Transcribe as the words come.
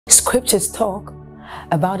Scriptures talk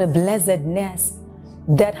about a blessedness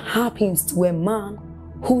that happens to a man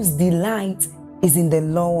whose delight is in the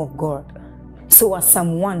law of God. So as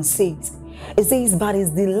Psalm 1 says, it says, but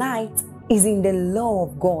his delight is in the law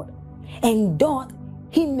of God, and doth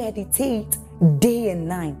he meditate day and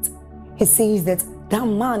night. He says that that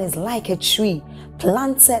man is like a tree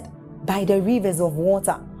planted by the rivers of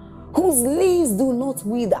water, whose leaves do not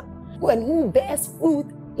wither, and who bears fruit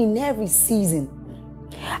in every season.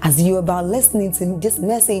 As you're about listening to this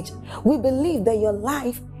message, we believe that your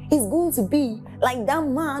life is going to be like that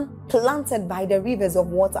man planted by the rivers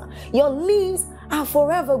of water. Your leaves are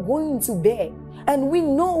forever going to bear. And we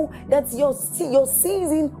know that your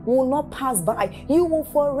season will not pass by. You will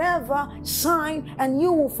forever shine and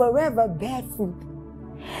you will forever bear fruit.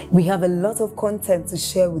 We have a lot of content to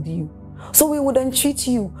share with you. So we would entreat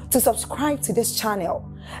you to subscribe to this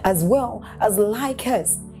channel, as well as like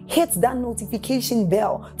us. Hit that notification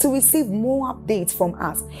bell to receive more updates from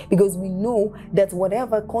us, because we know that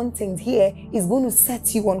whatever content here is going to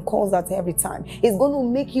set you on course at every time. It's going to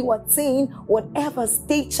make you attain whatever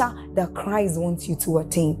stature that Christ wants you to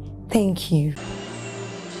attain. Thank you.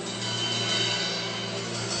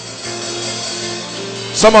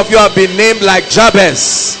 Some of you have been named like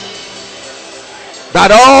Jabez,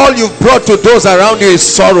 that all you've brought to those around you is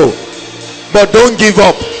sorrow. But don't give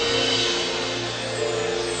up.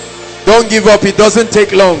 Don't give up. It doesn't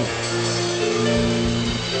take long.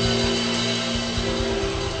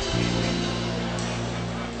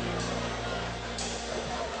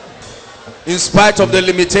 In spite of the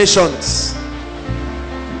limitations,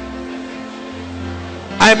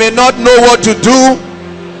 I may not know what to do,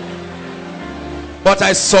 but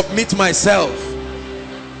I submit myself.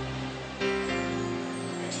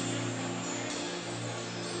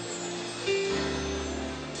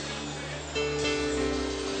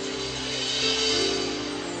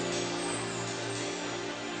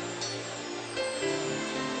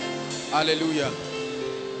 Hallelujah.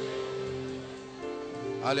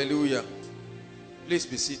 Hallelujah. Please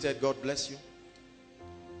be seated. God bless you.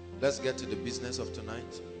 Let's get to the business of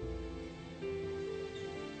tonight.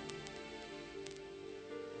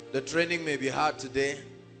 The training may be hard today,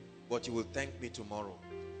 but you will thank me tomorrow.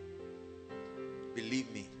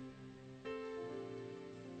 Believe me.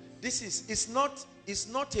 This is, it's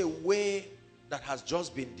not a way that has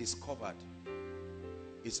just been discovered.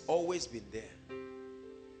 It's always been there.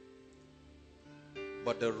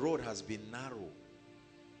 But the road has been narrow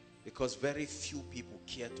because very few people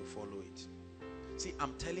care to follow it. See,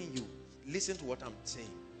 I'm telling you, listen to what I'm saying.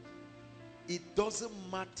 It doesn't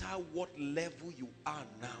matter what level you are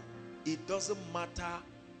now. It doesn't matter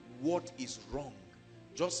what is wrong.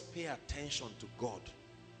 Just pay attention to God.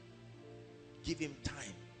 Give him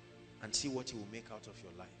time and see what he will make out of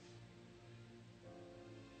your life.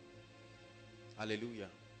 Hallelujah.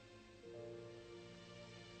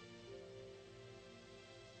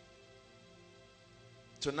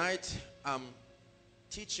 Tonight, I'm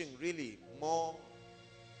teaching really more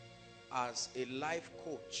as a life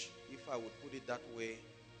coach, if I would put it that way.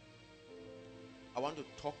 I want to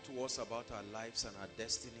talk to us about our lives and our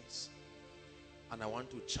destinies, and I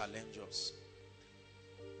want to challenge us.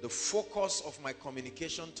 The focus of my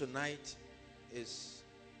communication tonight is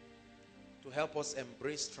to help us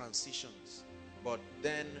embrace transitions. But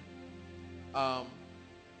then,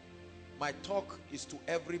 my talk is to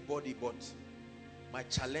everybody, but my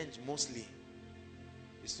challenge mostly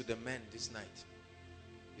is to the men this night,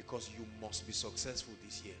 because you must be successful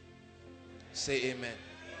this year. Say amen. Amen.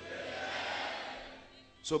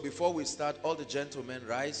 So before we start, all the gentlemen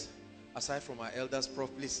rise. Aside from our elders, Prof,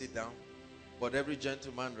 please sit down. But every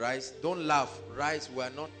gentleman rise. Don't laugh. Rise. We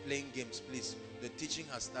are not playing games, please. The teaching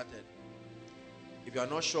has started. If you are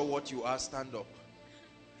not sure what you are, stand up.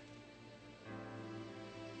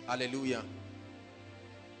 Hallelujah.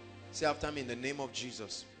 Say after me, in the name of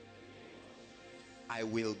Jesus, I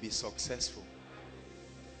will be successful.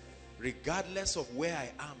 Regardless of where I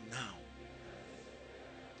am now.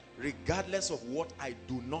 Regardless of what I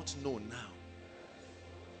do not know now.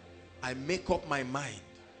 I make up my mind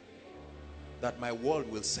that my world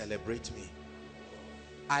will celebrate me.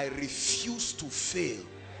 I refuse to fail.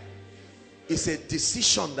 It's a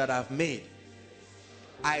decision that I've made.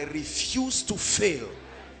 I refuse to fail.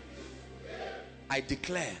 I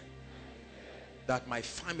declare that my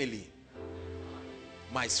family,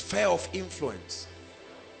 my sphere of influence,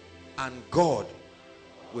 and God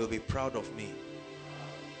will be proud of me.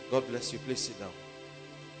 God bless you. Please sit down.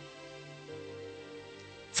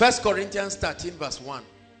 1 Corinthians 13 verse 1.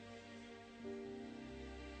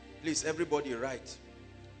 Please, everybody write.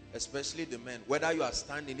 Especially the men. Whether you are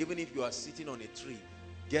standing, even if you are sitting on a tree,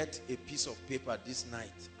 get a piece of paper this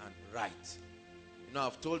night and write. You know,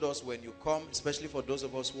 I've told us when you come, especially for those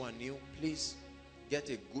of us who are new, please get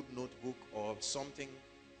a good notebook or something.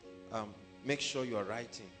 Make sure you are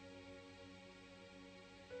writing.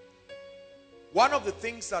 One of the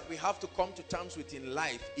things that we have to come to terms with in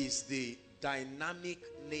life is the dynamic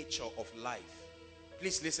nature of life.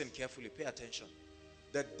 Please listen carefully, pay attention.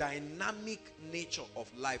 The dynamic nature of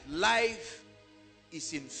life. Life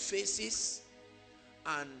is in phases,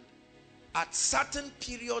 and at certain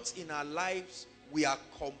periods in our lives, we are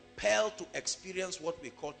compelled to experience what we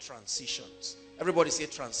call transitions. Everybody say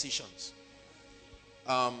transitions.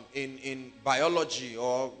 In biology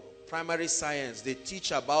or primary science, they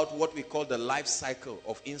teach about what we call the life cycle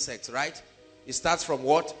of insects, right? It starts from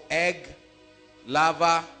what? Egg,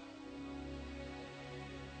 larva.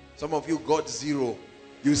 Some of you got 0.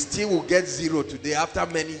 You still will get 0 today after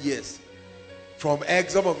many years. From egg,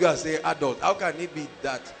 some of you are saying adult. How can it be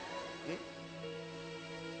that?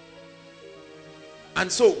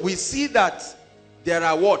 And so we see that there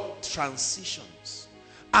are what? Transitions.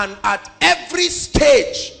 And at every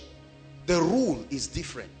stage, the rule is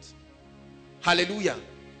different. Hallelujah.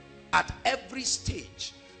 At every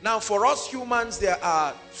stage. Now for us humans, there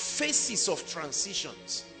are phases of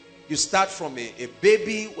transitions. You start from a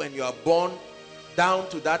baby when you are born down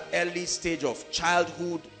to that early stage of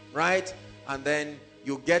childhood, right? And then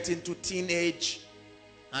you get into teenage,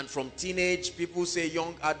 and from teenage, people say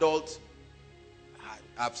young adult.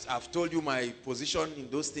 I've told you my position in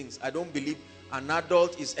those things. I don't believe an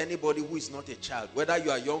adult is anybody who is not a child. Whether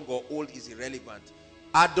you are young or old is irrelevant.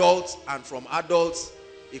 Adults, and from adults,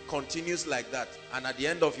 it continues like that. And at the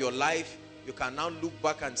end of your life, you can now look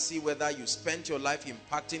back and see whether you spent your life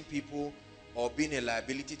impacting people or being a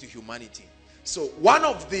liability to humanity. So one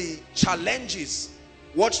of the challenges,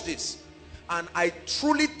 watch this, and I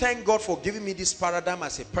truly thank God for giving me this paradigm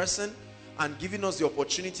as a person and giving us the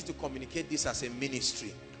opportunity to communicate this as a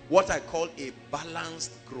ministry. What I call a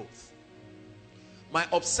balanced growth. My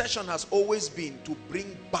obsession has always been to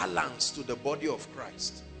bring balance to the body of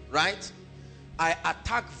Christ, right? I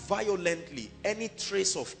attack violently any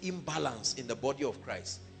trace of imbalance in the body of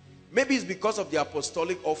Christ. Maybe it's because of the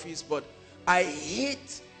apostolic office, but I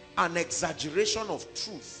hate an exaggeration of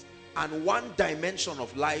truth and one dimension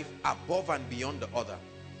of life above and beyond the other,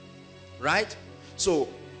 right? So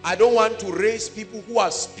I don't want to raise people who are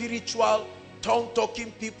spiritual,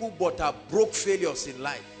 tongue-talking people, but are broke failures in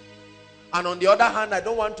life. And on the other hand, I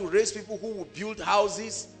don't want to raise people who will build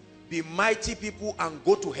houses, be mighty people, and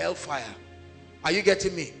go to hellfire. Are you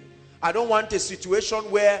getting me? I don't want a situation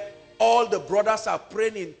where all the brothers are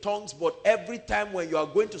praying in tongues, but every time when you are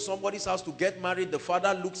going to somebody's house to get married, the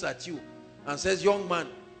father looks at you and says, young man,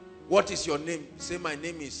 what is your name? You say, my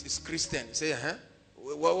name is Christian. You say, huh?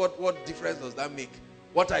 What difference does that make?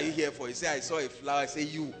 What are you here for? You say, I saw a flower. I say,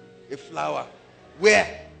 you, a flower.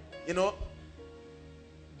 Where? You know?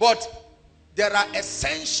 But there are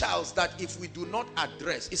essentials that if we do not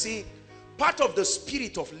address, you see, part of the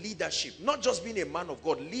spirit of leadership, not just being a man of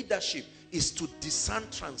God, leadership is to discern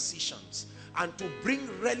transitions and to bring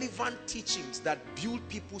relevant teachings that build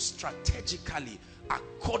people strategically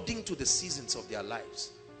according to the seasons of their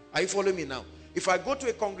lives. Are you following me now? If I go to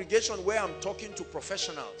a congregation where I'm talking to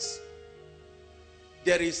professionals,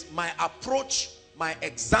 there is my approach, my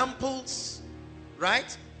examples,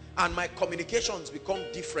 right? And my communications become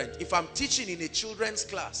different. If I'm teaching in a children's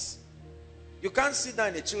class, you can't sit down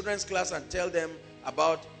in a children's class and tell them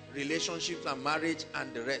about relationships and marriage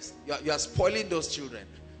and the rest. You are spoiling those children.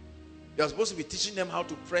 You're supposed to be teaching them how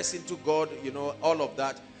to press into God, you know, all of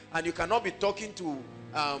that. And you cannot be talking to,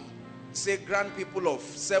 say, grand people of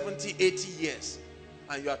 70, 80 years.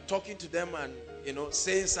 And you are talking to them and, you know,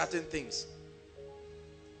 saying certain things.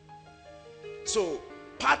 So,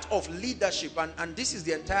 part of leadership, and this is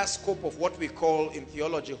the entire scope of what we call in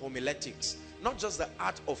theology homiletics. Not just the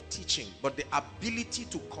art of teaching, but the ability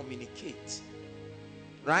to communicate.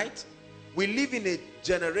 Right? We live in a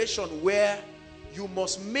generation where you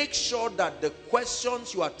must make sure that the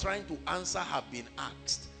questions you are trying to answer have been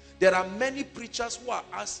asked. There are many preachers who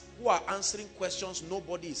are answering questions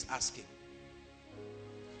nobody is asking.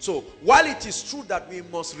 So, while it is true that we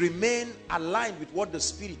must remain aligned with what the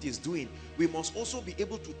Spirit is doing, we must also be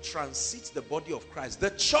able to transit the body of Christ. The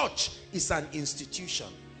church is an institution,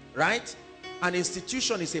 right? An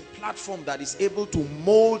institution is a platform that is able to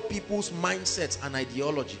mold people's mindsets and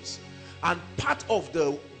ideologies. And part of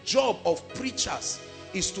the job of preachers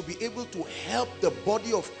is to be able to help the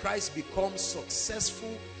body of Christ become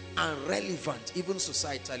successful and relevant, even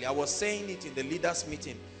societally. I was saying it in the leaders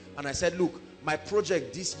meeting, and I said, look, my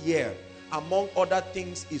project this year, among other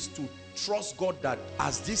things, is to trust God that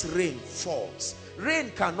as this rain falls,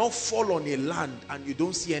 rain cannot fall on a land and you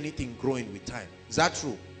don't see anything growing with time. Is that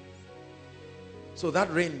true? So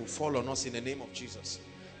that rain will fall on us in the name of Jesus.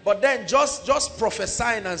 But then just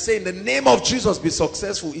prophesying and saying, in the name of Jesus, be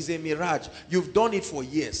successful, is a mirage. You've done it for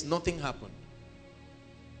years. Nothing happened.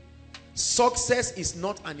 Success is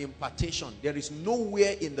not an impartation. There is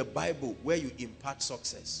nowhere in the Bible where you impart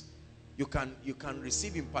success. You can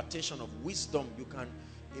receive impartation of wisdom. You can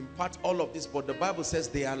impart all of this. But the Bible says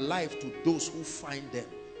they are life to those who find them,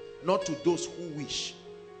 not to those who wish.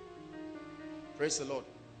 Praise the Lord.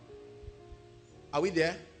 Are we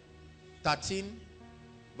there? 13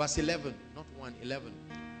 verse 11. Not 1, 11.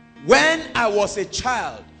 When I was a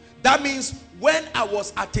child, that means when I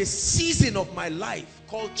was at a season of my life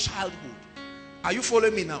called childhood. Are you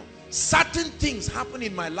following me now? Certain things happen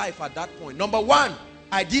in my life at that point. Number one,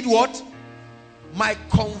 I did what? My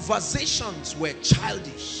conversations were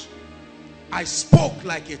childish. I spoke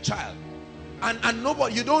like a child. And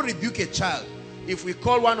nobody, you don't rebuke a child. If we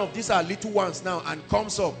call one of these our little ones now and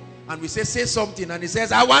comes up and we say something and he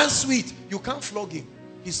says, I want sweet, you can't flog him.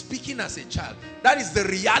 He's speaking as a child. That is the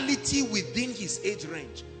reality within his age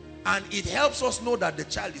range. And it helps us know that the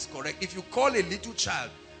child is correct. If you call a little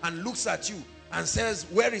child and looks at you and says,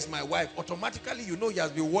 where is my wife? Automatically you know he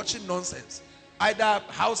has been watching nonsense. Either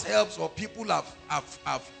house helps or people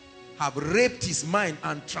have raped his mind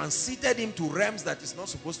and transited him to realms that is not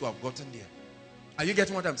supposed to have gotten there. Are you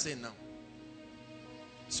getting what I'm saying now?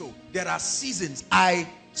 So there are seasons. I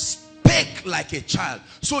spake like a child.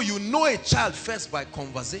 So you know a child first by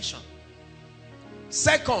conversation.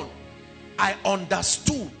 Second, I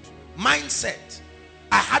understood mindset.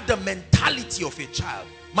 I had the mentality of a child.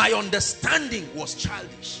 My understanding was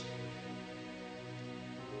childish.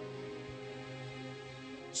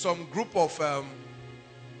 Some group of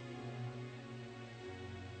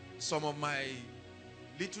some of my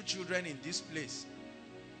little children in this place,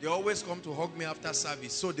 they always come to hug me after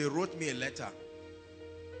service. So they wrote me a letter.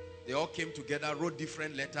 They all came together, wrote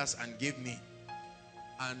different letters and gave me.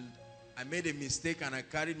 And I made a mistake and I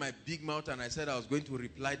carried my big mouth and I said I was going to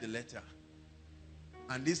reply the letter.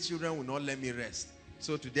 And these children would not let me rest.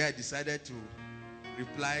 So today I decided to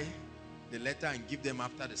reply the letter and give them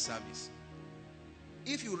after the service.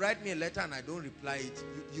 If you write me a letter and I don't reply it,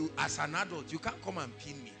 you as an adult, you can't come and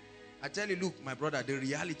pin me. I tell you, look, my brother, the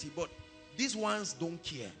reality, but these ones don't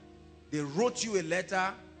care. They wrote you a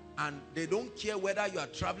letter and they don't care whether you are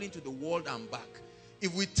traveling to the world and back.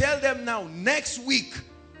 If we tell them now, next week,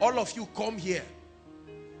 all of you come here,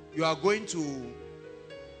 you are going to,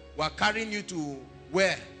 we are carrying you to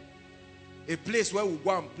where? A place where we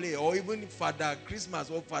go and play, or even Father Christmas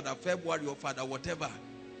or Father February or Father whatever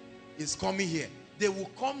is coming here. They will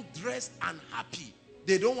come dressed and happy.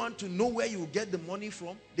 They don't want to know where you get the money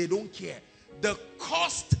from. They don't care. The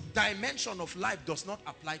cost dimension of life does not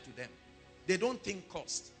apply to them. They don't think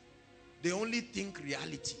cost. They only think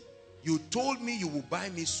reality. You told me you will buy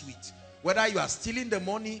me sweet. Whether you are stealing the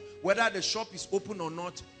money, whether the shop is open or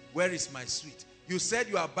not, where is my sweet? You said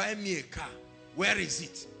you are buying me a car. Where is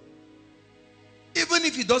it? Even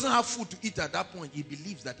if he doesn't have food to eat at that point, he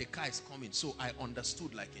believes that a car is coming. So I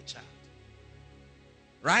understood like a child.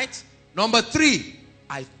 Right? Number 3,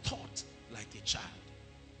 I thought like a child.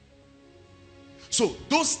 So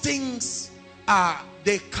those things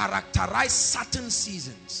they characterize certain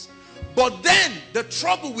seasons. But then the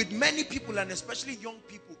trouble with many people, and especially young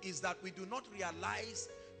people, is that we do not realize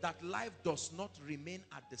that life does not remain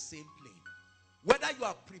at the same plane. Whether you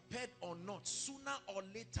are prepared or not, sooner or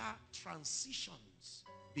later transitions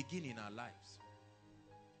begin in our lives.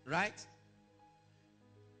 Right?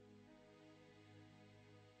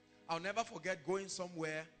 I'll never forget going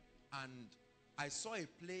somewhere and I saw a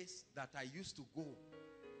place that I used to go.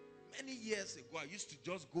 Many years ago, I used to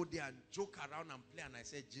just go there and joke around and play, and I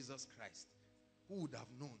said, Jesus Christ, who would have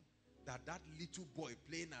known that that little boy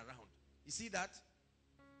playing around? You see that?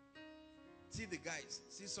 See the guys,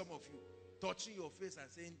 see some of you touching your face and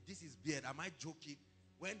saying, this is beard. Am I joking?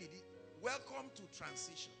 When did it? Welcome to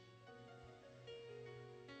transition.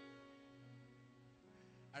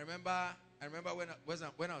 I remember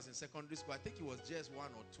when I was in secondary school, I think it was just 1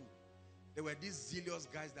 or 2. There were these zealous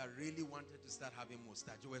guys that really wanted to start having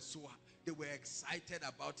mustache. They were excited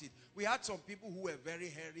about it. We had some people who were very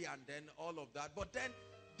hairy and then all of that. But then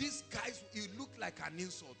these guys, you look like an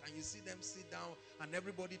insult. And you see them sit down and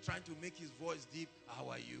everybody trying to make his voice deep. How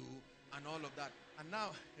are you? And all of that. And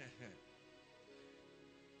now,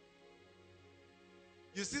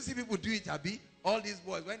 you still see people do it, Abi. All these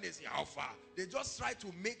boys, when they say how far, they just try to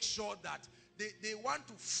make sure that they want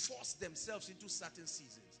to force themselves into certain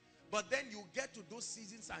seasons. But then you get to those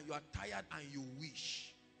seasons and you are tired and you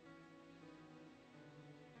wish.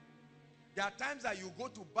 There are times that you go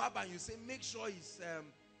to barber and you say, make sure it's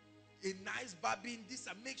a nice barbing. This,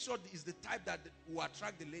 and make sure it's the type that will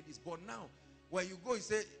attract the ladies. But now, when you go, you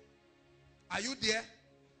say, are you there?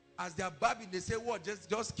 As they are barbing, they say, what?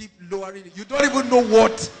 Just keep lowering it. You don't even know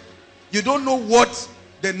what. You don't know what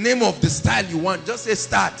the name of the style you want. Just say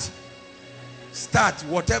start. Start.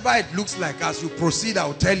 Whatever it looks like, as you proceed,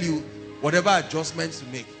 I'll tell you whatever adjustments to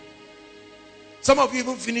make. Some of you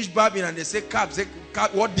even finish barbing and they say carve. Say,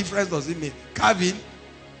 what difference does it make? Carving.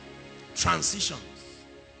 Transitions.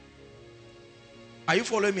 Are you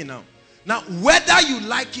following me now? Now, whether you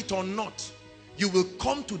like it or not, you will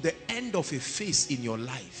come to the end of a phase in your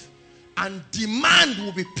life and demand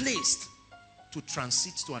will be placed to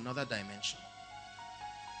transit to another dimension.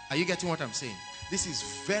 Are you getting what I'm saying? This is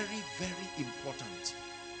very, very important.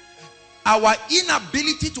 Our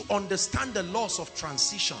inability to understand the laws of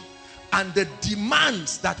transition and the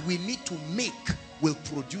demands that we need to make will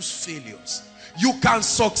produce failures. You can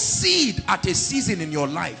succeed at a season in your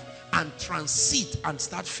life and transit and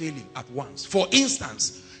start failing at once. For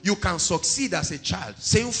instance, you can succeed as a child,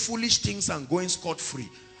 saying foolish things and going scot-free.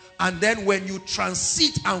 And then when you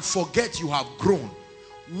transit and forget you have grown,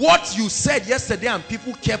 what you said yesterday and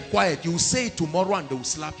people kept quiet, you will say it tomorrow and they will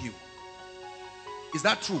slap you. Is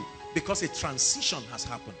that true? Because a transition has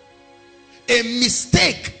happened. A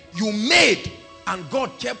mistake you made and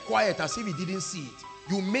God kept quiet as if he didn't see it.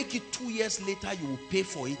 You make it 2 years later, you will pay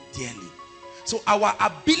for it dearly. So our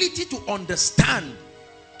ability to understand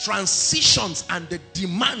transitions and the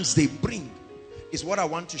demands they bring is what I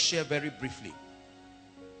want to share very briefly.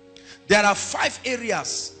 There are 5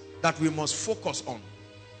 areas that we must focus on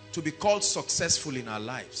to be called successful in our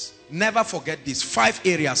lives. Never forget these 5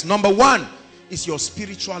 areas. Number 1 is your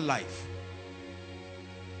spiritual life.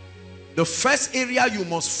 The first area you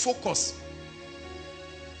must focus,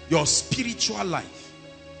 your spiritual life.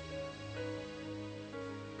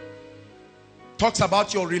 Talks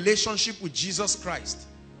about your relationship with Jesus Christ.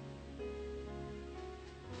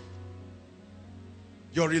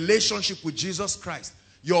 Your relationship with Jesus Christ.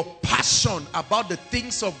 Your passion about the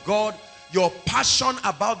things of God. Your passion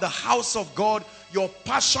about the house of God. Your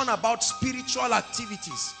passion about spiritual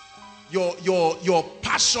activities. Your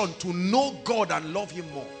passion to know God and love him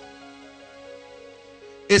more.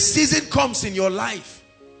 A season comes in your life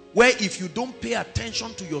where if you don't pay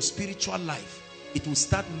attention to your spiritual life, it will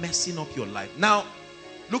start messing up your life. Now,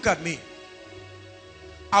 look at me.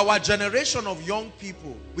 Our generation of young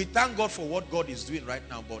people, we thank God for what God is doing right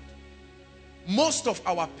now, but most of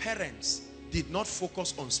our parents did not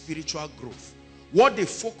focus on spiritual growth. What they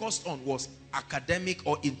focused on was academic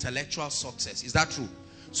or intellectual success. Is that true?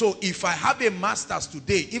 So if I have a master's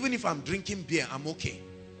today, even if I'm drinking beer, I'm okay.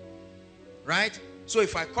 Right? So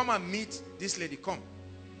if I come and meet this lady, come.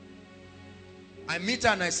 I meet her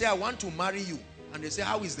and I say, I want to marry you. And they say,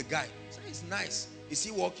 how is the guy? I say, it's nice. Is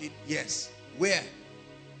he working? Yes. Where?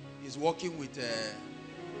 He's working with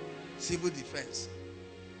civil defense.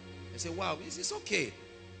 I say, wow, this is okay.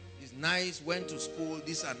 He's nice, went to school,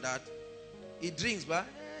 this and that. He drinks, but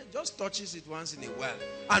just touches it once in a while.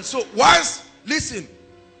 And so once, listen,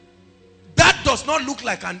 that does not look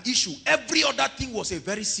like an issue. Every other thing was a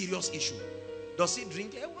very serious issue. Does he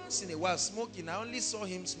drink? Once in a while, smoking. I only saw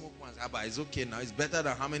him smoke once. But it's okay now. It's better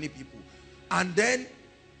than how many people? And then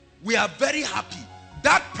we are very happy.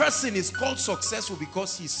 That person is called successful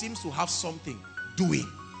because he seems to have something doing.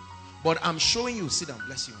 But I'm showing you, sit down,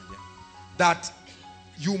 bless you, my dear, that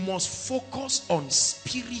you must focus on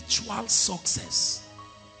spiritual success.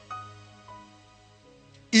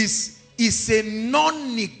 Is a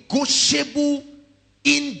non-negotiable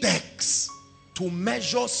index to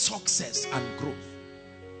measure success and growth.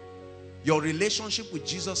 Your relationship with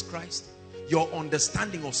Jesus Christ, your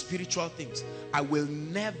understanding of spiritual things. I will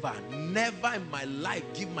never, never in my life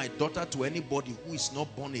give my daughter to anybody who is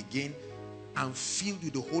not born again and filled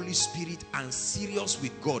with the Holy Spirit and serious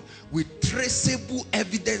with God, with traceable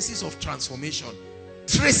evidences of transformation.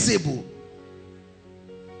 Traceable.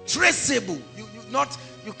 Traceable.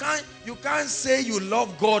 You can't say you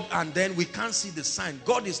love God and then we can't see the sign.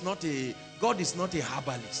 God is not a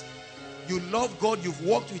herbalist. You love God, you've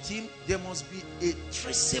walked with him, there must be a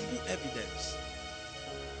traceable evidence.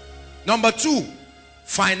 Number 2,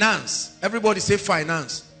 finance. Everybody say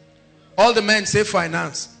finance. All the men say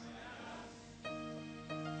finance.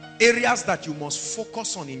 Areas that you must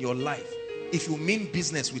focus on in your life if you mean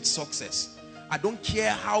business with success. I don't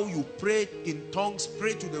care how you pray in tongues,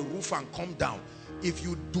 pray to the roof and come down. If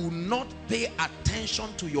you do not pay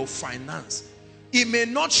attention to your finance, It may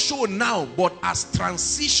not show now, but as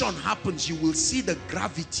transition happens, you will see the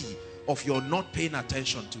gravity of your not paying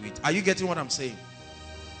attention to it. Are you getting what I'm saying?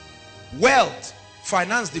 Wealth.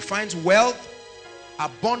 Finance defines wealth,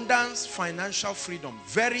 abundance, financial freedom.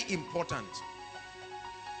 Very important.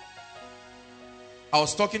 I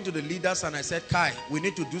was talking to the leaders and I said, Kai, we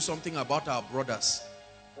need to do something about our brothers.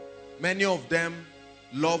 Many of them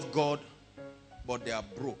love God, but they are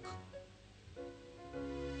broke.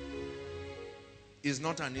 It's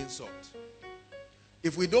not an insult.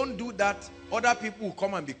 If we don't do that, other people will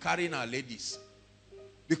come and be carrying our ladies.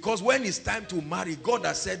 Because when it's time to marry, God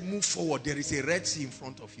has said, move forward. There is a Red Sea in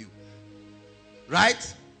front of you.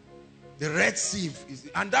 Right? The Red Sea.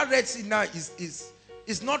 And that Red Sea now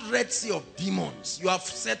is not Red Sea of demons. You have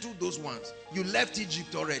settled those ones. You left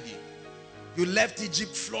Egypt already. You left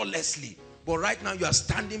Egypt flawlessly. But right now you are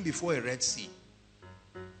standing before a Red Sea.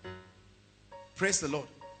 Praise the Lord.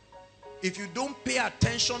 If you don't pay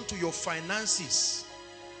attention to your finances,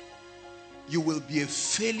 you will be a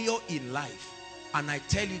failure in life. And I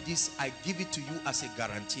tell you this, I give it to you as a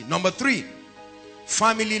guarantee. Number 3,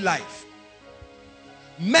 family life.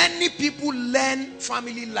 Many people learn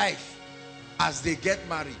family life as they get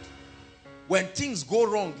married. When things go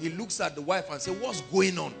wrong, he looks at the wife and says, what's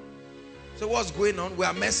going on? Say, what's going on? We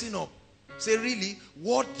are messing up. Say, really?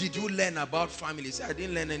 What did you learn about family? Say, I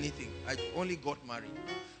didn't learn anything. I only got married.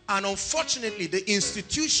 And unfortunately, the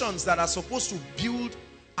institutions that are supposed to build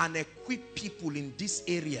and equip people in this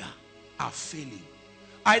area are failing.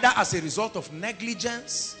 Either as a result of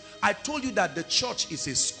negligence. I told you that the church is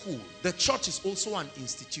a school. The church is also an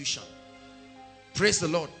institution. Praise the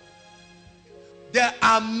Lord. There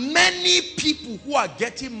are many people who are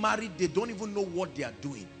getting married. They don't even know what they are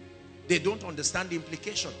doing. They don't understand the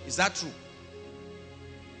implication. Is that true?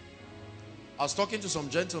 I was talking to some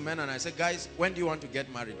gentlemen and I said, guys, when do you want to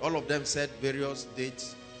get married? All of them said various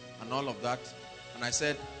dates and all of that. And I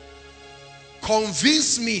said,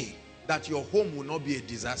 convince me that your home will not be a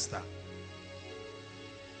disaster.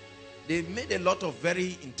 They made a lot of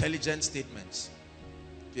very intelligent statements.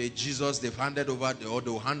 Okay, Jesus, they've handed over, or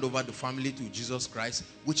they'll hand over the family to Jesus Christ,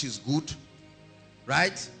 which is good,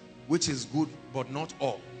 right? Which is good, but not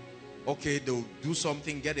all. Okay, they'll do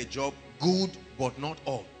something, get a job, good, but not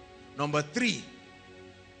all. Number 3,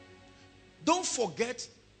 don't forget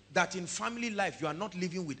that in family life, you are not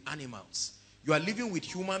living with animals. You are living with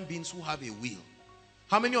human beings who have a will.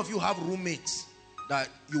 How many of you have roommates that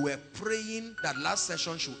you were praying that last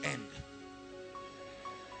session should end?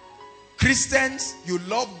 Christians, you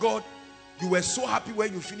love God. You were so happy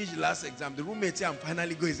when you finished the last exam. The roommate said, I'm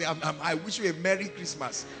finally going. Say, I wish you a Merry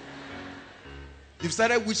Christmas. You've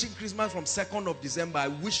started wishing Christmas from 2nd of December. I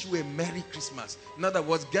wish you a Merry Christmas. In other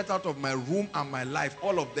words, get out of my room and my life.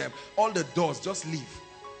 All of them. All the doors. Just leave.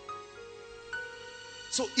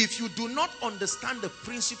 So if you do not understand the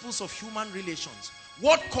principles of human relations,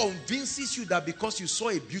 what convinces you that because you saw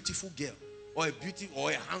a beautiful girl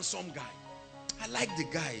or a handsome guy, I like the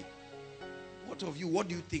guy. What of you? What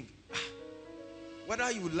do you think?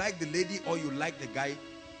 Whether you like the lady or you like the guy,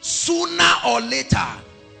 sooner or later,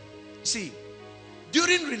 see,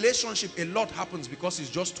 during relationship, a lot happens because it's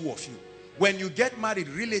just 2 of you. When you get married,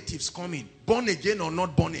 relatives come in, born again or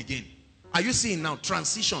not born again. Are you seeing now?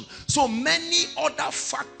 Transition. So many other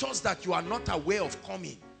factors that you are not aware of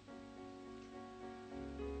coming.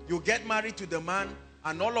 You get married to the man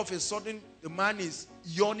and all of a sudden the man is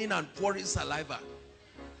yawning and pouring saliva.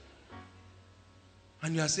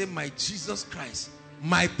 And you are saying, my Jesus Christ,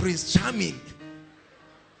 my Prince Charming.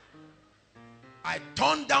 I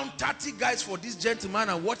turned down 30 guys for this gentleman,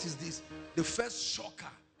 and what is this? The first shocker.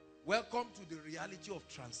 Welcome to the reality of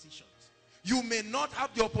transitions. You may not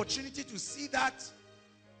have the opportunity to see that,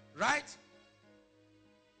 right?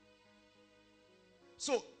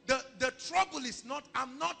 So the trouble is not,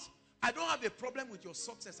 I don't have a problem with your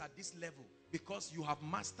success at this level because you have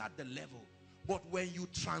mastered the level. But when you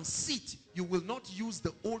transit, you will not use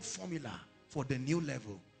the old formula for the new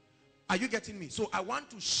level. Are you getting me? So I want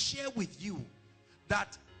to share with you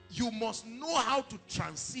that you must know how to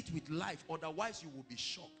transit with life, otherwise you will be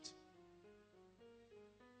shocked.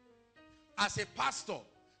 As a pastor,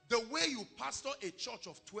 the way you pastor a church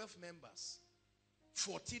of 12 members,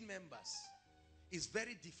 14 members, is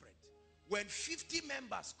very different. When 50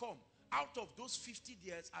 members come, out of those 50,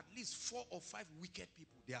 there's at least 4 or 5 wicked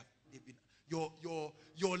people. They've been,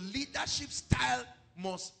 your leadership style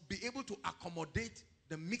must be able to accommodate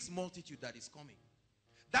the mixed multitude that is coming.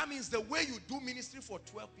 That means the way you do ministry for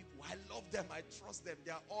 12 people, I love them, I trust them,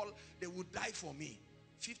 they will die for me.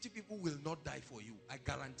 50 people will not die for you, I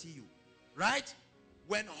guarantee you. Right?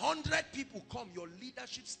 When 100 people come, your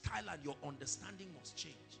leadership style and your understanding must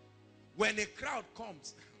change. When a crowd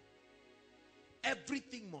comes,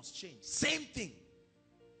 everything must change. Same thing.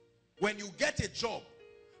 When you get a job,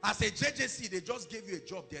 as a JJC, they just gave you a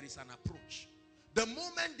job, there is an approach. The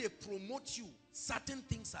moment they promote you, certain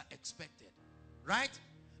things are expected. Right?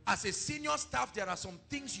 As a senior staff, there are some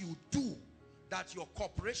things you do that your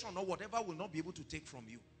corporation or whatever will not be able to take from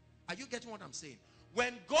you. Are you getting what I'm saying?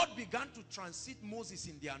 When God began to transit Moses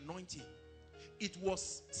in the anointing, it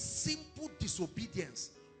was simple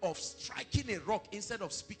disobedience of striking a rock instead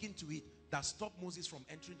of speaking to it that stopped Moses from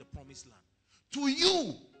entering the promised land. To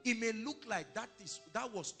you, it may look like that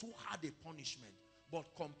was too hard a punishment, but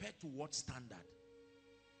compared to what standard?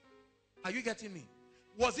 Are you getting me?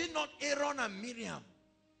 Was it not Aaron and Miriam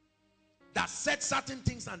that said certain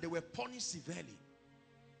things and they were punished severely?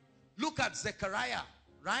 Look at Zechariah,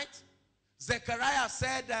 right? Zechariah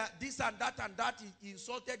said this and that, he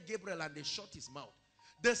insulted Gabriel and they shut his mouth.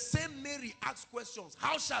 The same Mary asked questions,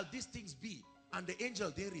 how shall these things be? And the angel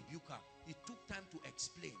didn't rebuke her. He took time to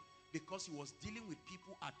explain because he was dealing with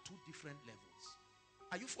people at two different levels.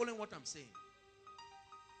 Are you following what I'm saying?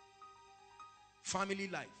 Family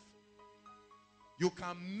life. You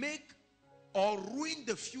can make or ruin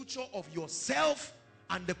the future of yourself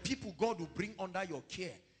and the people God will bring under your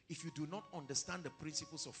care if you do not understand the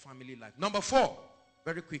principles of family life. Number 4,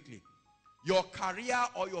 very quickly, your career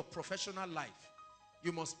or your professional life.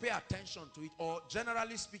 You must pay attention to it, or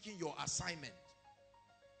generally speaking, your assignment.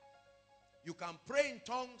 You can pray in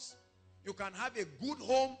tongues. You can have a good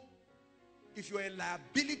home. If you're a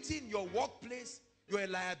liability in your workplace, you're a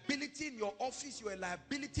liability in your office, you're a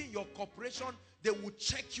liability in your corporation, they will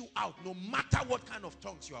check you out no matter what kind of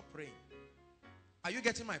tongues you are praying. Are you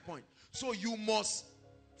getting my point? So you must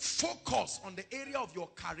focus on the area of your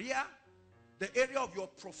career, the area of your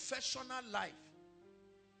professional life.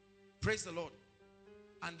 Praise the Lord.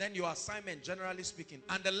 And then your assignment, generally speaking.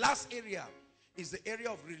 And the last area is the area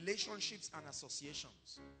of relationships and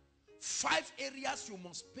associations. 5 areas you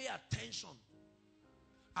must pay attention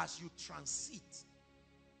as you transit,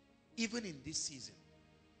 even in this season.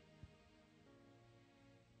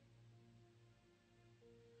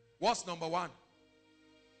 What's number 1?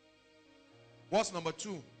 What's number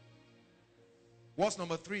 2? What's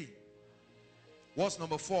number 3? What's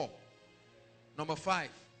number 4? Number 5.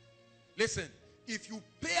 Listen, if you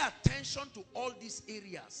pay attention to all these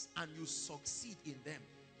areas and you succeed in them,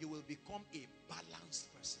 you will become a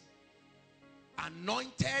balanced person.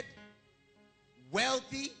 Anointed,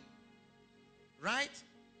 wealthy, right?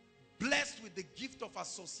 Blessed with the gift of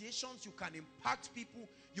associations. You can impact people.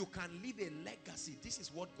 You can leave a legacy. This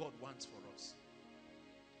is what God wants for us.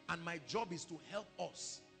 And my job is to help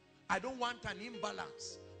us. I don't want an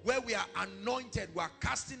imbalance where we are anointed, we are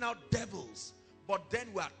casting out devils, but then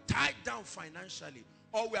we are tied down financially.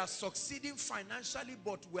 Or we are succeeding financially,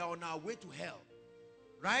 but we are on our way to hell.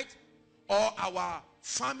 Right? Or our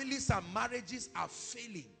families and marriages are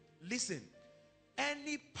failing. Listen,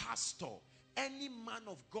 any pastor, any man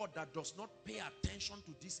of God that does not pay attention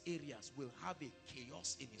to these areas will have a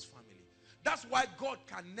chaos in his family. That's why God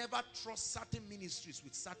can never trust certain ministries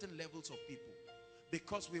with certain levels of people,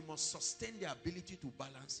 because we must sustain the ability to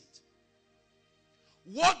balance it.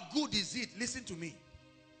 What good is it, listen to me,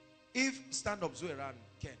 if, stand up Zoe and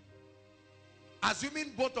Ken,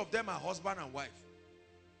 assuming both of them are husband and wife,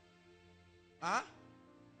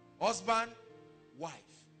 husband, wife,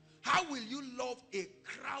 how will you love a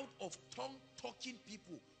crowd of tongue-talking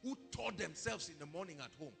people who taught themselves in the morning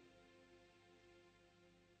at home?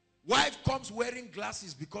 Wife comes wearing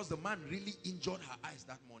glasses because the man really injured her eyes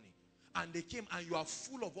that morning. And they came, and you are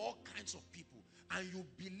full of all kinds of people. And you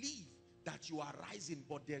believe that you are rising,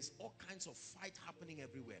 but there's all kinds of fight happening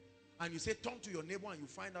everywhere. And you say, turn to your neighbor, and you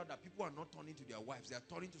find out that people are not turning to their wives. They are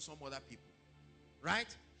turning to some other people.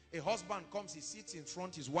 Right? A husband comes, he sits in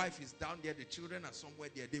front, his wife is down there, the children are somewhere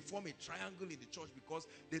there. They form a triangle in the church because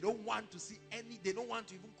they don't want to see any, they don't want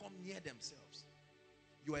to even come near themselves.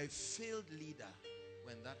 You are a failed leader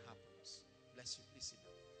when that happens. Bless you. Please sit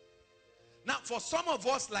down. Now, for some of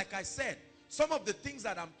us, like I said, some of the things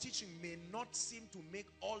that I'm teaching may not seem to make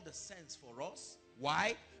all the sense for us.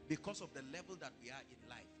 Why? Because of the level that we are in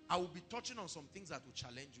life. I will be touching on some things that will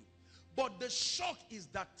challenge you. But the shock is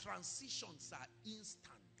that transitions are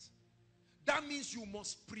instant. That means you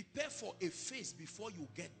must prepare for a phase before you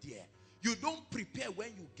get there. You don't prepare when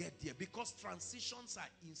you get there, because transitions are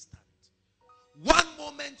instant. One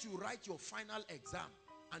moment you write your final exam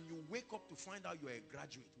and you wake up to find out you are a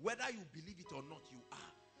graduate. Whether you believe it or not, you are.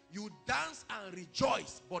 You dance and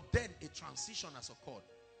rejoice, but then a transition has occurred.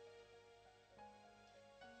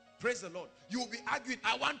 Praise the Lord. You will be arguing,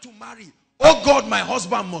 I want to marry. Oh God, my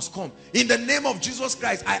husband must come. In the name of Jesus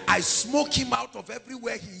Christ, I smoke him out of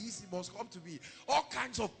everywhere he is. He must come to me. All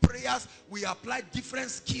kinds of prayers. We apply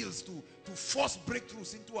different skills to force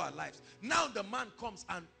breakthroughs into our lives. Now the man comes,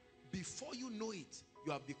 and before you know it,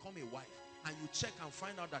 you have become a wife. And you check and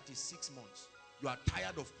find out that it's 6 months. You are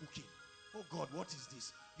tired of cooking. Oh God, what is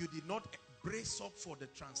this? You did not brace up for the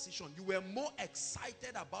transition. You were more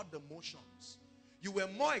excited about the motions. You were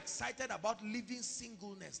more excited about living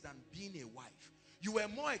singleness than being a wife. You were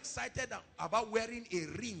more excited about wearing a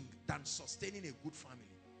ring than sustaining a good family.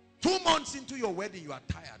 2 months into your wedding, you are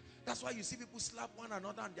tired. That's why you see people slap one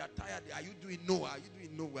another and they are tired. Are you doing no? Are you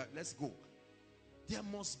doing no? Well, let's go. There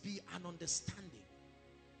must be an understanding.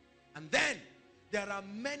 And then there are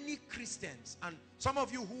many Christians, and some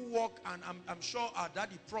of you who walk, and I'm sure our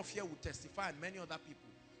daddy Prof here will testify, and many other people.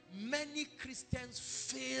 Many Christians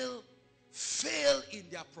fail in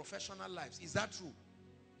their professional lives. Is that true?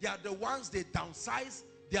 They are the ones they downsize.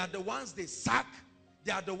 They are the ones they sack.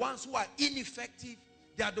 They are the ones who are ineffective.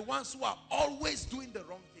 They are the ones who are always doing the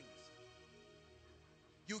wrong things.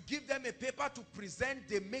 You give them a paper to present,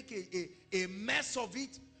 they make a mess of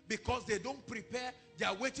it because they don't prepare. They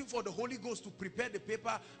are waiting for the Holy Ghost to prepare the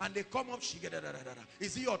paper, and they come up,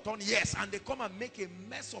 is it your turn? Yes. And they come and make a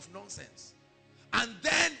mess of nonsense. And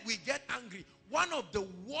then we get angry. One of the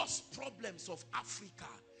worst problems of Africa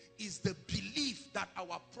is the belief that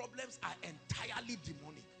our problems are entirely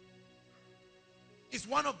demonic. It's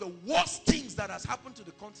one of the worst things that has happened to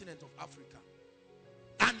the continent of Africa.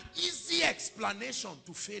 An easy explanation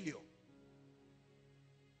to failure.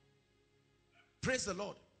 Praise the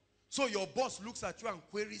Lord. So your boss looks at you and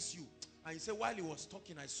queries you, and you say, while he was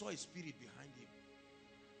talking, I saw a spirit behind him.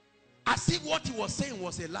 As if what he was saying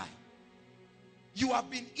was a lie. You have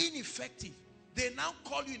been ineffective. They now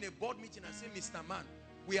call you in a board meeting and say, Mr. Man,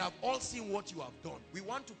 we have all seen what you have done. We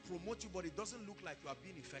want to promote you, but it doesn't look like you are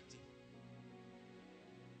being effective.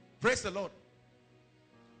 Praise the Lord.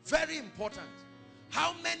 Very important.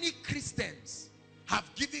 How many Christians have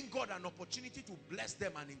given God an opportunity to bless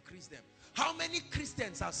them and increase them? How many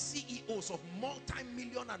Christians are CEOs of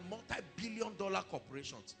multi-million and multi-billion-dollar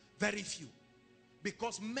corporations? Very few.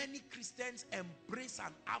 Because many Christians embrace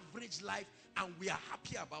an average life and we are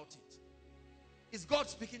happy about it. Is God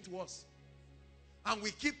speaking to us? And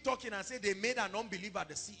we keep talking and say they made an unbeliever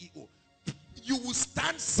the CEO. You will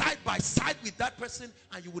stand side by side with that person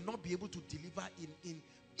and you will not be able to deliver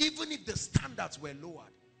even if the standards were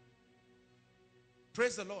lowered.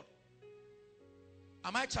 Praise the Lord.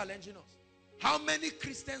 Am I challenging us? How many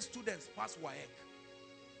Christian students pass WAEC?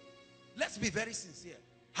 Let's be very sincere.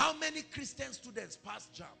 How many Christian students pass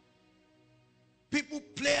JAM? People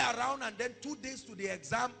play around and then 2 days to the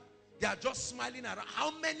exam, they are just smiling around.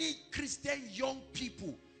 How many Christian young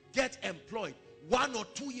people get employed 1 or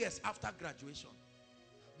 2 years after graduation?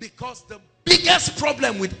 Because the biggest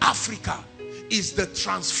problem with Africa is the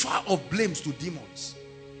transfer of blames to demons.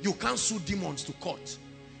 You can't sue demons to court.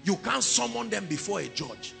 You can't summon them before a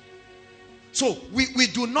judge. So we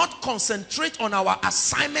do not concentrate on our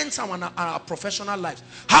assignments and on our professional lives.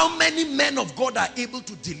 How many men of God are able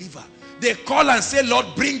to deliver? They call and say, Lord,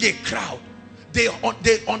 bring a crowd. They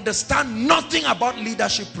understand nothing about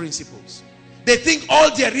leadership principles. They think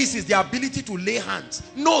all there is the ability to lay hands.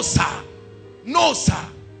 No, sir. No, sir.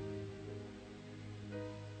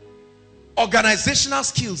 Organizational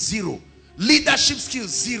skills, 0. Leadership skills,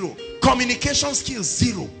 0. Communication skills,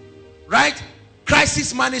 0. Right?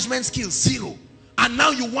 Crisis management skills, 0. And now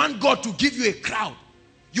you want God to give you a crowd.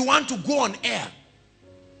 You want to go on air.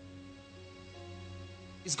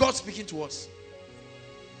 Is God speaking to us?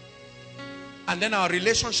 And then our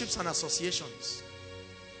relationships and associations.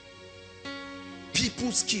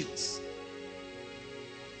 People skills.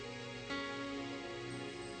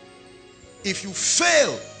 If you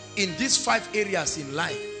fail in these 5 areas in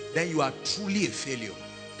life, then you are truly a failure.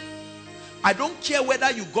 I don't care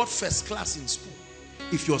whether you got first class in school.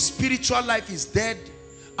 If your spiritual life is dead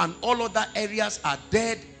and all other areas are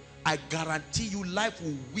dead, I guarantee you life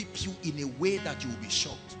will whip you in a way that you will be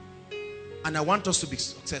shocked. And I want us to be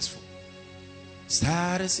successful.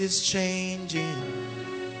 Status is changing.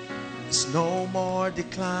 It's no more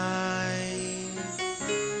decline.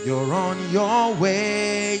 You're on your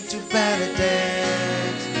way to better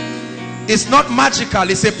days. It's not magical,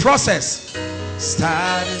 it's a process.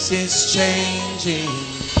 Status is changing.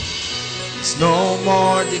 It's no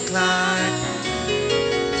more decline.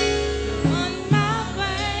 On my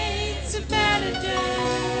way to better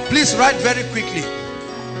days. Please write very quickly.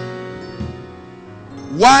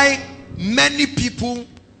 Why many people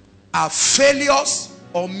are failures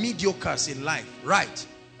or mediocres in life. Right.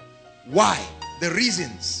 Why? The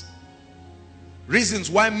reasons. Reasons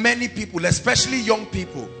why many people, especially young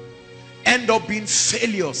people, end up being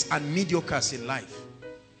failures and mediocres in life.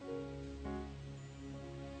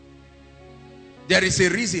 There is a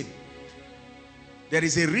reason. There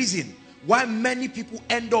is a reason why many people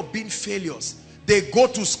end up being failures. They go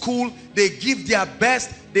to school, they give their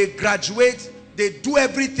best, they graduate, they do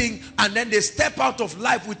everything, and then they step out of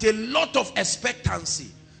life with a lot of expectancy.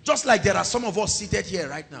 Just like there are some of us seated here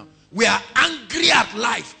right now. We are angry at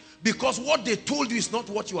life because what they told you is not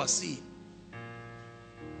what you are seeing.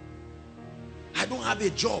 I don't have a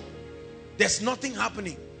job. There's nothing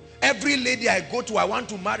happening. Every lady I go to, I want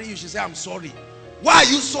to marry you, she say, I'm sorry. Why are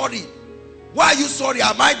you sorry? Why are you sorry?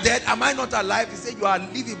 Am I dead? Am I not alive? He said, you are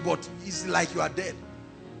living, but it's like you are dead.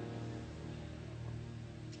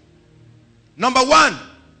 Number one,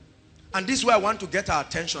 and this is where I want to get our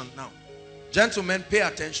attention now. Gentlemen, pay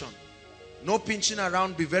attention. No pinching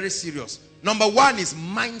around, be very serious. Number one is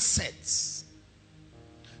mindsets.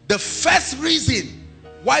 The first reason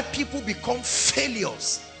why people become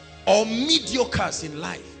failures or mediocres in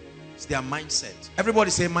life is their mindset.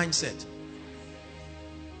 Everybody say mindset.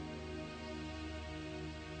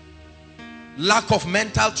 Lack of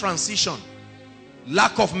mental transition.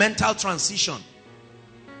 Lack of mental transition.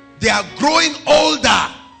 They are growing older,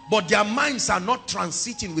 but their minds are not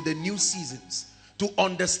transiting with the new seasons to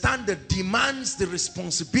understand the demands, the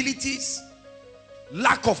responsibilities.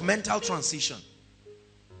 Lack of mental transition.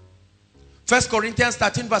 1 Corinthians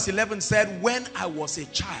 13 verse 11 said, when I was a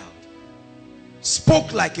child,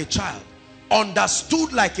 spoke like a child,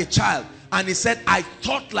 understood like a child, and he said, I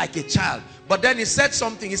thought like a child. But then he said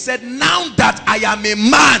something. He said, now that I am a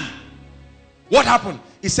man, what happened?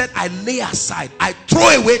 He said, I lay aside, I throw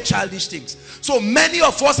away childish things. So many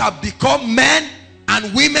of us have become men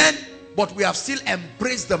and women, but we have still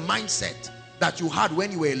embraced the mindset that you had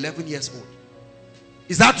when you were 11 years old.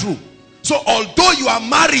 Is that true? So although you are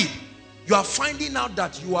married, you are finding out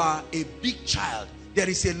that you are a big child. There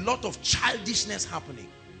is a lot of childishness happening.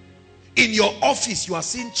 In your office, you are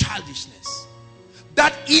seeing childishness.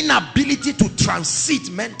 That inability to transit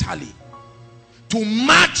mentally, to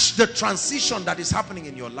match the transition that is happening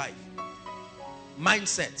in your life.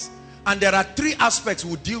 Mindsets. And there are three aspects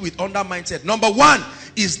we'll deal with under mindset. Number one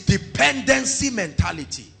is dependency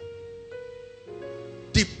mentality.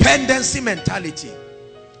 Dependency mentality.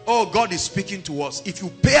 Oh, God is speaking to us. If you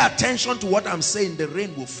pay attention to what I'm saying, the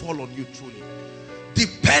rain will fall on you truly.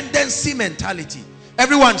 Dependency mentality.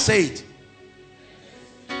 Everyone say it.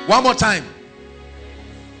 One more time.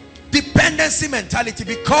 Dependency mentality,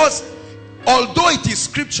 because although it is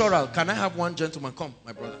scriptural, can I have one gentleman? Come,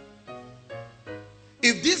 my brother.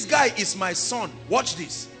 If this guy is my son, watch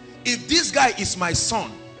this. If this guy is my son,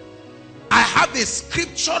 I have a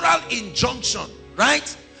scriptural injunction,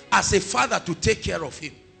 right? As a father, to take care of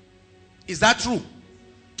him. Is that true?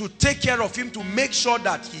 To take care of him, to make sure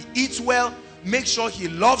that he eats well, make sure he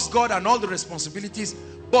loves God and all the responsibilities.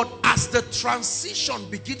 But as the transition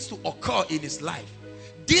begins to occur in his life,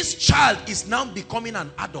 this child is now becoming an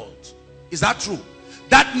adult. Is that true?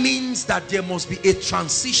 That means that there must be a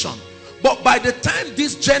transition. But by the time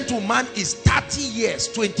this gentleman is 30 years,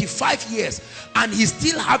 25 years, and he's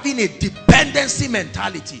still having a dependency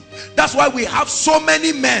mentality. That's why we have so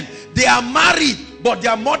many men. They are married, but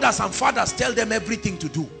their mothers and fathers tell them everything to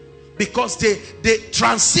do. Because the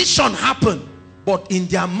transition happened, but in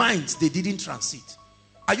their minds, they didn't transit.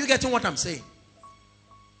 Are you getting what I'm saying?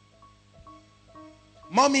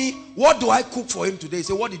 Mommy, what do I cook for him today?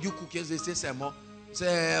 Say, what did you cook yesterday? Say, Selman.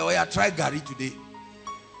 Say, oh yeah, try Gary today.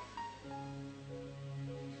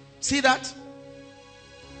 See that?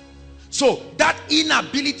 So that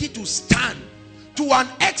inability to stand, to an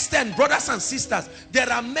extent, brothers and sisters,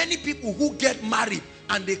 there are many people who get married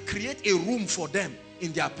and they create a room for them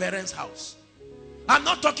in their parents' house. I'm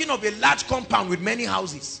not talking of a large compound with many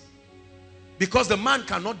houses, because the man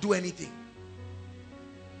cannot do anything.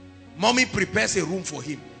 Mommy prepares a room for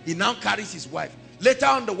him. He now carries his wife. Later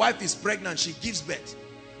on, the wife is pregnant. She gives birth.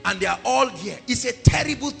 And they are all here. It's a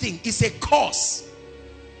terrible thing. It's a curse.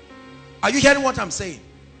 Are you hearing what I'm saying?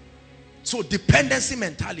 So dependency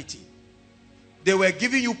mentality. They were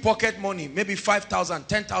giving you pocket money, maybe 5,000,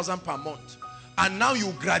 10,000 per month. And now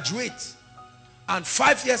you graduate. And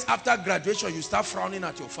 5 years after graduation, you start frowning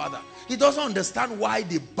at your father. He doesn't understand why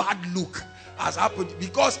the bad look has happened,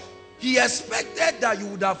 because he expected that you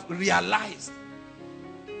would have realized.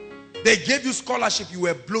 They gave you scholarship, you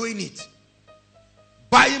were blowing it.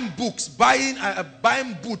 Buying books, buying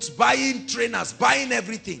boots, buying trainers, buying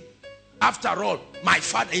everything. After all, my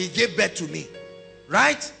father, he gave birth to me.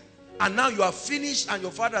 Right? And now you are finished and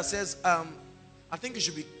your father says, I think you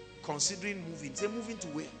should be considering moving. Say, moving to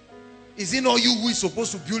where? Is it not you who is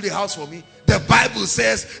supposed to build a house for me? The Bible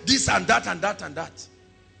says this and that and that and that.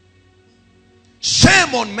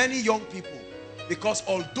 Shame on many young people, because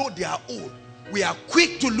although they are old, we are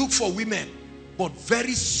quick to look for women, but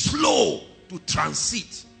very slow to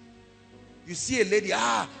transit. You see a lady,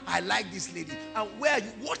 I like this lady. And where are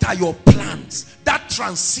you? What are your plans? That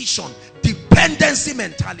transition, dependency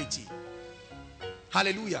mentality.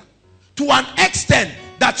 Hallelujah. To an extent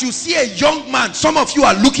that you see a young man, some of you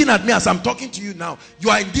are looking at me as I'm talking to you now. You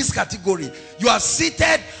are in this category. You are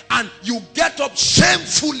seated and you get up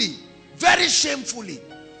shamefully, very shamefully,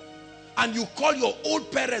 and you call your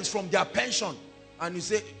old parents from their pension and you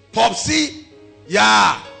say, Popsy,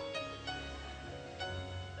 yeah,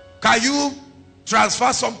 can you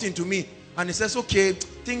transfer something to me? And he says, okay,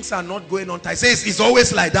 things are not going on. I say, it's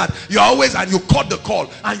always like that. You're always, and you cut the call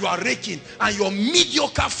and you are raking, and your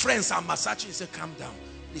mediocre friends are massaging. You say, calm down,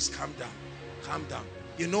 please calm down, calm down.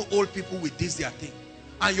 You know, old people with this, their thing.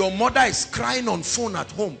 And your mother is crying on phone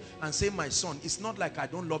at home and say, my son, it's not like I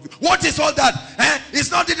don't love you. What is all that?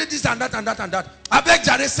 It's not this and that and that and that. I beg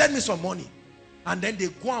Jared, send me some money. And then they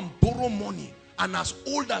go and borrow money. And as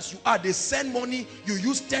old as you are, they send money. You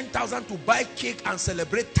use 10,000 to buy cake and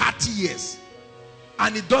celebrate 30 years.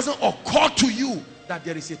 And it doesn't occur to you that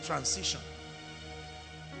there is a transition.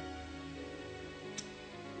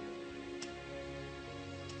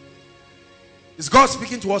 Is God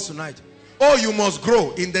speaking to us tonight? Oh, you must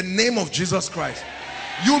grow in the name of Jesus Christ.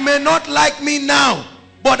 You may not like me now,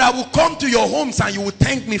 but I will come to your homes and you will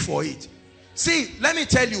thank me for it. See, let me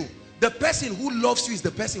tell you, the person who loves you is the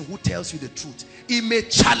person who tells you the truth. It may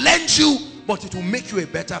challenge you, but it will make you a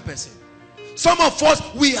better person. Some of us,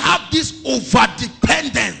 we have this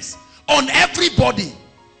over-dependence on everybody.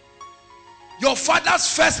 Your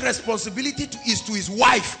father's first responsibility is to his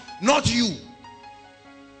wife, not you.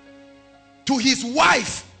 To his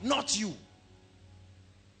wife, not you.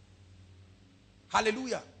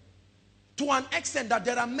 Hallelujah. To an extent that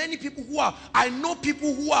there are many people who are, I know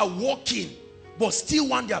people who are working, but still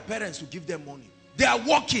want their parents to give them money. They are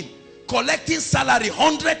working, collecting salary,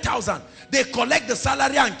 100,000. They collect the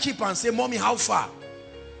salary and keep and say, mommy, how far?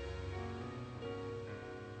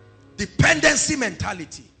 Dependency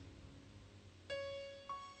mentality.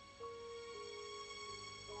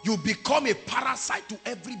 You become a parasite to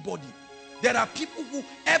everybody. There are people who,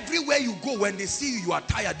 everywhere you go, when they see you, you are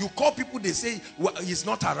tired. You call people, they say, well, he's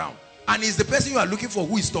not around. And it's the person you are looking for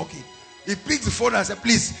who is talking. He picks the phone and says,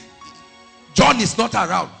 please, John is not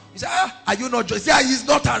around. He said, are you not John? He said, he's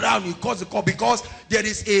not around. He calls the call because there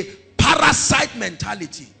is a parasite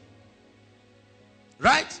mentality.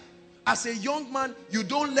 Right? As a young man, you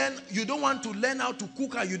don't want to learn how to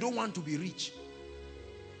cook, and you don't want to be rich.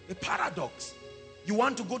 A paradox. You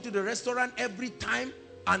want to go to the restaurant every time,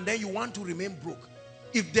 and then you want to remain broke.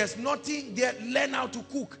 If there's nothing there, learn how to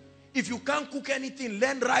cook. If you can't cook anything,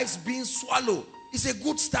 learn rice, beans, swallow. It's a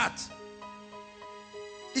good start.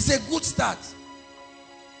 It's a good start.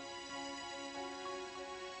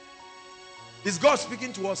 Is God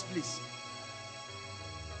speaking to us, please?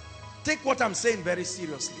 Take what I'm saying very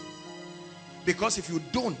seriously. Because if you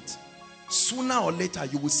don't, sooner or later,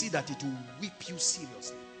 you will see that it will whip you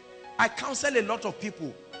seriously. I counsel a lot of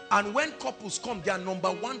people, and when couples come, their number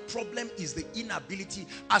one problem is the inability.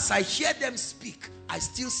 As I hear them speak, I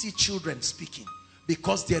still see children speaking.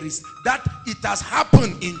 Because there is that, it has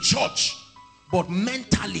happened in church, but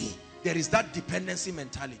mentally, there is that dependency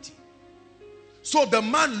mentality. So the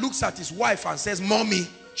man looks at his wife and says, mommy.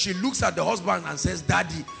 She looks at the husband and says,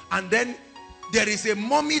 daddy. And then there is a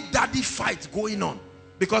mommy-daddy fight going on.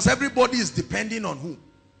 Because everybody is depending on who?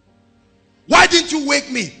 Why didn't you wake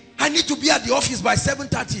me? I need to be at the office by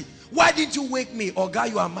 7:30. Why didn't you wake me? Oh, guy,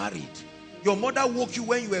 you are married. Your mother woke you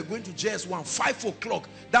when you were going to JS1, 5 o'clock.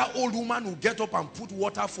 That old woman will get up and put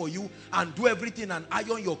water for you and do everything and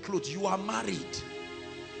iron your clothes. You are married.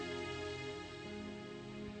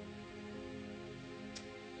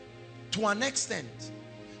 To an extent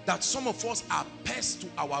that some of us are pests to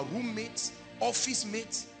our roommates, office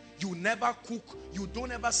mates. You never cook. You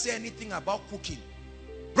don't ever say anything about cooking.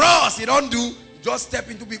 Bros, you don't do. You just step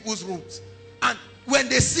into people's rooms. And when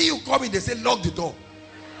they see you coming, they say, lock the door.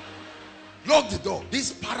 Lock the door.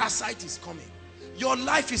 This parasite is coming. Your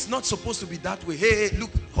life is not supposed to be that way. Hey, look,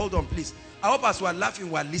 hold on, please. I hope as we're laughing,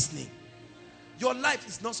 we're listening. Your life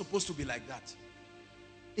is not supposed to be like that.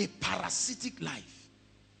 A parasitic life.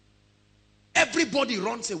 Everybody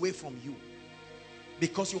runs away from you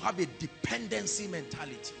because you have a dependency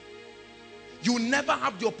mentality. You never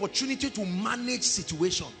have the opportunity to manage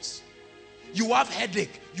situations. You have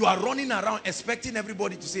headache. You are running around expecting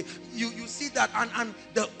everybody to say, you see that, and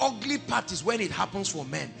the ugly part is when it happens for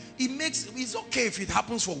men. It's okay if it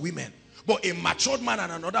happens for women. But a matured man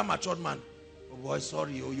and another matured man, oh boy,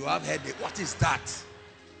 sorry, oh, you have headache. What is that?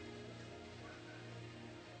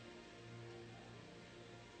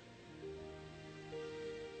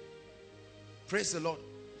 Praise the Lord.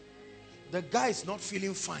 The guy is not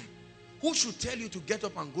feeling fine. Who should tell you to get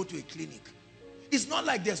up and go to a clinic? It's not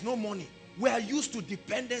like there's no money. We are used to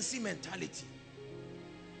dependency mentality.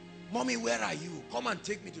 Mommy, where are you? Come and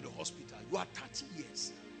take me to the hospital. You are 30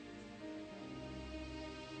 years.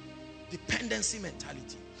 Dependency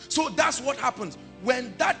mentality. So that's what happens.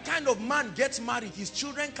 When that kind of man gets married, his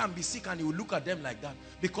children can be sick and he will look at them like that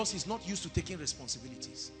because he's not used to taking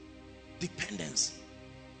responsibilities. Dependency.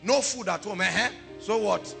 No food at home, so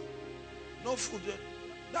what? No food.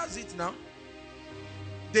 That's it now.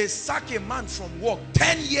 They sack a man from work.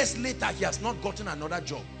 10 years later, he has not gotten another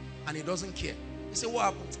job. And he doesn't care. He say, what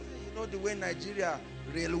happened? You know the way Nigeria,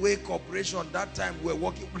 Railway Corporation, that time we were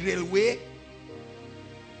working, railway.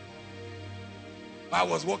 I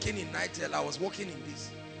was working in Nitel. I was working in this.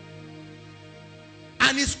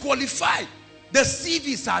 And he's qualified. The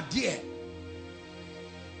CVs are there.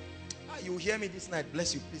 You hear me this night,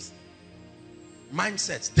 bless you, please.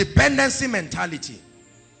 Mindsets, dependency mentality.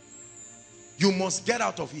 You must get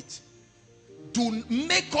out of it. Do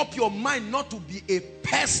make up your mind not to be a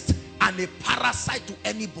pest and a parasite to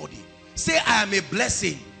anybody. Say, I am a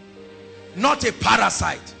blessing, not a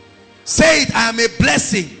parasite. Say it, I am a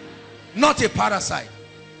blessing, not a parasite.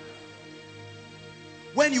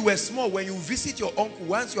 When you were small, when you visit your uncle,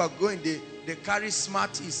 once you are going, they carry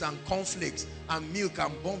Smarties and cornflakes and milk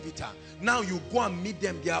and Bonvita. Now you go and meet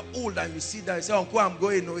them. They are old and you see that. You say, uncle, I'm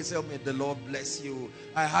going. No, he said, may the Lord bless you.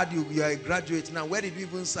 I heard you are a graduate now. Where did you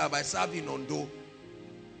even serve? I served in Ondo.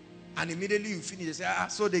 And immediately you finish. They say,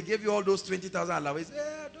 so they gave you all those 20,000 allowance.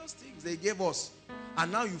 Yeah, those things they gave us.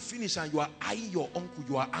 And now you finish and you are eyeing your uncle.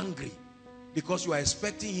 You are angry because you are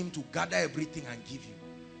expecting him to gather everything and give you.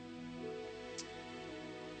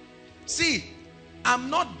 See,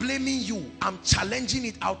 I'm not blaming you. I'm challenging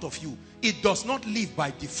it out of you. It does not live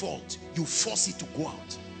by default. You force it to go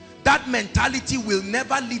out. That mentality will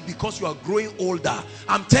never leave because you are growing older.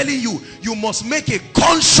 I'm telling you, you must make a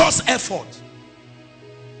conscious effort.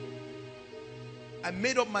 I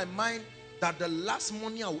made up my mind that the last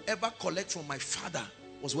money I will ever collect from my father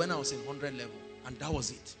was when I was in 100 level. And that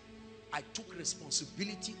was it. I took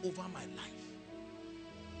responsibility over my life.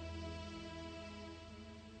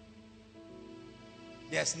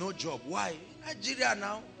 There's no job. Why? Nigeria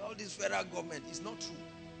now, all this federal government. It's not true.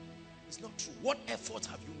 It's not true. What effort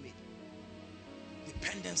have you made?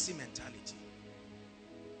 Dependency mentality.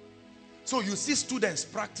 So you see students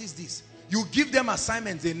practice this. You give them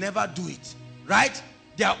assignments, they never do it. Right?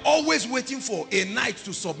 They are always waiting for a night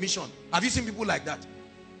to submission. Have you seen people like that?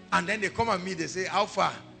 And then they come at me, they say, how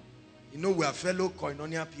far? You know, we are fellow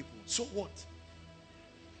Koinonia people. So what?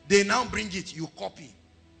 They now bring it, you copy.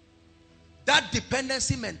 That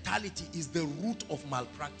dependency mentality is the root of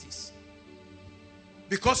malpractice.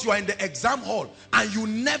 Because you are in the exam hall and you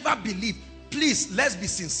never believe. Please, let's be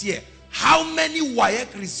sincere. How many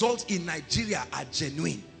WAEC results in Nigeria are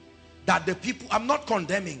genuine? That the people, I'm not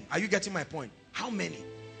condemning. Are you getting my point? How many?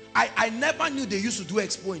 I never knew they used to do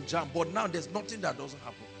expo in JAM, but now there's nothing that doesn't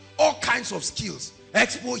happen. All kinds of skills.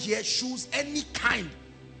 Expo here, shoes, any kind.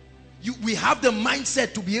 We have the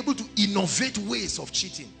mindset to be able to innovate ways of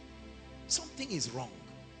cheating. Something is wrong.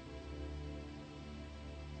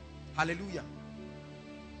 Hallelujah.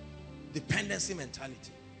 Dependency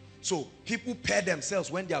mentality. So people pair themselves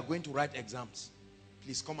when they are going to write exams.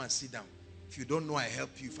 Please come and sit down. If you don't know, I help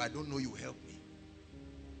you. If I don't know, you help me.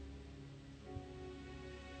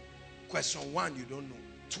 Question 1, you don't know.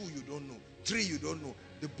 2, you don't know. 3, you don't know.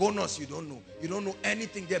 The bonus, you don't know. You don't know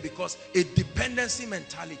anything there because a dependency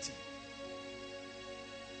mentality.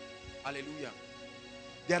 Hallelujah.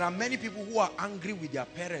 There are many people who are angry with their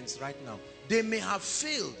parents right now. They may have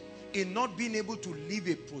failed in not being able to leave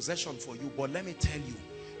a possession for you. But let me tell you,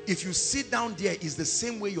 if you sit down there, it's the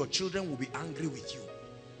same way your children will be angry with you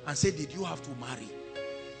and say, did you have to marry?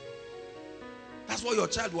 That's what your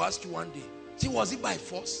child will ask you one day. See, was it by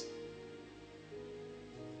force?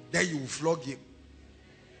 Then you will flog him.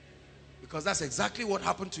 Because that's exactly what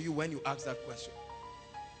happened to you when you asked that question.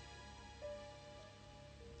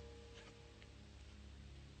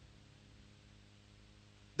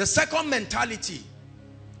 The second mentality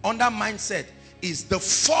under mindset is the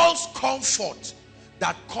false comfort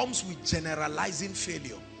that comes with generalizing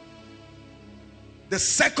failure. The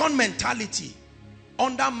second mentality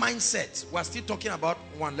under mindset, we're still talking about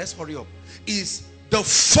one, let's hurry up, is the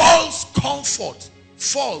false comfort.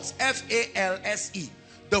 False, F-A-L-S-E.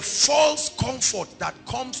 The false comfort that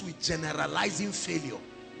comes with generalizing failure.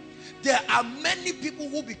 There are many people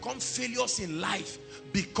who become failures in life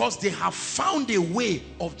because they have found a way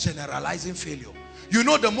of generalizing failure. You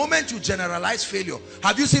know, the moment you generalize failure,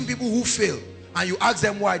 have you seen people who fail and you ask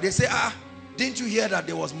them why? They say, didn't you hear that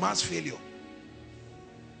there was mass failure?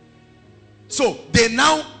 So they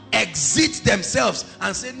now exit themselves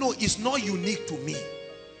and say, no, it's not unique to me.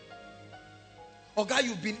 Okay,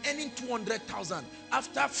 you've been earning 200,000.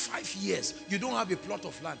 After 5 years, you don't have a plot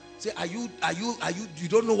of land. Say, you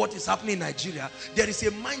don't know what is happening in Nigeria. There is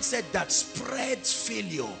a mindset that spreads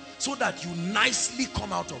failure so that you nicely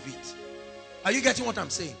come out of it. Are you getting what I'm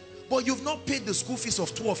saying? But you've not paid the school fees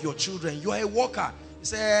of 2 of your children. You are a worker. You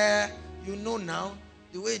say, you know now,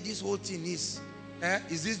 the way this whole thing is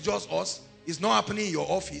this just us? It's not happening in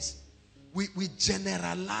your office. We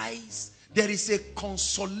generalize. There is a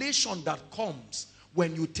consolation that comes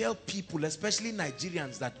when you tell people, especially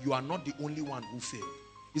Nigerians, that you are not the only one who failed.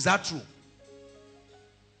 Is that true?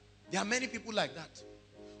 There are many people like that.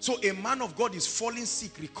 So a man of God is falling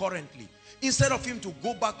sick recurrently. Instead of him to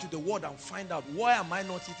go back to the word and find out, why am I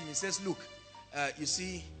not eating? He says, look, you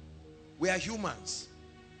see, we are humans.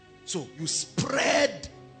 So you spread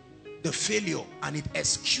the failure and it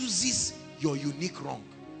excuses your unique wrong.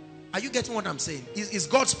 Are you getting what I'm saying? Is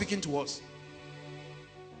God speaking to us?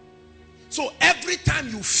 So every time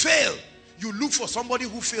you fail, you look for somebody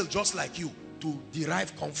who failed just like you to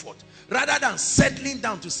derive comfort. Rather than settling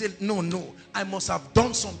down to say, no, I must have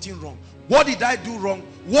done something wrong. What did I do wrong?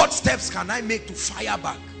 What steps can I make to fire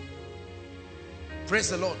back?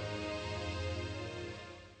 Praise the Lord.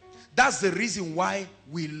 That's the reason why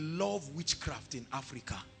we love witchcraft in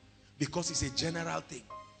Africa. Because it's a general thing.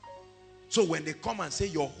 So when they come and say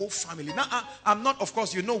your whole family, now I'm not, of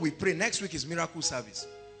course, you know we pray. Next week is miracle service,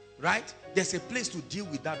 right? There's a place to deal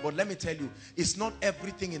with that. But let me tell you, it's not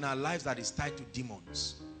everything in our lives that is tied to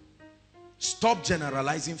demons. Stop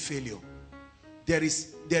generalizing failure. There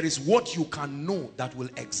is what you can know that will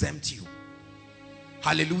exempt you.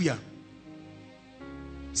 Hallelujah.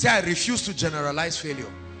 Say, I refuse to generalize failure.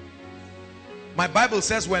 My Bible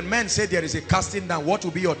says when men say there is a casting down, what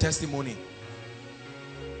will be your testimony?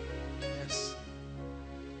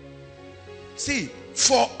 See,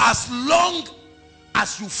 for as long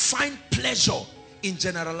as you find pleasure in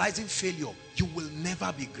generalizing failure, you will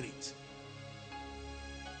never be great.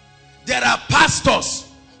 There are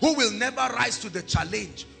pastors who will never rise to the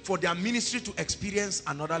challenge for their ministry to experience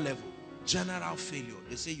another level. General failure.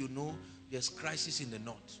 They say, you know, there's crisis in the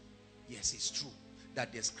north. Yes, it's true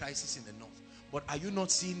that there's crisis in the north. But are you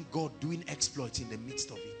not seeing God doing exploits in the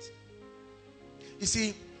midst of it? You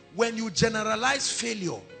see, when you generalize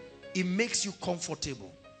failure, it makes you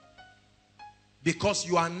comfortable. Because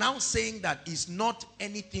you are now saying that it's not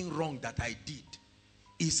anything wrong that I did.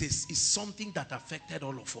 It's something that affected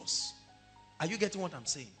all of us. Are you getting what I'm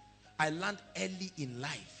saying? I learned early in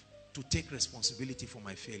life to take responsibility for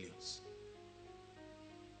my failures.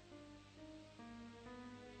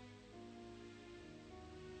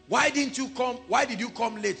 Why didn't you come? Why did you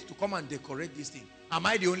come late to come and decorate this thing? Am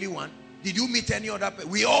I the only one? Did you meet any other person?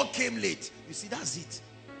 We all came late. You see, that's it.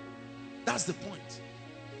 That's the point.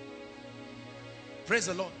 Praise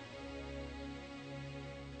the Lord.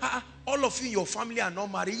 All of you in your family are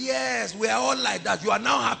not married. Yes, we are all like that. You are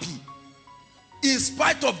now happy. In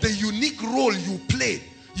spite of the unique role you play,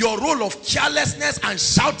 your role of carelessness and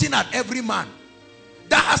shouting at every man,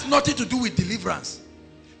 that has nothing to do with deliverance.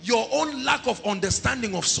 Your own lack of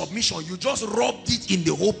understanding of submission, you just rubbed it in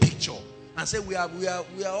the whole picture and say we are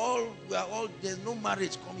all there's no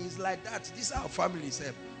marriage coming. It's like that. This is our family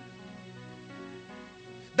self.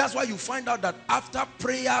 That's why you find out that after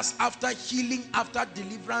prayers, after healing, after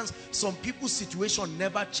deliverance, some people's situation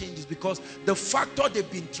never changes because the factor they've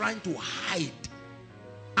been trying to hide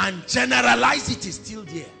and generalize it is still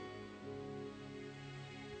there.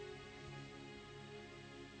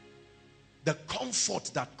 The comfort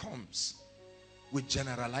that comes with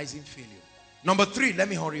generalizing failure. Number 3, let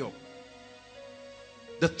me hurry up.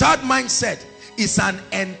 The third mindset is an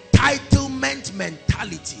entitlement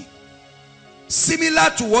mentality. Similar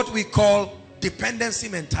to what we call dependency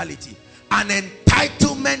mentality. An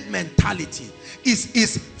entitlement mentality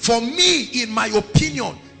is for me, in my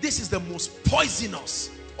opinion, this is the most poisonous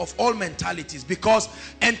of all mentalities, because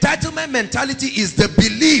entitlement mentality is the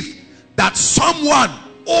belief that someone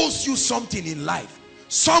owes you something in life.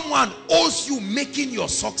 Someone owes you making your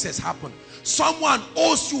success happen. Someone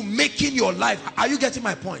owes you making your life. Are you getting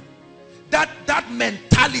my point? That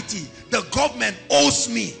mentality, the government owes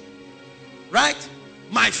me, right?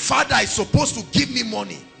 My father is supposed to give me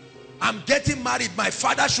money. I'm getting married, my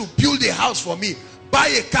father should build a house for me, buy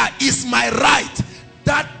a car, it's my right.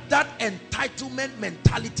 That entitlement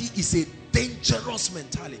mentality is a dangerous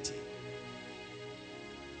mentality.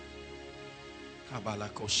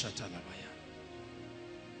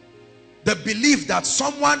 The belief that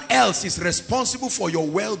someone else is responsible for your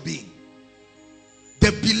well-being.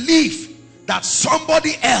 The belief that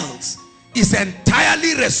somebody else is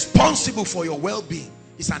entirely responsible for your well-being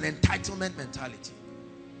is an entitlement mentality.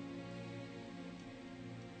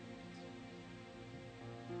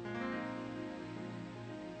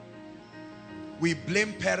 We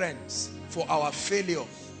blame parents for our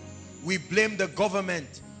failures. We blame the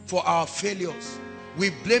government for our failures. We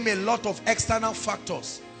blame a lot of external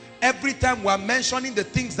factors. Every time we're mentioning the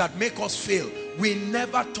things that make us fail, we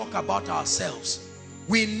never talk about ourselves.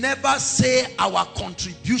 We never say our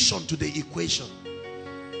contribution to the equation.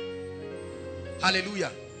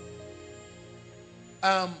 Hallelujah.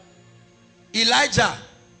 Elijah,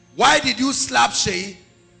 why did you slap Shei?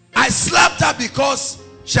 I slapped her because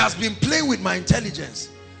she has been playing with my intelligence.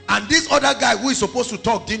 And this other guy who is supposed to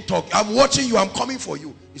talk didn't talk. I'm watching you, I'm coming for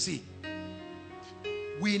you. You see,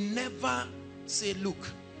 we never say,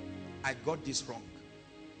 look, I got this wrong.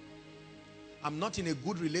 I'm not in a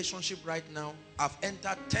good relationship right now. I've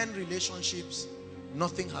entered 10 relationships.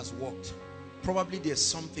 Nothing has worked. Probably there's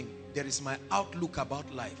something. There is my outlook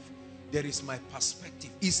about life. There is my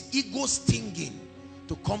perspective. Is ego stinging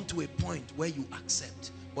to come to a point where you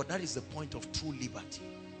accept? But that is the point of true liberty.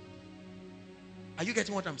 Are you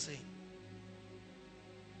getting what I'm saying?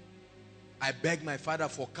 I begged my father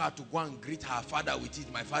for a car to go and greet her father with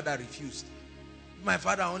it. My father refused. My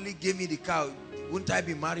father only gave me the car. Wouldn't I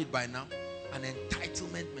be married by now? An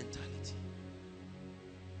entitlement mentality.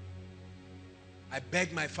 I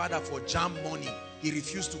begged my father for jam money. He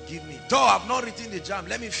refused to give me. Though I've not written the jam,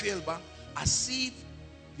 let me fail back. As if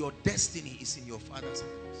your destiny is in your father's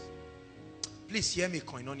hands. Please hear me,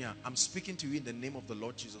 Koinonia. I'm speaking to you in the name of the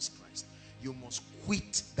Lord Jesus Christ. You must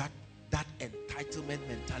quit that entitlement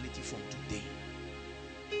mentality from today.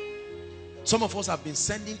 Some of us have been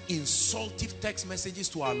sending insultive text messages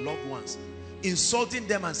to our loved ones, insulting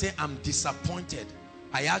them and saying, I'm disappointed.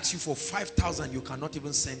 I asked you for 5,000, you cannot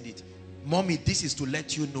even send it. Mommy, this is to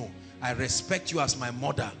let you know I respect you as my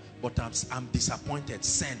mother, but I'm disappointed.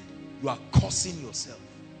 Send. You are cursing yourself.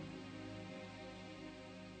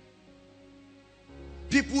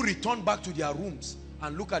 People return back to their rooms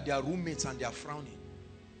and look at their roommates and they are frowning.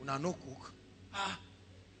 Una no cook.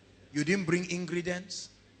 You didn't bring ingredients.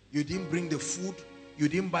 You didn't bring the food. You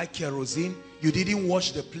didn't buy kerosene. You didn't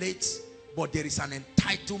wash the plates. But there is an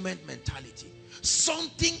entitlement mentality.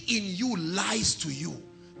 Something in you lies to you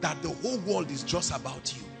that the whole world is just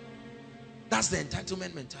about you. That's the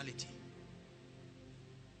entitlement mentality.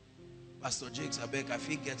 Pastor Jakes, I beg, I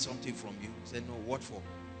feel get something from you. He said, no, what for?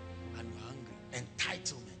 And you're hungry.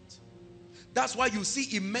 Entitlement. That's why you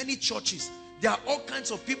see in many churches, there are all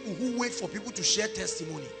kinds of people who wait for people to share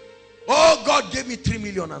testimony. Oh, God gave me 3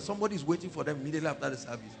 million and somebody is waiting for them immediately after the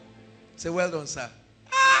service. Say, well done, sir.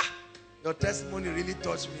 Your testimony really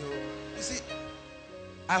touched me. You see,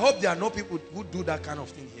 I hope there are no people who do that kind of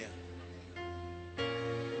thing here.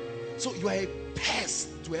 So you are a pest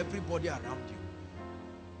to everybody around you.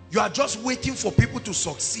 You are just waiting for people to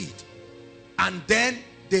succeed. And then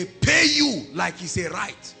they pay you like it's a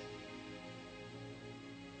right.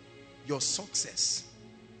 Your success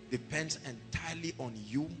depends entirely on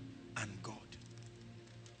you and God.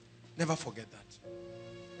 Never forget that.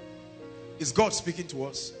 Is God speaking to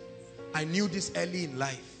us? I knew this early in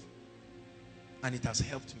life and it has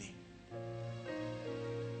helped me.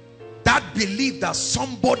 That belief that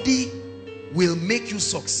somebody will make you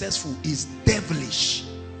successful is devilish.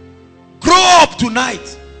 Grow up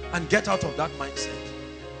tonight and get out of that mindset.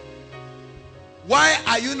 Why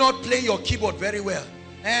are you not playing your keyboard very well?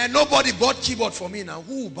 Nobody bought keyboard for me now.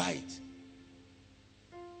 Who will buy it?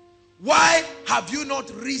 Why have you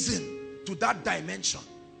not risen to that dimension?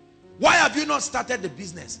 Why have you not started the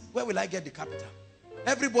business? Where will I get the capital?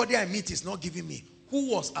 Everybody I meet is not giving me. Who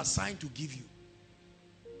was assigned to give you?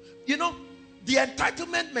 You know, the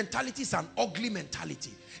entitlement mentality is an ugly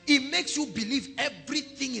mentality. It makes you believe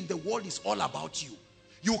everything in the world is all about you.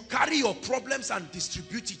 You carry your problems and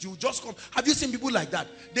distribute it. You just come. Have you seen people like that?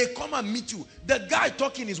 They come and meet you. The guy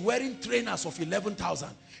talking is wearing trainers of 11,000.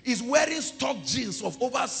 He's wearing stock jeans of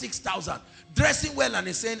over 6,000. Dressing well and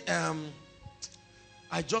he's saying,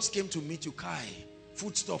 I just came to meet you, Kai.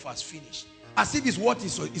 Food stuff has finished. As if it's what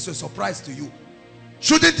is a surprise to you.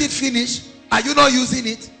 Shouldn't it finish? Are you not using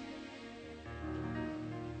it?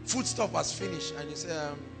 food stuff has finished, and you say,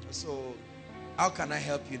 so how can I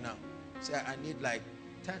help you now? Say, I need like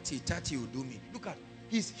 30 will do me. Look at,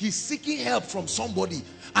 he's seeking help from somebody,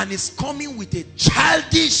 and is coming with a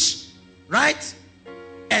childish, right,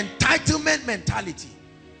 entitlement mentality.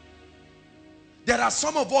 There are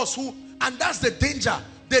some of us who, and that's the danger.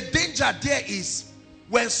 The danger there is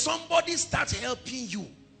when somebody starts helping you,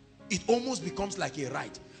 it almost becomes like a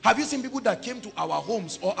right. Have you seen people that came to our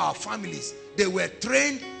homes or our families? They were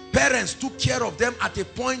trained, parents took care of them. At a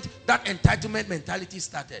point, that entitlement mentality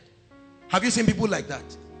started. Have you seen people like that?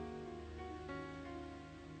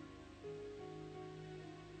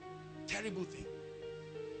 Terrible thing.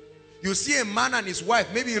 You see a man and his wife,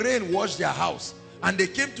 maybe rain washed their house, and they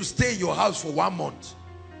came to stay in your house for 1 month.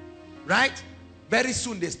 Right? Very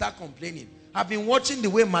soon they start complaining. I've been watching the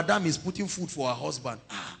way madam is putting food for her husband.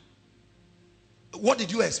 What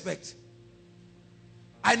did you expect?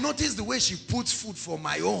 I noticed the way she puts food for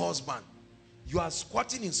my own husband. You are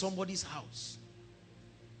squatting in somebody's house.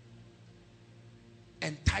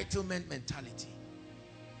 Entitlement mentality.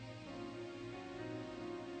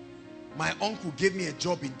 My uncle gave me a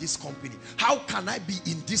job in this company. How can I be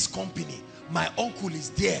in this company? My uncle is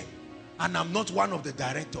there and I'm not one of the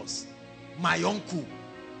directors. My uncle,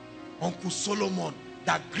 Uncle Solomon,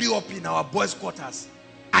 that grew up in our boys' quarters,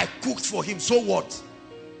 I cooked for him. So what?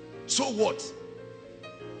 So what?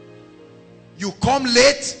 You come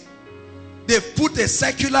late, they put a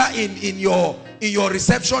circular in your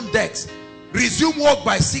reception desk. Resume work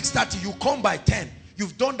by 6:30. You come by 10.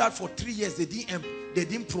 You've done that for 3 years. They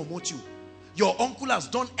didn't promote you. Your uncle has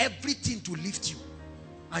done everything to lift you,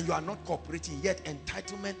 and you are not cooperating. Yet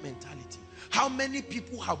entitlement mentality. How many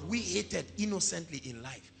people have we hated innocently in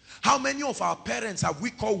life? How many of our parents have we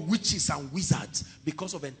called witches and wizards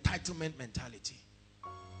because of entitlement mentality?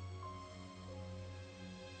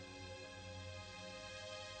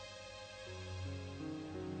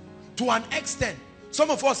 To an extent, some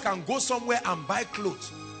of us can go somewhere and buy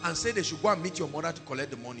clothes and say they should go and meet your mother to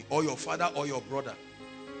collect the money, or your father or your brother.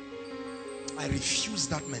 I refuse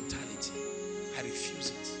that mentality. I refuse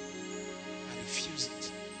it. I refuse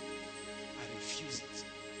it. I refuse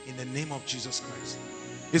it. In the name of Jesus Christ.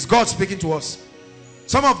 Is God speaking to us?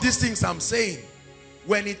 Some of these things I'm saying,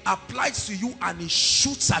 when it applies to you and it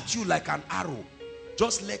shoots at you like an arrow,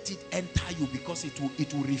 just let it enter you, because it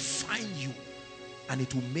will refine you and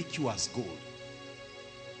it will make you as gold.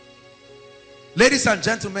 Ladies and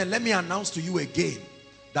gentlemen, let me announce to you again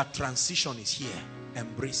that transition is here.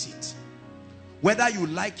 Embrace it. Whether you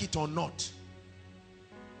like it or not.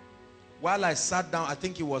 While I sat down, I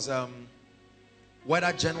think it was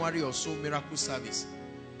whether January or so, miracle service,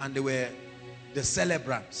 and they were the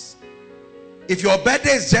celebrants. If your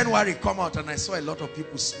birthday is January, come out. And I saw a lot of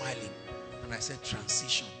people smiling, and I said,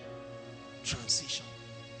 transition, transition.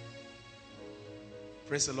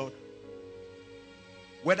 Praise the Lord.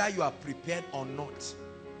 Whether you are prepared or not,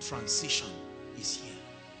 transition is here.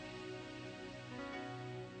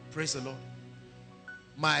 Praise the Lord.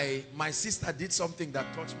 My sister did something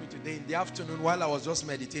that touched me today. In the afternoon, while I was just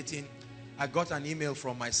meditating, I got an email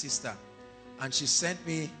from my sister, and she sent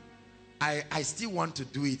me, I still want to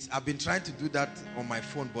do it. I've been trying to do that on my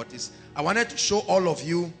phone, but I wanted to show all of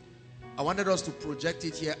you, I wanted us to project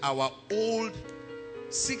it here, our old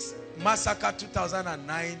 6th Massacre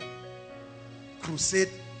 2009 crusade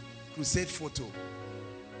photo.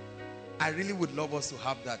 I really would love us to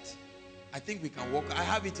have that. I think we can work. I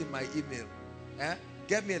have it in my email.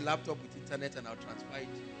 Get me a laptop with internet and I'll transfer it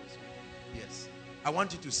to you. Yes. I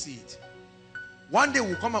want you to see it. One day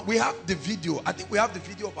we'll come up. We have the video. I think we have the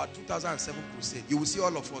video of our 2007 crusade. You will see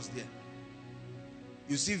all of us there.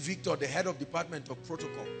 You see Victor, the head of Department of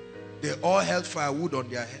Protocol. They all held firewood on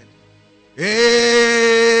their head.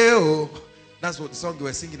 Hey, oh. That's what the song they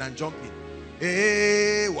were singing and jumping.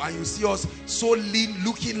 Hey, and you see us so lean,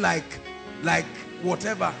 looking like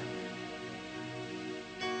whatever.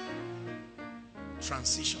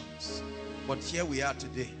 Transitions. But here we are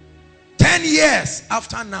today. 10 years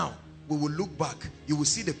after now, we will look back. You will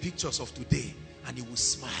see the pictures of today and you will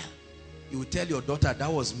smile. You will tell your daughter,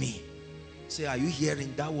 that was me. Say, are you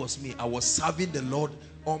hearing? That was me. I was serving the Lord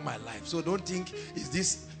all my life. So don't think it's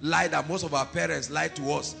this lie that most of our parents lied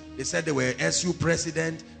to us. They said they were SU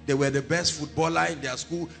president, they were the best footballer in their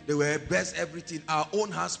school, they were best everything. Our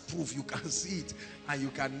own has proof. You can see it and you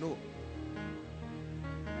can know.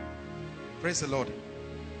 Praise the Lord.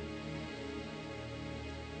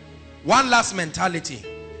 One last mentality.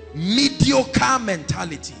 Mediocre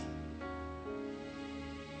mentality.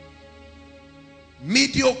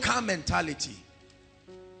 Mediocre mentality.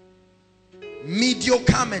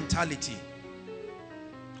 Mediocre mentality.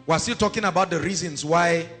 We're still talking about the reasons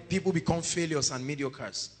why people become failures and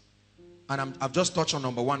mediocres. And I've just touched on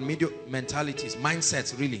number one, mentalities,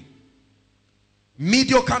 mindsets really.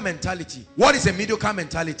 Mediocre mentality. What is a mediocre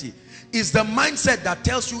mentality? It's the mindset that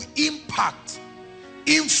tells you impact,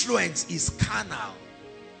 influence is carnal.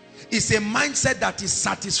 It's a mindset that is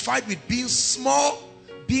satisfied with being small,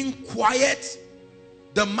 being quiet.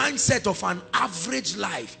 The mindset of an average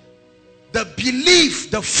life. The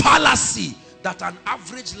belief, the fallacy that an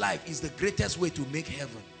average life is the greatest way to make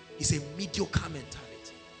heaven is a mediocre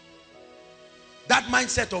mentality. That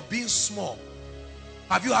mindset of being small.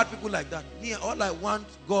 Have you had people like that? Me, all I want,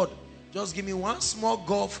 God, just give me one small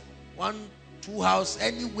golf, 1-2 house,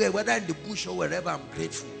 anywhere, whether in the bush or wherever, I'm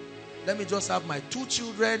grateful. Let me just have my 2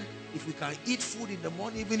 children. If we can eat food in the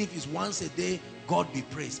morning, even if it's once a day, God be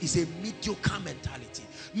praised. It's a mediocre mentality.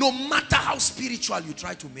 No matter how spiritual you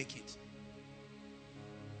try to make it.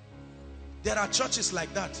 There are churches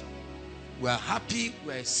like that. We're happy.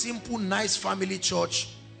 We're a simple, nice family church.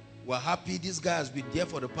 We're happy. This guy has been there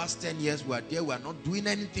for the past 10 years. We're there. We're not doing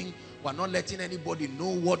anything. We're not letting anybody know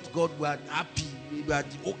what God. We're happy. We're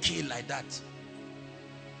okay like that.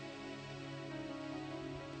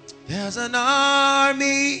 There's an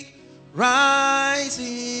army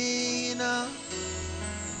rising up.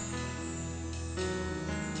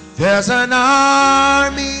 There's an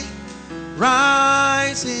army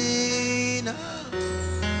rising up.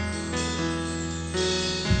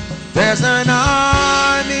 There's an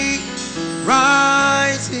army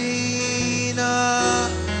rising up,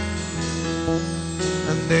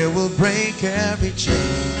 and they will break every chain,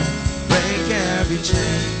 break every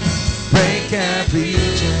chain, break every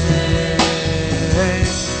chain,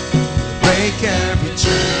 break every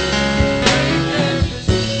chain.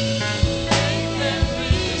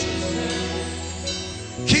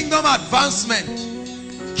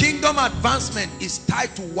 Kingdom advancement is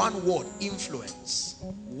tied to one word: influence.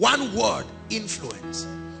 One word: influence.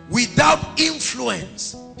 Without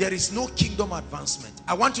influence, there is no kingdom advancement.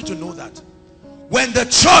 I want you to know that. When the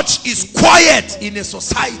church is quiet in a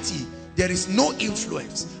society, there is no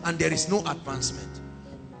influence and there is no advancement.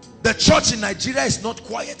 The church in Nigeria is not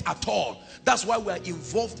quiet at all. That's why we are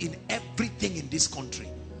involved in everything in this country.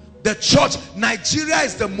 The church, Nigeria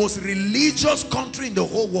is the most religious country in the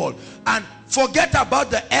whole world. And forget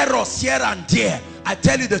about the errors here and there. I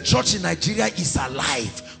tell you, the church in Nigeria is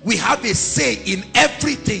alive. We have a say in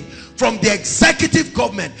everything, from the executive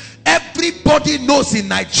government. Everybody knows in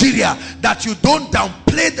Nigeria that you don't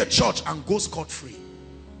downplay the church and go scot-free.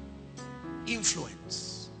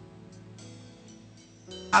 Influence.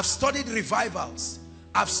 I've studied revivals.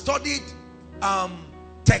 I've studied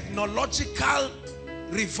technological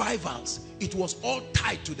revivals. It was all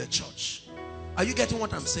tied to the church. Are you getting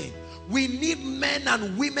what I'm saying? We need men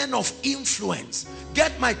and women of influence.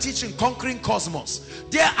 Get my teaching, Conquering Cosmos.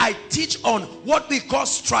 There I teach on what we call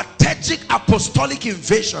strategic apostolic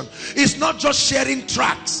invasion. It's not just sharing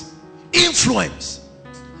tracts. Influence.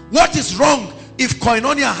 What is wrong if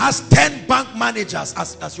Koinonia has 10 bank managers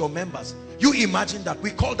as your members? You imagine that.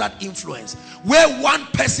 We call that influence. Where one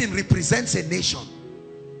person represents a nation.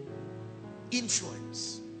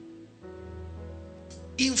 Influence.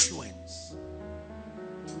 Influence.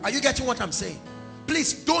 Are you getting what I'm saying?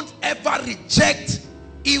 Please don't ever reject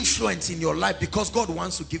influence in your life, because God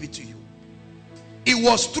wants to give it to you. It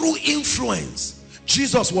was through influence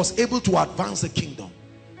Jesus was able to advance the kingdom.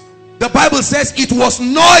 The Bible says it was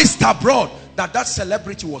noised abroad that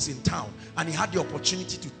celebrity was in town, and he had the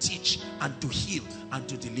opportunity to teach and to heal and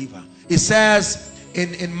to deliver. It says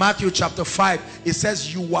in Matthew chapter 5, it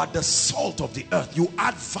says you are the salt of the earth. You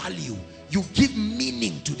add value. You give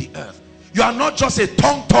meaning to the earth. You are not just a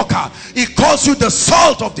tongue talker. It calls you the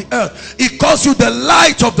salt of the earth. It calls you the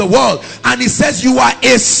light of the world. And it says you are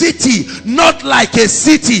a city, not like a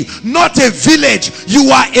city, not a village.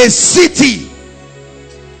 You are a city.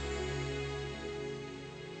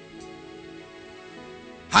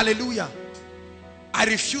 Hallelujah. I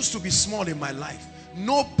refuse to be small in my life.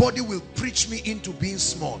 Nobody will preach me into being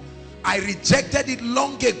small. I rejected it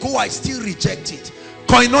long ago. I still reject it.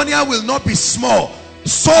 Koinonia will not be small.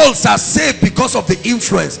 Souls are saved because of the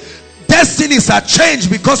influence. Destinies are changed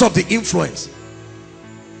because of the influence.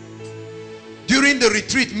 During the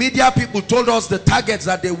retreat, media people told us the targets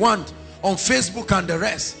that they want on Facebook and the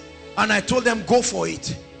rest. And I told them, go for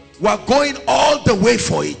it. We're going all the way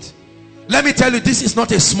for it. Let me tell you, this is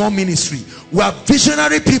not a small ministry. We are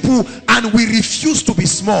visionary people and we refuse to be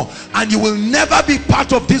small. And you will never be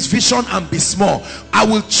part of this vision and be small. I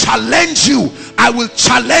will challenge you. I will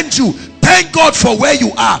challenge you. Thank God for where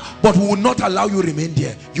you are, but we will not allow you remain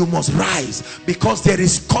there. You must rise, because there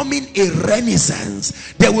is coming a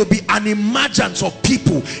renaissance. There will be an emergence of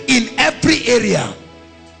people in every area.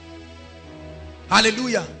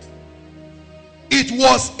 Hallelujah. It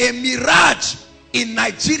was a mirage in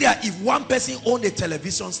Nigeria if one person owned a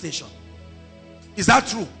television station. Is that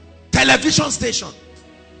true? Television station.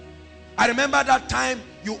 I remember that time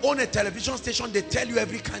you own a television station, they tell you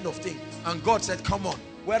every kind of thing. And God said, come on,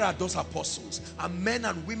 where are those apostles? And men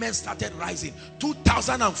and women started rising.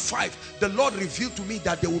 2005, the Lord revealed to me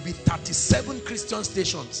that there will be 37 Christian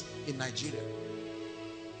stations in Nigeria.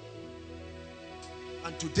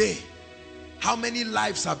 And today, how many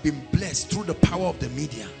lives have been blessed through the power of the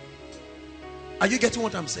media? Are you getting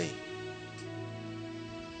what I'm saying?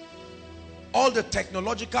 All the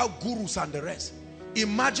technological gurus and the rest.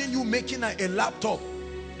 Imagine you making a laptop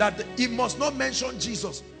that it must not mention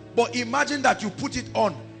Jesus, but imagine that you put it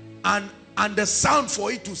on and the sound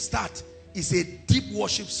for it to start is a deep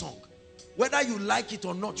worship song. Whether you like it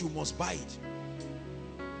or not, you must buy it.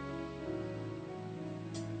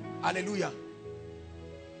 Hallelujah.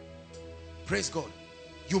 Praise God.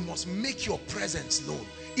 You must make your presence known.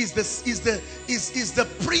 Is the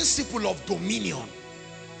principle of dominion.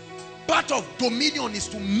 Part of dominion is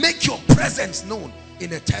to make your presence known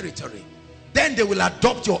in a territory. Then they will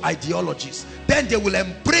adopt your ideologies. Then they will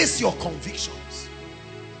embrace your convictions.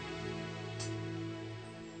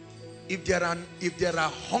 If there are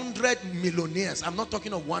 100 millionaires, I'm not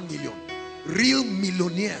talking of 1 million, real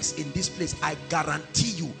millionaires in this place, I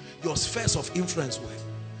guarantee you your spheres of influence will.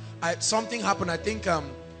 Something happened. I think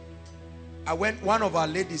one of our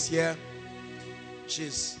ladies here,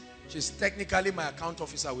 she's technically my account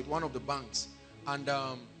officer with one of the banks, and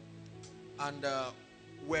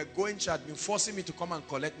we're going. She had been forcing me to come and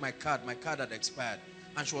collect my card. My card had expired,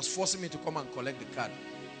 and she was forcing me to come and collect the card.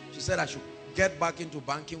 She said I should get back into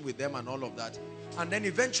banking with them and all of that. And then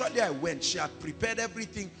eventually I went. She had prepared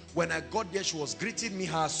everything. When I got there, she was greeting me.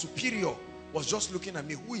 Her superior was just looking at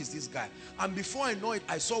me. Who is this guy? And before I know it,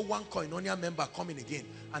 I saw one Koinonia member coming again,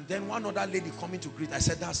 and then one other lady coming to greet. I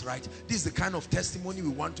said, that's right, this is the kind of testimony we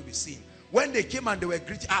want to be seeing. When they came and they were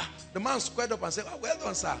greeting, the man squared up and said, well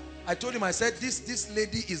done, sir. I told him, I said, this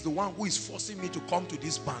lady is the one who is forcing me to come to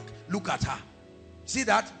this bank. Look at her. See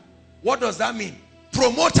that? What does that mean?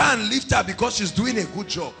 Promote her and lift her because she's doing a good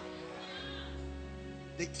job.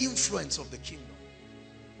 The influence of the kingdom.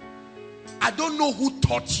 I don't know who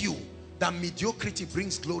taught you that mediocrity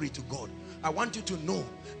brings glory to God. I want you to know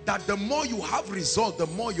that the more you have result, the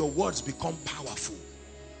more your words become powerful.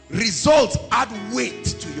 Results add weight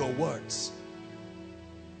to your words.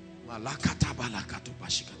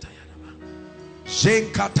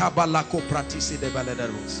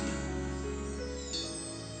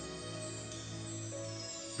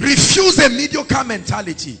 Refuse a mediocre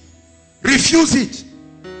mentality. Refuse it.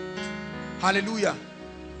 Hallelujah.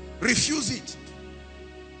 Refuse it.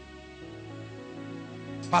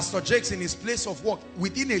 Pastor Jakes, in his place of work,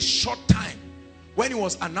 within a short time, when he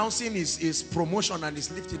was announcing his promotion and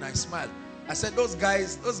his lifting, I smiled. I said, those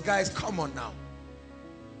guys, come on now.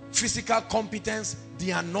 Physical competence,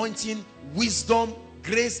 the anointing, wisdom,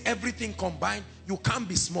 grace, everything combined. You can't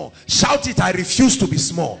be small. Shout it, I refuse to be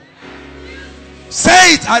small.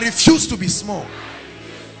 Say it, I refuse to be small.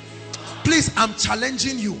 Please, I'm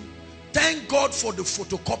challenging you. Thank God for the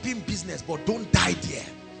photocopying business, but don't die there.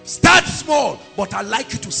 Start small, but I'd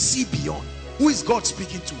like you to see beyond. Who is God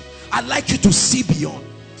speaking to? I'd like you to see beyond.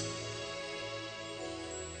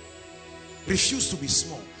 Refuse to be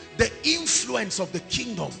small. The influence of the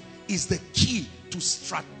kingdom is the key to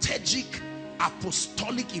strategic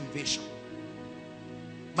apostolic invasion.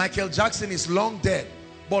 Michael Jackson is long dead,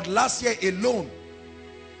 but last year alone,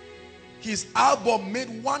 his album made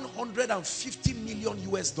 150 million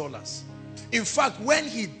US dollars. In fact, when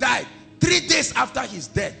he died, 3 days after his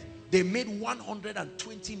death, they made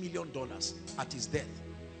 $120 million at his death.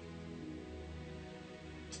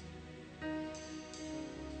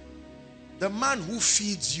 The man who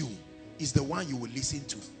feeds you is the one you will listen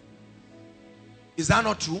to. Is that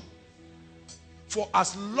not true? For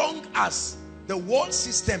as long as the world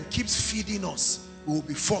system keeps feeding us, we will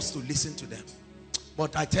be forced to listen to them.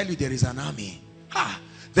 But I tell you, there is an army.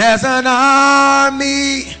 There's an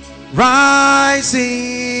army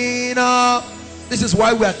rising up. This is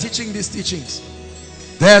why we are teaching these teachings.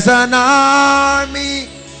 There's an army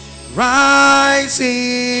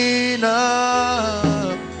rising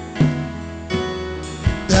up.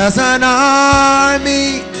 There's an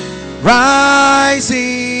army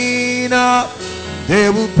rising up. They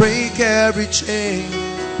will break every chain,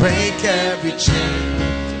 break every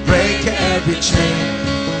chain, break every chain.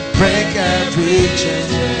 break every chain.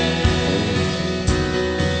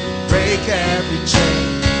 Break every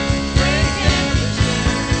chain.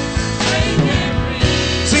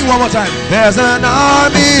 Sing one more time. There's an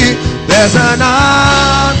army. There's an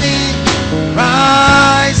army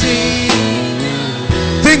rising.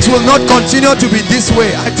 Things will not continue to be this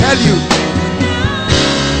way, I tell you.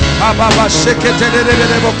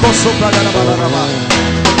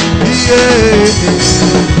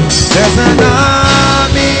 There's an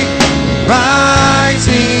army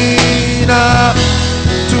rising up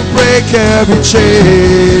to break every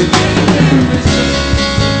chain.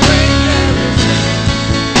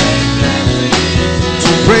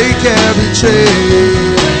 To break every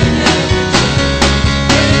chain.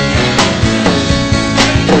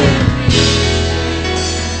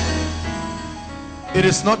 It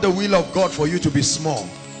is not the will of God for you to be small.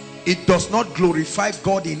 It does not glorify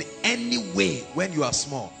God in any way when you are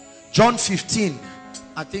small. John 15,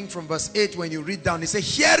 I think from verse 8, when you read down, it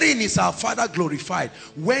says, herein is our Father glorified,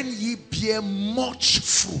 when ye bear much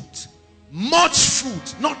fruit. Much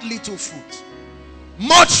fruit, not little fruit.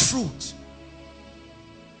 Much fruit.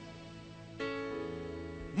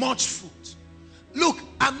 Much fruit. Look,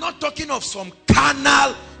 I'm not talking of some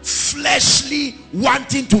carnal, fleshly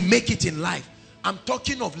wanting to make it in life. I'm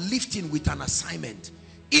talking of lifting with an assignment.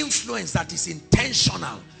 Influence that is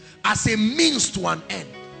intentional as a means to an end.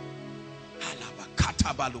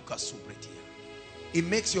 It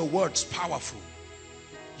makes your words powerful.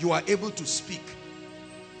 You are able to speak.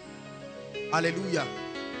 Hallelujah.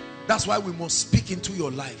 That's why we must speak into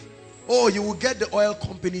your life. Oh, you will get the oil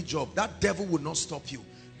company job. That devil will not stop you.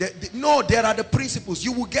 No, there are the principles.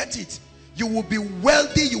 You will get it. You will be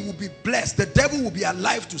wealthy. You will be blessed. The devil will be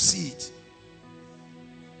alive to see it.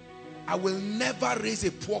 I will never raise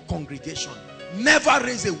a poor congregation. Never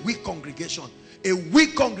raise a weak congregation. A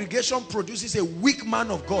weak congregation produces a weak man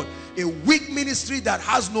of God. A weak ministry that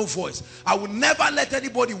has no voice. I will never let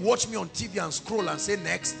anybody watch me on TV and scroll and say,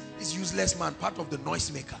 next, this useless man, part of the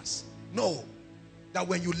noisemakers. No. That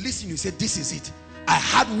when you listen, you say, this is it. I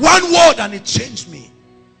had one word and it changed me.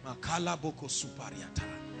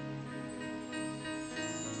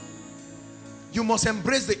 You must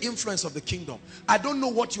embrace the influence of the kingdom. I don't know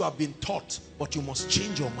what you have been taught, but you must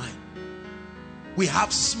change your mind. We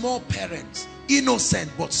have small parents, innocent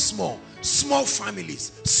but small. Small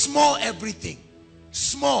families, small everything.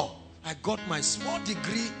 Small. I got my small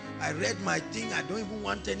degree. I read my thing. I don't even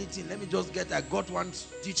want anything. Let me just get, I got one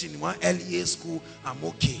teaching in one LEA school. I'm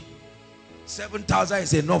okay. 7,000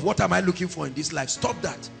 is enough. What am I looking for in this life? Stop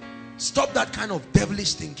that. Stop that kind of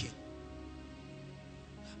devilish thinking.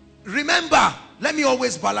 Remember, let me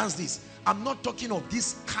always balance this. I'm not talking of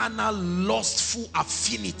this carnal, lustful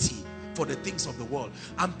affinity for the things of the world.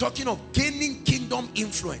 I'm talking of gaining kingdom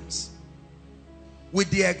influence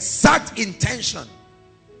with the exact intention,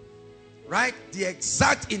 right? The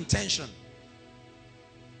exact intention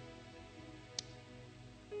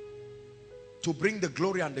to bring the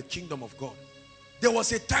glory and the kingdom of God. There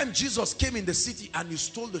was a time Jesus came in the city and he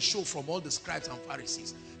stole the show from all the scribes and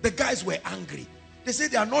Pharisees. The guys were angry. They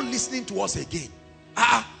said they are not listening to us again.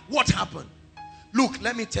 What happened? Look,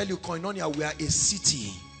 let me tell you, Koinonia, we are a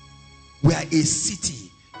city. We are a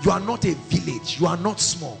city. You are not a village. You are not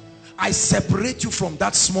small. I separate you from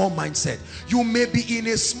that small mindset. You may be in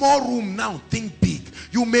a small room now, think big.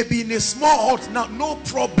 You may be in a small hut now, no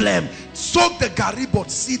problem. Soak the gari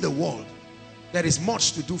but see the world. There is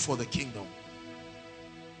much to do for the kingdom.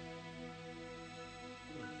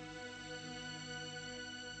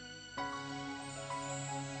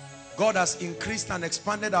 God has increased and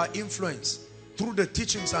expanded our influence through the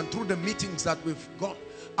teachings and through the meetings that we've got.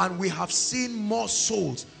 And we have seen more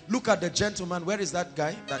souls. Look at the gentleman. Where is that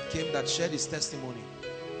guy that came, that shared his testimony?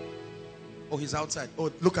 Oh, he's outside.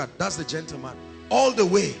 Oh, look at, that's the gentleman. All the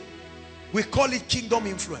way. We call it kingdom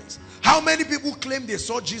influence. How many people claim they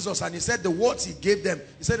saw Jesus and he said the words he gave them,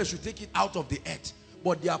 he said they should take it out of the earth.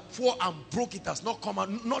 But they are poor and broke. It has not come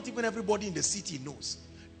out. Not even everybody in the city knows.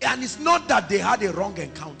 And it's not that they had a wrong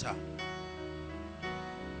encounter.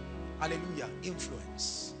 Hallelujah.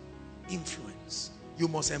 Influence. Influence. You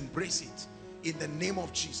must embrace it in the name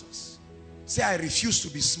of Jesus. Say, I refuse to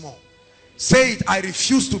be small. Say it, I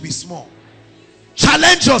refuse to be small.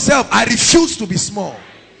 Challenge yourself. I refuse to be small.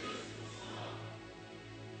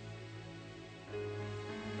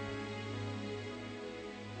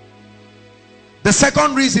 The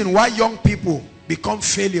second reason why young people become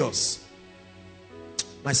failures.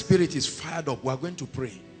 My spirit is fired up. We are going to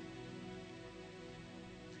pray.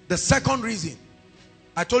 The second reason,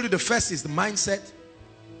 I told you the first is the mindset.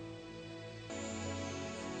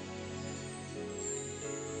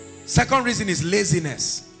 Second reason is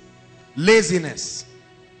laziness. Laziness.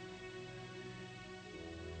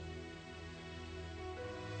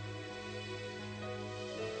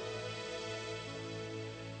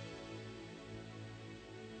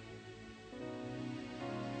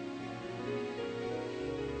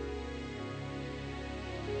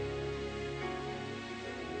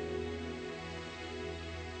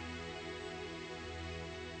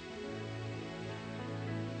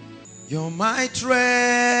 You're my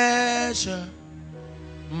treasure,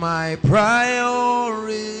 my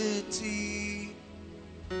priority.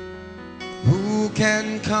 Who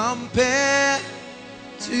can compare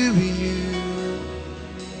to you?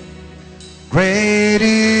 Great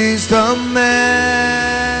is the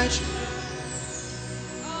measure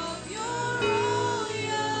of your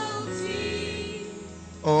royalty.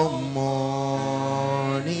 O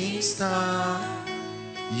morning star,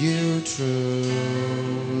 you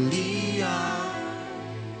truly are.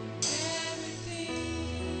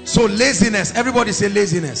 So laziness, everybody say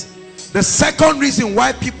laziness. The second reason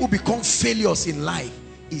why people become failures in life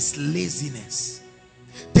is laziness.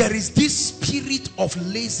 There is this spirit of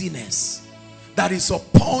laziness that is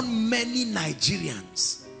upon many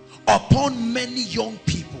Nigerians, upon many young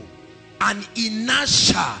people. An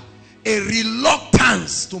inertia, a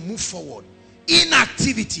reluctance to move forward,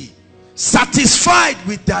 inactivity, satisfied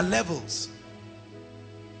with their levels.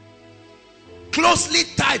 Closely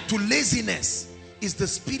tied to laziness is the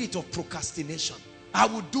spirit of procrastination. I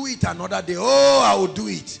will do it another day. Oh, I will do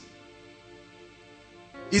it.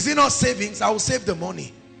 Is it not savings? I will save the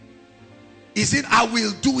money. Is it I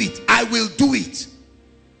will do it? I will do it.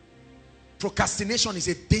 Procrastination is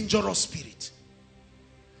a dangerous spirit.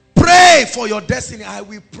 Pray for your destiny. I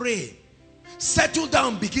will pray. Settle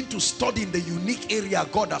down, begin to study in the unique area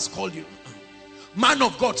God has called you. Man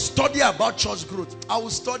of God, study about church growth. I will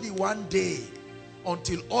study one day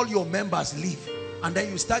until all your members leave. And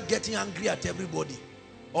then you start getting angry at everybody.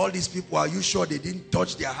 All these people, are you sure they didn't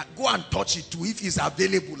touch their hand? Go and touch it too if it's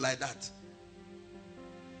available like that.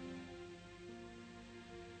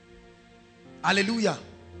 Hallelujah.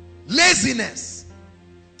 Laziness.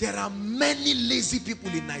 There are many lazy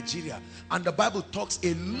people in Nigeria, and the Bible talks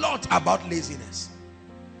a lot about laziness.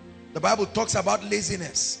 The Bible talks about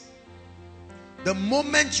laziness. The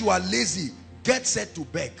moment you are lazy, get set to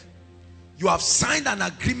beg. You have signed an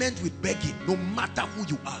agreement with begging, no matter who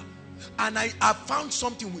you are. And I found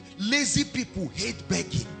something with lazy people hate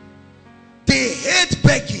begging. They hate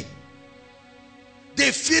begging.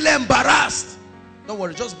 They feel embarrassed. Don't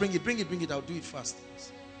worry, just bring it. I'll do it fast.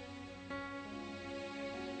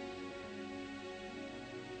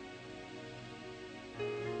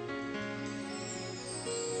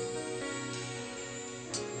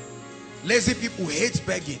 Lazy people hate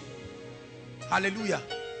begging. Hallelujah.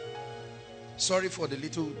 Sorry for the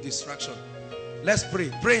little distraction. Let's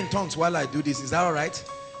pray. Pray in tongues while I do this. Is that all right?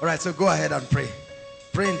 All right, so go ahead and pray.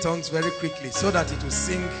 Pray in tongues very quickly so that it will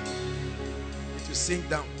sink. It will sink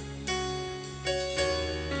down.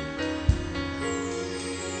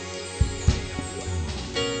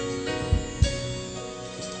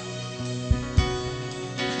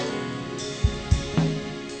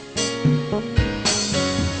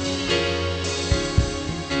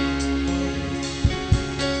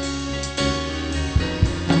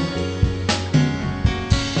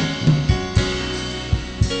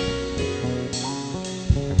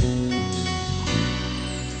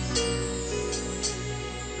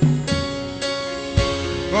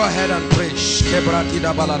 Go ahead and pray.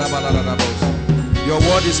 Your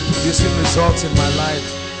word is producing results in my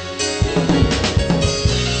life.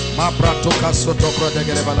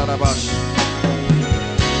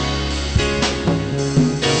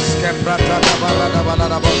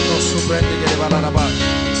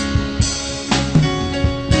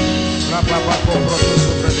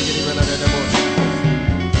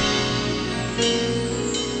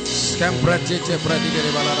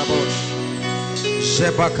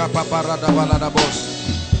 Shebaka paparada balada bos.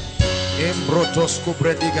 Embrotos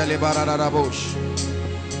kubrediga le barada bos.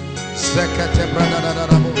 Sekete brada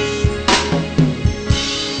bos.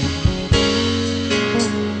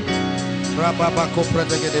 Rababa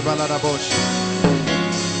kopredege de balada bos.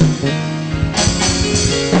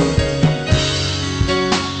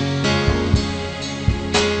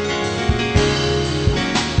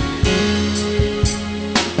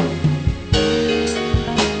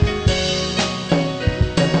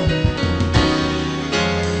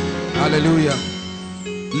 Hallelujah.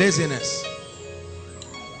 Laziness.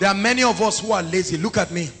 There are many of us who are lazy. Look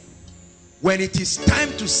at me. When it is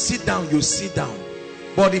time to sit down, you sit down.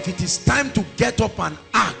 But if it is time to get up and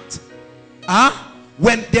act,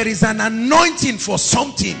 when there is an anointing for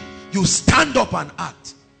something, you stand up and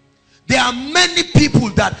act. There are many people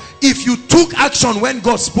that if you took action when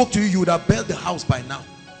God spoke to you, you would have built the house by now.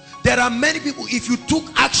 There are many people, if you took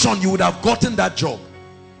action, you would have gotten that job.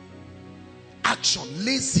 Action,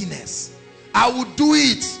 laziness. I would do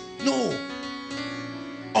it. No.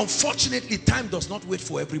 Unfortunately, time does not wait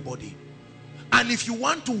for everybody. And if you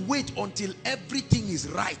want to wait until everything is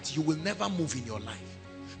right, you will never move in your life.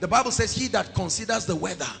 The Bible says, he that considers the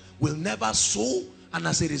weather will never sow, and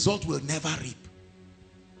as a result will never reap.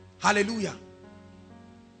 Hallelujah.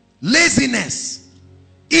 Laziness,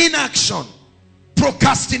 inaction,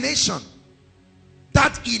 procrastination,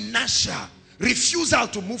 that inertia, refusal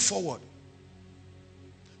to move forward.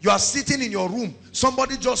 You are sitting in your room,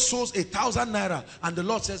 somebody just sows 1,000 naira, and the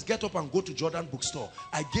Lord says, get up and go to Jordan bookstore.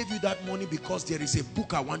 I gave you that money because there is a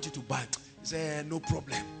book I want you to buy. You say, no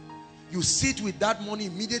problem. You sit with that money,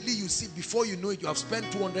 immediately you sit, before you know it, you have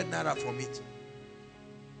spent 200 naira from it.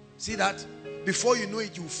 See that? Before you know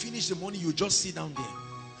it, you finish the money, you just sit down there.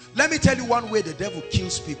 Let me tell you one way the devil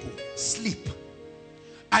kills people. Sleep.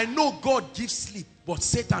 I know God gives sleep, but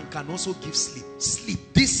Satan can also give sleep. Sleep.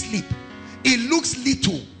 This sleep, it looks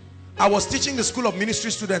little. I was teaching the school of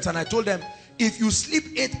ministry students, and I told them, if you sleep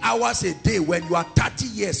 8 hours a day, when you are 30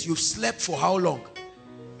 years, you've slept for how long?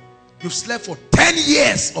 You've slept for 10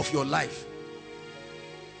 years of your life.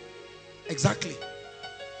 Exactly.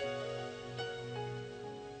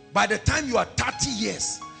 By the time you are 30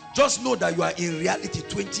 years, just know that you are in reality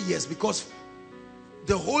 20 years, because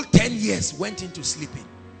the whole 10 years went into sleeping.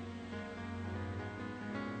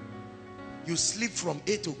 You sleep from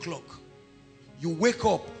 8 o'clock. You wake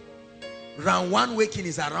up. Round one waking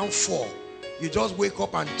is around 4. You just wake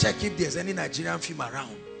up and check if there's any Nigerian film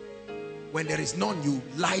around. When there is none, you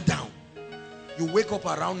lie down. You wake up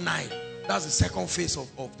around 9. That's the second phase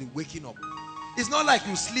of the waking up. It's not like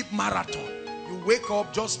you sleep marathon. You wake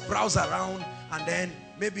up, just browse around, and then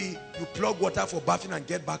maybe you plug water for bathing and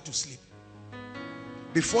get back to sleep.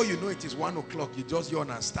 Before you know it is 1 o'clock, you just yawn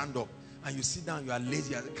and stand up, and you sit down, you are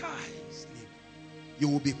lazy, you sleep. You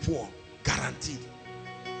will be poor, guaranteed.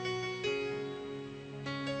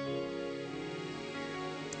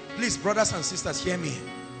 Please, brothers and sisters, hear me.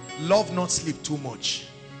 Love not sleep too much.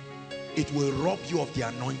 It will rob you of the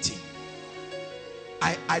anointing.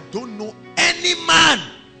 I don't know any man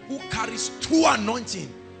who carries true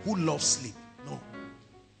anointing who loves sleep. No.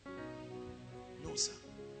 No, sir.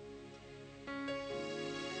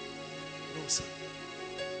 No, sir.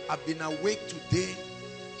 I've been awake today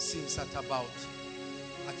since at about,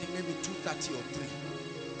 I think maybe 2:30 or 3.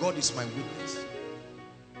 God is my witness.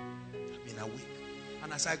 I've been awake.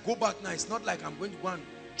 And as I go back now, it's not like I'm going to go and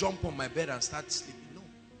jump on my bed and start sleeping. No.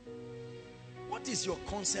 What is your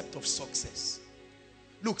concept of success?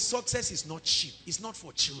 Look, success is not cheap. It's not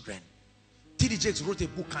for children. T.D. Jakes wrote a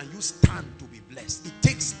book, Can You Stand to Be Blessed? It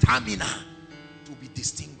takes stamina to be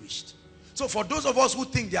distinguished. So for those of us who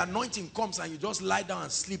think the anointing comes and you just lie down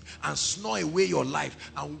and sleep and snore away your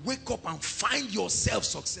life and wake up and find yourself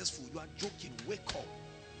successful, you are joking. Wake up.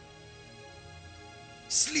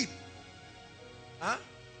 Sleep. Huh?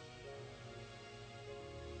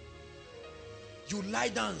 You lie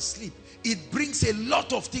down and sleep. It brings a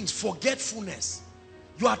lot of things. Forgetfulness.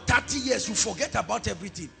 You are 30 years, you forget about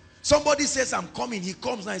everything. Somebody says, I'm coming. He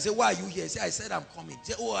comes now and says, why are you here? He says, I said I'm coming.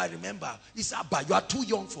 He says, oh, I remember. He said, Abba, you are too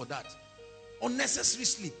young for that. Unnecessary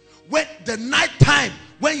sleep. When the night time,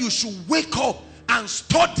 when you should wake up and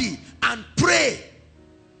study and pray.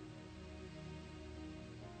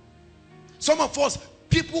 Some of us,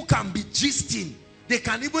 people can be gisting. They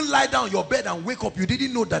can even lie down on your bed and wake up. You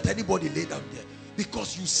didn't know that anybody lay down there.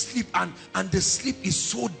 Because you sleep and the sleep is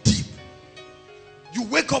so deep. You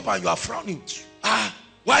wake up and you are frowning. Ah,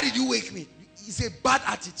 why did you wake me? It's a bad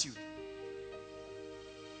attitude.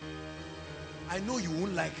 I know you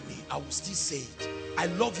won't like me. I will still say it. I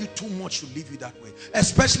love you too much to leave you that way.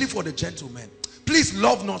 Especially for the gentlemen. Please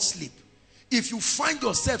love not sleep. If you find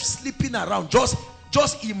yourself sleeping around, just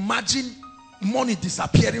imagine money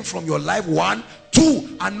disappearing from your life. 1,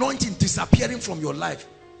 2, anointing disappearing from your life.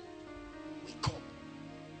 Wake up.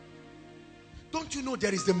 Don't you know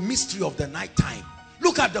there is the mystery of the night time?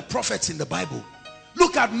 Look at the prophets in the Bible.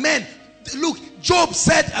 Look at men. Look, Job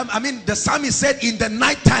said, the psalmist said, in the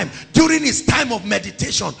night time, during his time of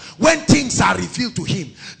meditation, when things are revealed to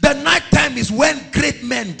him. The night time is when great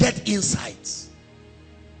men get insights.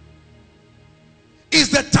 It's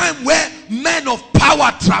the time where men of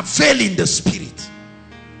power travail in the spirit.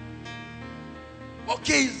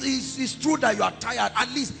 Okay, it's true that you are tired. At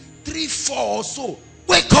least 3, 4 or so.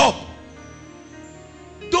 Wake up.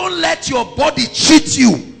 Don't let your body cheat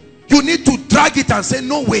you. You need to drag it and say,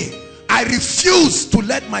 no way. I refuse to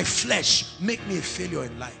let my flesh make me a failure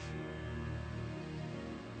in life.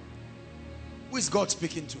 Who is God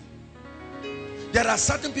speaking to? There are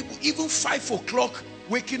certain people, even 5 o'clock,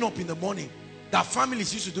 waking up in the morning, that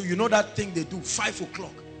families used to do. You know that thing they do, 5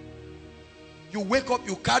 o'clock. You wake up,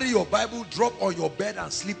 you carry your Bible, drop on your bed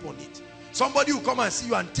and sleep on it. Somebody will come and see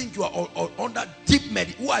you and think you are under deep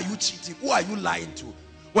meditation. Who are you cheating? Who are you lying to?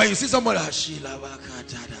 When you see somebody,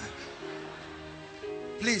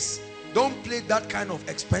 please, don't play that kind of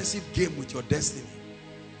expensive game with your destiny.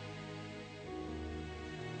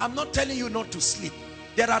 I'm not telling you not to sleep.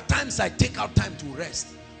 There are times I take out time to rest.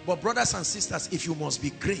 But brothers and sisters, if you must be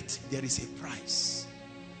great, there is a price.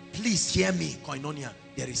 Please hear me, Koinonia.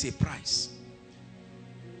 There is a price.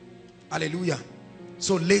 Hallelujah.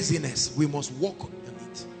 So laziness, we must work on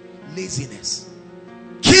it. Laziness.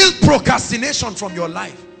 Kill procrastination from your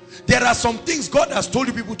life. There are some things God has told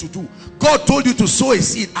you people to do. God told you to sow a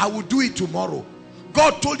seed. I will do it tomorrow.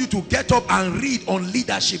 God told you to get up and read on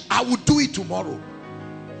leadership. I will do it tomorrow.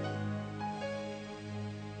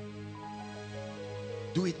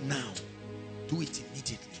 Do it now. Do it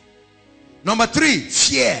immediately. Number 3,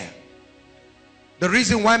 fear. The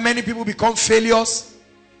reason why many people become failures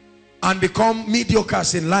and become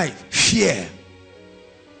mediocres in life. Fear.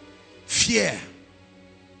 Fear.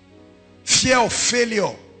 Fear of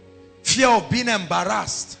failure. Fear of being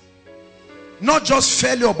embarrassed. Not just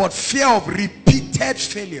failure, but fear of repeated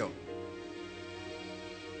failure.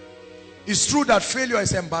 It's true that failure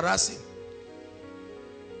is embarrassing.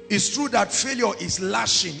 It's true that failure is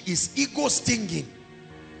lashing, is ego stinging.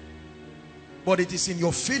 But it is in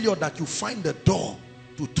your failure that you find the door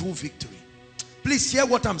to true victory. Please hear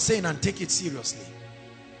what I'm saying and take it seriously.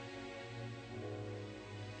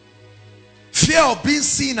 Fear of being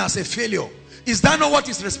seen as a failure. Is that not what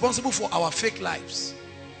is responsible for our fake lives?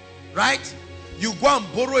 Right? You go and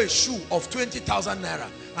borrow a shoe of 20,000 naira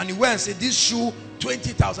and you wear and say, this shoe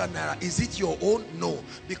 20,000 naira. Is it your own? No.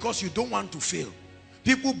 Because you don't want to fail.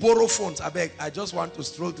 People borrow phones. I beg, I just want to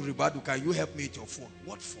stroll to Ribadu. Can you help me with your phone?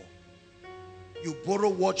 What for? You borrow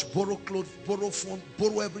watch, borrow clothes, borrow phone,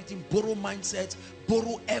 borrow everything, borrow mindset,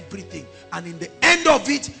 borrow everything. And in the end of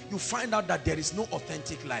it, you find out that there is no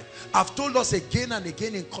authentic life. I've told us again and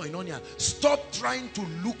again in Koinonia, stop trying to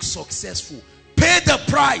look successful. Pay the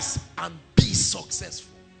price and be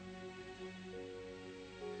successful.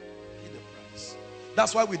 Pay the price.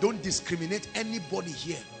 That's why we don't discriminate anybody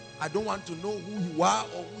here. I don't want to know who you are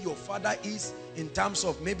or who your father is in terms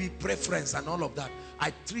of maybe preference and all of that.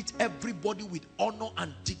 I treat everybody with honor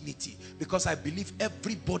and dignity because I believe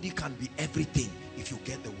everybody can be everything if you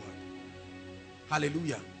get the word.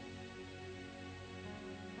 Hallelujah.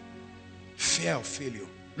 Fear of failure.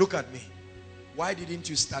 Look at me. Why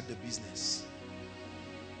didn't you start the business?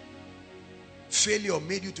 Failure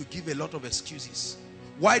made you to give a lot of excuses.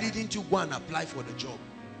 Why didn't you go and apply for the job?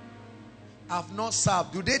 I've not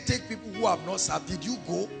served. Do they take people who have not served? Did you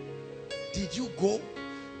go? Did you go?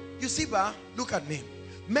 You see, look at me.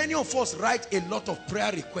 Many of us write a lot of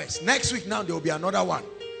prayer requests. Next week now there will be another one.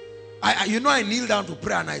 You know I kneel down to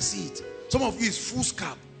pray and I see it. Some of you is full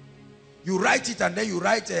scab. You write it and then you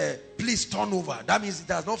write please turn over. That means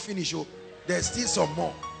it has not finished. There's still some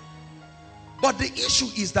more. But the issue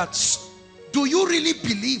is that, do you really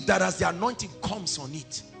believe that as the anointing comes on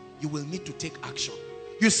it, you will need to take action?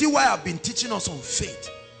 You see why I've been teaching us on faith.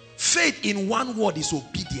 Faith in one word is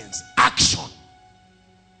obedience. Action.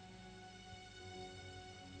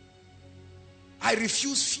 I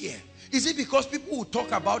refuse fear. Is it because people will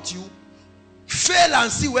talk about you? Fail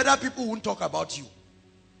and see whether people won't talk about you.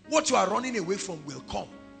 What you are running away from will come.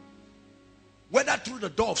 Whether through the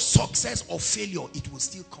door of success or failure, it will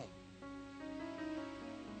still come.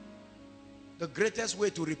 The greatest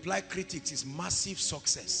way to reply critics is massive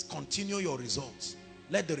success. Continue your results.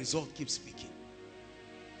 Let the result keep speaking.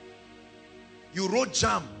 You wrote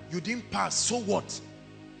JAM, you didn't pass, so what?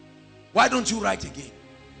 Why don't you write again?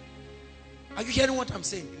 Are you hearing what I'm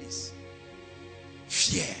saying, please?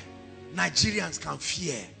 Fear. Nigerians can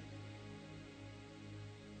fear.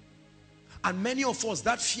 And many of us,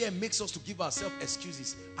 that fear makes us to give ourselves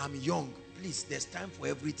excuses. I'm young. Please, there's time for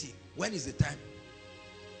everything. When is the time?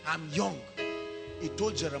 I'm young. He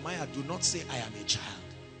told Jeremiah, do not say I am a child.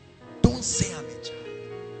 Don't say I'm a child.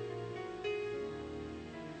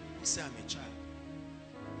 Don't say I'm a child.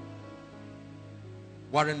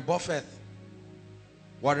 Warren Buffett,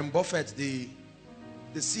 the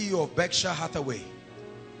CEO of Berkshire Hathaway,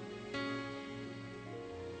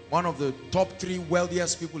 one of the top 3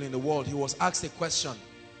 wealthiest people in the world, he was asked a question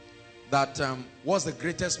that what's the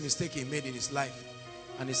greatest mistake he made in his life?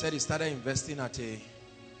 And he said he started investing at a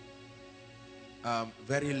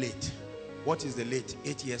very late. What is the late?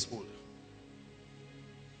 8 years old.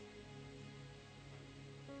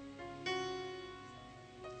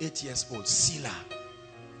 8 years old, Sila.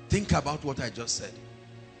 Think about what I just said.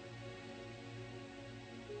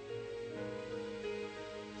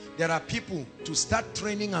 There are people, to start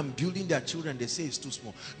training and building their children, they say it's too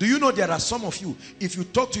small. Do you know there are some of you, if you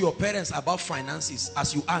talk to your parents about finances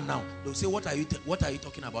as you are now, they'll say, what are you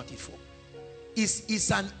talking about it for?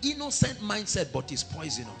 It's an innocent mindset, but it's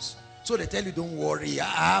poisonous. So they tell you, don't worry.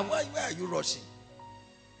 Why are you rushing?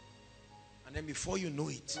 And then before you know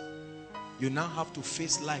it, you now have to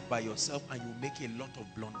face life by yourself, and you make a lot of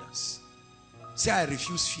blunders. Say, I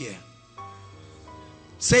refuse fear.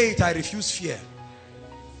 Say it, I refuse fear.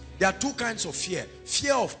 There are two kinds of fear.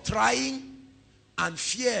 Fear of trying, and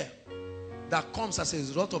fear that comes as a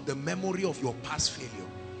result of the memory of your past failure.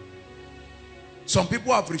 Some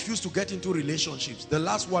people have refused to get into relationships. The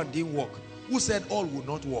last one didn't work. Who said all will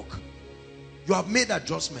not work? You have made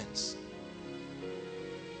adjustments.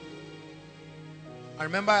 I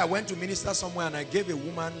remember I went to minister somewhere, and I gave a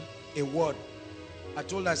woman a word. I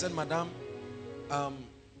told her, I said, Madam,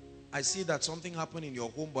 I see that something happened in your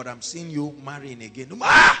home, but I'm seeing you marrying again.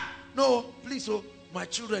 No, please, my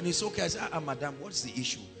children, it's okay. I said, Madam, what's the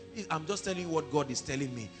issue? I'm just telling you what God is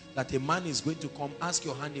telling me, that a man is going to come, ask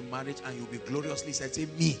your hand in marriage, and you'll be gloriously said, say,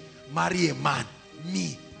 me, marry a man,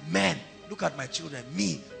 me, men. Look at my children,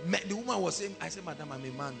 me, men. The woman was saying, I said, Madam, I'm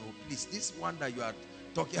a man, no, please. This one that you are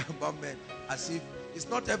talking about, men, as if it's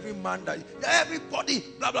not every man that, everybody,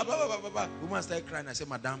 blah, blah, blah, blah, blah, blah. The woman started crying. I said,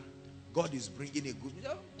 Madam, God is bringing a good,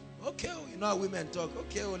 okay, you know how women talk,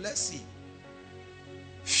 okay, let's see.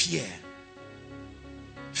 Fear.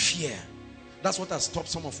 Fear. That's what has stopped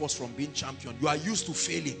some of us from being champion. You are used to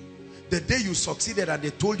failing. The day you succeeded and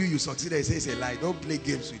they told you you succeeded, you say it's a lie. Don't play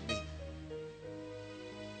games with me.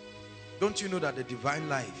 Don't you know that the divine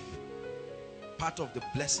life, part of the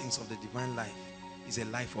blessings of the divine life, is a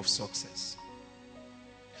life of success?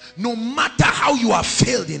 No matter how you have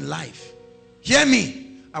failed in life, hear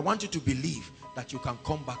me, I want you to believe that you can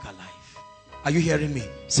come back alive. Are you hearing me?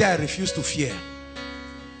 Say, I refuse to fear.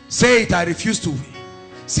 Say it, I refuse to.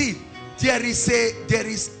 See, there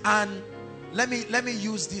is an, let me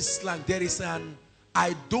use this slang. There is an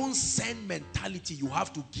I don't send mentality. You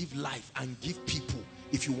have to give life and give people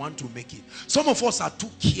if you want to make it. Some of us are too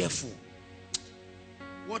careful.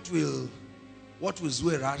 What will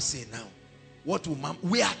Zuerar say now? What will Mom?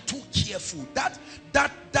 We are too careful. That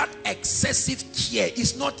excessive care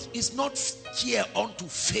is not care unto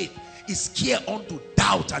faith. It's care unto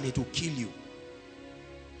doubt, and it will kill you.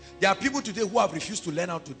 There are people today who have refused to learn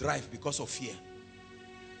how to drive because of fear.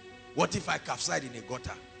 What if I capsize in a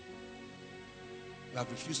gutter? You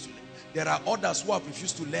have refused to learn. There are others who have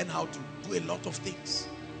refused to learn how to do a lot of things.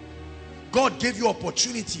 God gave you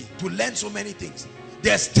opportunity to learn so many things.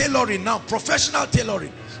 There's tailoring now, professional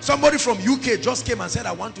tailoring. Somebody from UK just came and said,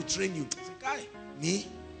 I want to train you. I said, guy, me?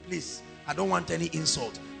 Please, I don't want any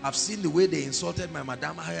insult. I've seen the way they insulted my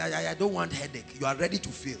madam. I don't want headache. You are ready to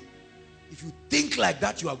fail. If you think like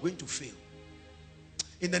that, you are going to fail.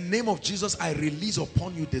 In the name of Jesus, I release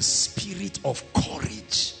upon you the spirit of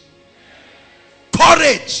courage.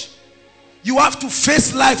 Courage. You have to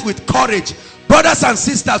face life with courage. Brothers and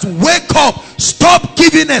sisters, wake up. Stop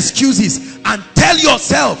giving excuses and tell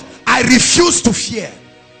yourself, I refuse to fear.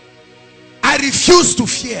 I refuse to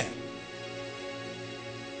fear.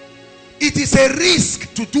 It is a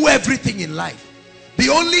risk to do everything in life. The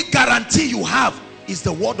only guarantee you have is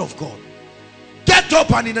the word of God. Get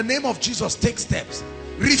up and in the name of Jesus take steps.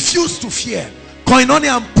 Refuse to fear.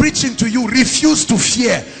 Koinonia, I'm preaching to you. Refuse to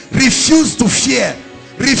fear. Refuse to fear.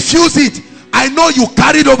 Refuse it. I know you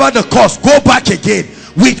carried over the cross. Go back again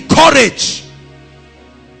with courage.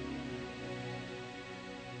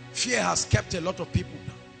 Fear has kept a lot of people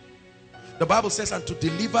down. The Bible says, and to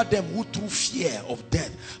deliver them who through fear of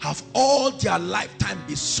death have all their lifetime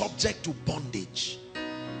be subject to bondage.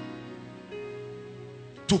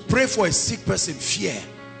 To pray for a sick person, fear.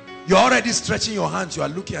 You're already stretching your hands. You are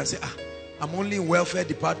looking and say, I'm only in welfare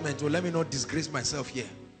department. So let me not disgrace myself here.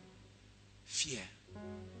 Fear.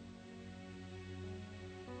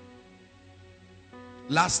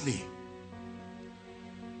 Lastly,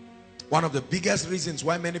 one of the biggest reasons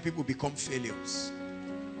why many people become failures.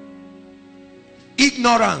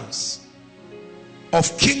 Ignorance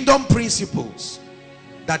of kingdom principles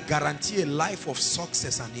that guarantee a life of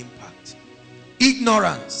success and impact.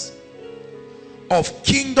 Ignorance of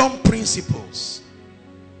kingdom principles.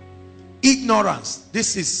 Ignorance.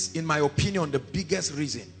 This is, in my opinion, the biggest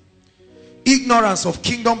reason. Ignorance of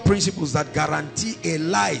kingdom principles that guarantee a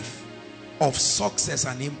life of success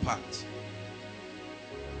and impact.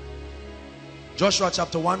 Joshua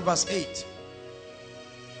chapter 1 verse 8.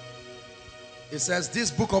 It says, this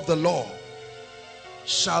book of the law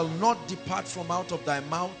shall not depart from out of thy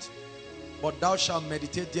mouth, but thou shalt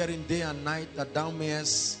meditate therein day and night, that thou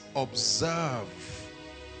mayest observe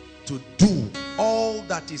to do all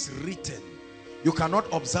that is written. You cannot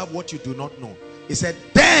observe what you do not know. He said,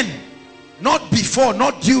 then, not before,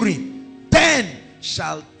 not during, then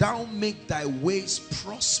shalt thou make thy ways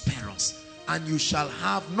prosperous, and you shall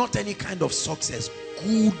have not any kind of success,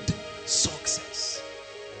 good success.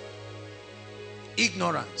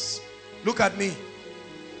 Ignorance. Look at me.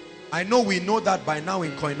 I know we know that by now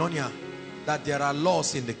in Koinonia, that there are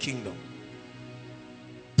laws in the kingdom.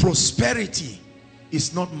 Prosperity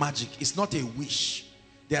is not magic. It's not a wish.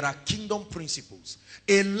 There are kingdom principles.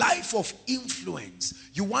 A life of influence.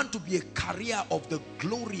 You want to be a carrier of the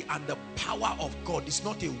glory and the power of God. It's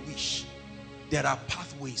not a wish. There are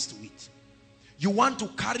pathways to it. You want to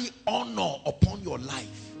carry honor upon your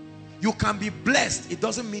life. You can be blessed. It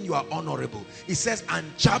doesn't mean you are honorable. It says, and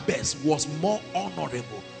Jabez was more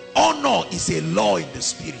honorable. Honor is a law in the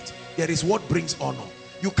spirit. There is what brings honor.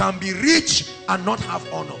 You can be rich and not have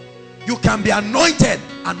honor. You can be anointed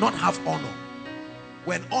and not have honor.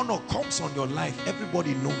 When honor comes on your life,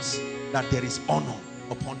 everybody knows that there is honor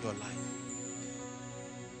upon your life.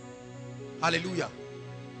 Hallelujah.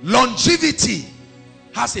 Longevity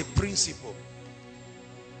has a principle.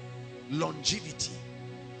 Longevity.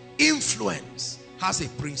 Influence has a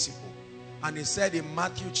principle. And he said in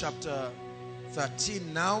Matthew chapter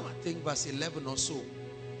 13 now, I think verse 11 or so,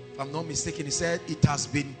 if I'm not mistaken, he said, it has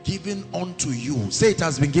been given unto you. Say, it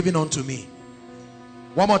has been given unto me.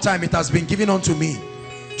 One more time, it has been given unto me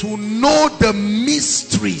to know the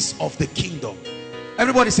mysteries of the kingdom.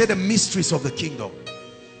 Everybody say the mysteries of the kingdom.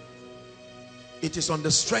 It is on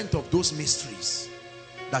the strength of those mysteries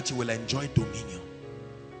that you will enjoy dominion.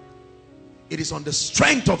 It is on the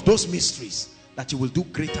strength of those mysteries that you will do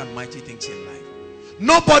great and mighty things in life.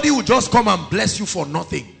 Nobody will just come and bless you for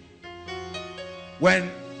nothing.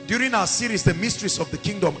 When during our series, The Mysteries of the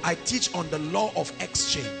Kingdom, I teach on the law of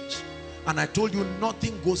exchange. And I told you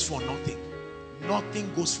nothing goes for nothing.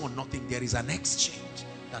 Nothing goes for nothing. There is an exchange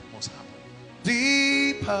that must happen.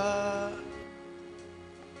 Deeper,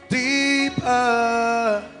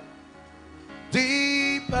 deeper,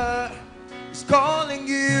 deeper. It's calling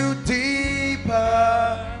you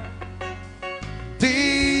deeper,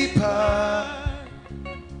 deeper,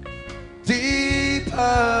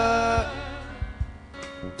 deeper,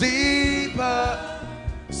 deeper.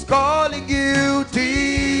 It's calling you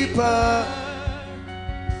deeper,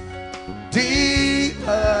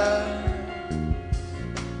 deeper,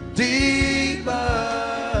 deeper,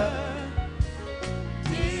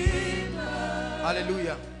 deeper.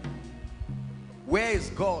 Hallelujah. Where is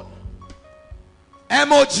God?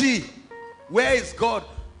 MOG, where is God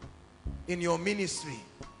in your ministry?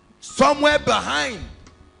 Somewhere behind.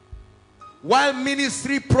 While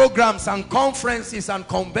ministry programs and conferences and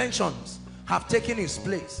conventions have taken his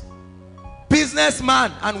place.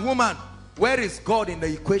 Businessman and woman, where is God in the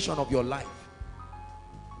equation of your life?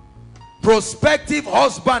 Prospective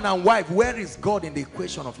husband and wife, where is God in the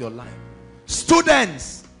equation of your life?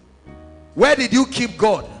 Students, where did you keep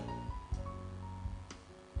God?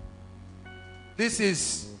 This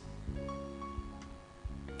is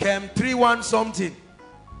Chem 3-1 something,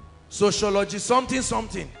 sociology something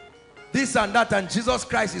something, this and that, and Jesus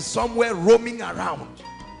Christ is somewhere roaming around.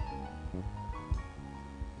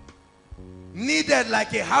 Needed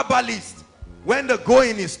like a herbalist when the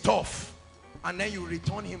going is tough, and then you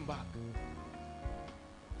return him back.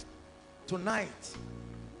 Tonight,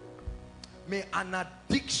 may an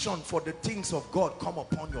addiction for the things of God come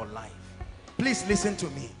upon your life. Please listen to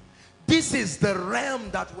me. This is the realm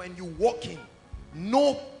that when you walk in,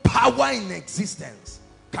 no power in existence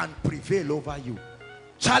can prevail over you.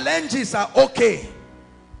 Challenges are okay.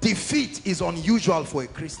 Defeat is unusual for a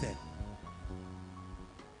Christian.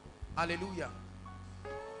 Hallelujah.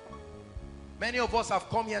 Many of us have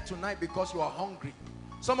come here tonight because you are hungry.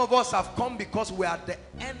 Some of us have come because we are at the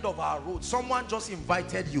end of our road. Someone just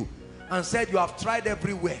invited you and said, you have tried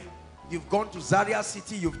everywhere. You've gone to Zaria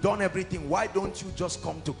City, you've done everything. Why don't you just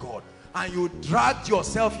come to God? And you dragged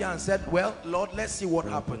yourself here and said, well, Lord, let's see what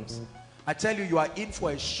happens. I tell you, you are in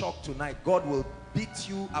for a shock tonight. God will beat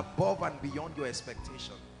you above and beyond your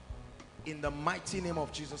expectation. In the mighty name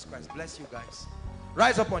of Jesus Christ. Bless you guys.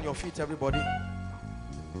 Rise up on your feet, everybody.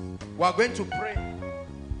 We are going to pray.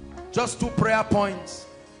 Just 2 prayer points,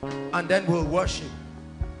 and then we'll worship.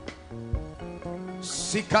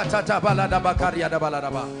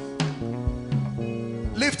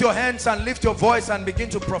 Lift your hands and lift your voice and begin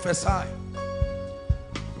to prophesy.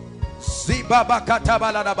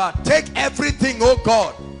 Take everything, oh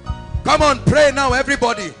God. Come on, pray now,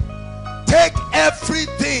 everybody. Take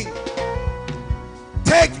everything.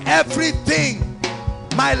 Take everything.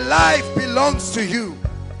 My life belongs to you.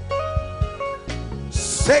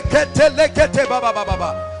 Take the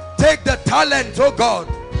talent, oh God.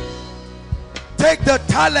 Take the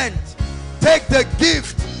talent. Take the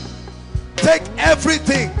gift. Take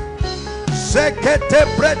everything.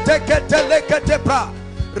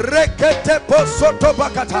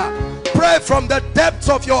 Pray from the depths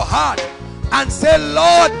of your heart and say,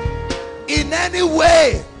 Lord, in any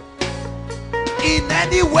way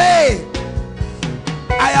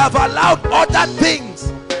I have allowed other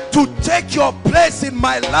things to take your place in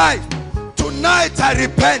my life. Tonight I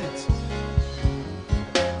repent.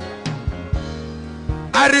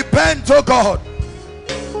 I repent, oh God.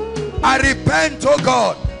 I repent, oh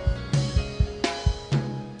God.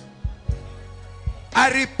 I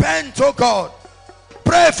repent, oh God.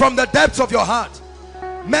 Pray from the depths of your heart.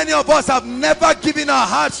 Many of us have never given our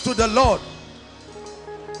hearts to the Lord.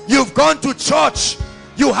 You've gone to church,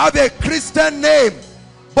 you have a Christian name,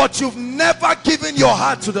 but you've never given your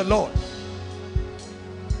heart to the Lord.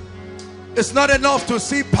 It's not enough to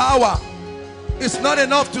see power. It's not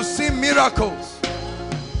enough to see miracles.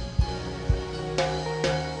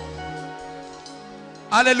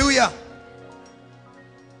 Hallelujah.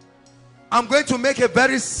 I'm going to make a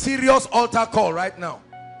very serious altar call right now.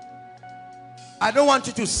 I don't want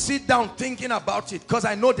you to sit down thinking about it, because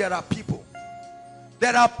I know there are people.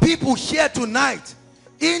 There are people here tonight,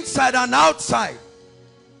 inside and outside.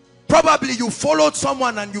 Probably you followed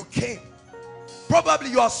someone and you came. Probably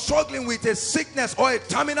you are struggling with a sickness or a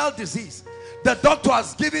terminal disease. The doctor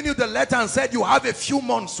has given you the letter and said you have a few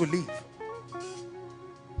months to live.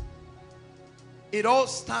 It all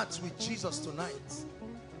starts with Jesus tonight.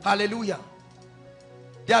 Hallelujah.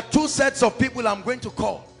 There are two sets of people I'm going to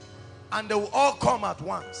call, and they will all come at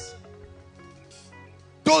once.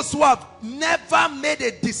 Those who have never made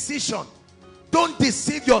a decision, don't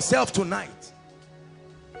deceive yourself tonight.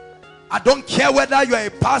 I don't care whether you are a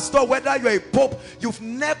pastor, whether you are a pope, you've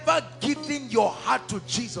never given your heart to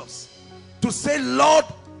Jesus to say, Lord,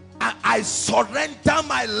 I surrender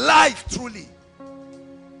my life truly.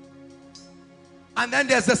 And then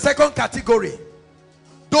there's the second category.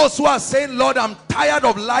 Those who are saying, Lord, I'm tired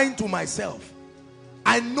of lying to myself.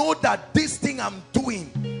 I know that this thing I'm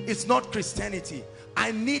doing is not Christianity.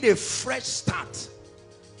 I need a fresh start.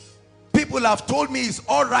 People have told me it's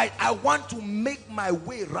all right. I want to make my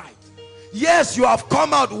way right. Yes, you have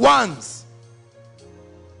come out once.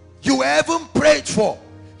 You were even prayed for.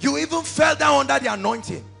 You even fell down under the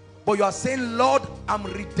anointing. But you are saying, Lord, I'm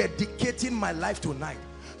rededicating my life tonight.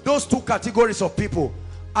 Those two categories of people,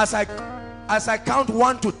 as I count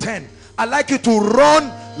 1 to 10, I'd like you to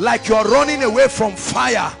run like you are running away from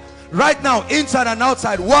fire. Right now, inside and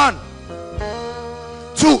outside. 1,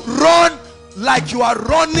 2, run like you are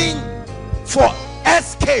running for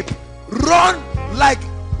escape. Run like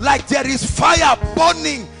there is fire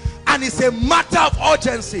burning and it's a matter of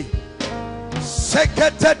urgency.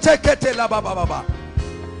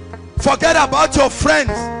 Forget about your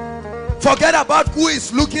friends. Forget about who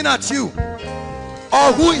is looking at you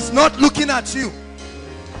or who is not looking at you.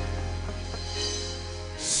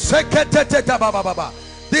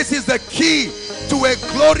 This is the key to a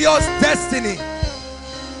glorious destiny.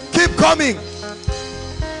 Keep coming.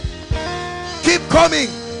 Keep coming.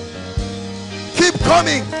 Keep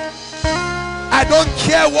coming. I don't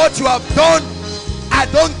care what you have done. I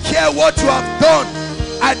don't care what you have done.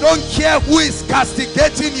 I don't care who is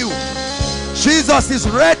castigating you. Jesus is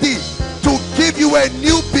ready to give you a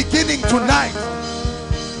new beginning tonight.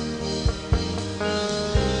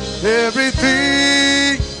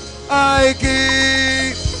 Everything I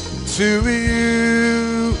give to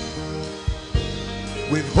you,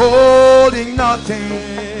 withholding nothing.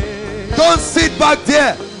 Don't sit back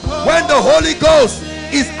there when the Holy Ghost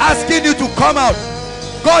is asking you to come out.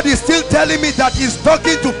 God is still telling me that he's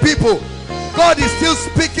talking to people. God is still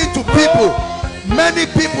speaking to people. Many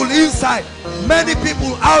people inside, many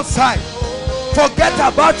people outside. Forget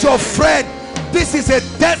about your friend. This is a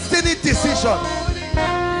destiny decision.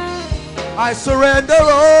 I surrender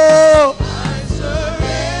all. I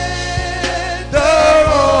surrender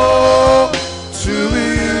all to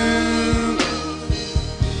you.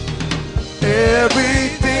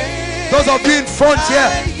 Everything. Those of you in front here,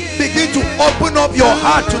 begin to open up your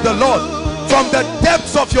heart to the Lord from the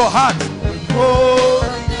depths of your heart.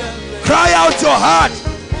 Cry out your heart.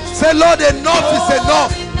 Say, Lord, enough is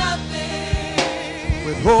enough.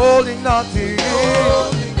 Withholding nothing.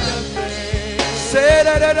 Say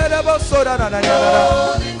that.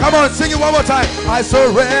 Come on, sing it one more time. I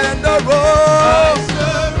surrender all.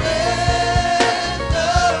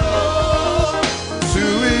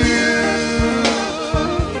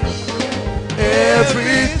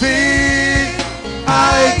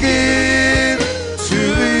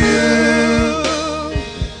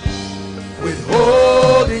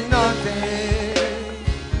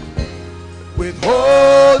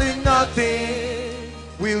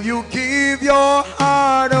 your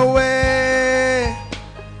heart away?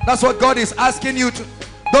 That's what God is asking you to.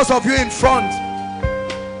 Those of you in front,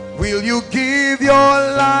 will you give your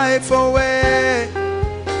life away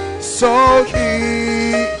so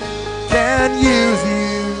He can use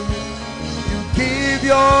you? You give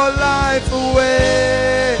your life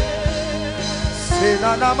away. Say,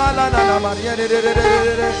 na, na, na, na, na, na,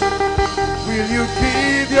 will you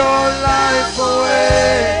give your life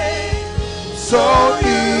away so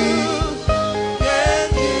He can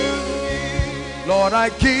use me? Lord, I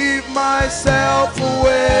give myself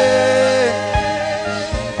away.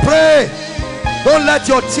 Pray. Don't let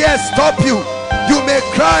your tears stop you. You may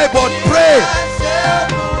cry, but pray.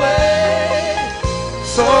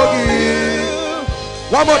 So give.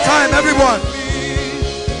 One more time, everyone.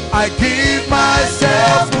 I give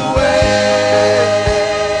myself away.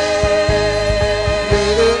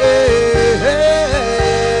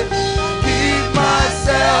 Give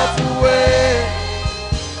myself away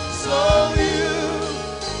so you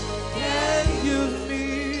can use me.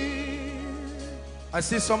 I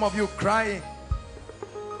see some of you crying.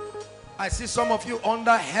 I see some of you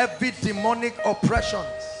under heavy demonic oppressions.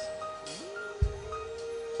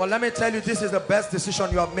 But let me tell you, this is the best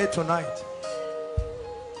decision you have made tonight.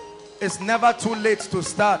 It's never too late to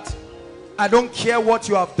start. I don't care what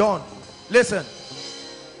you have done. Listen.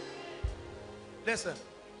 Listen.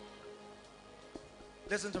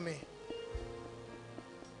 Listen to me.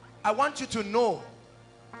 I want you to know,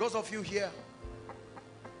 those of you here,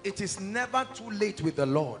 it is never too late with the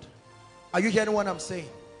Lord. Are you hearing what I'm saying?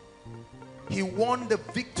 He won the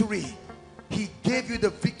victory. He gave you the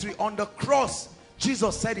victory on the cross.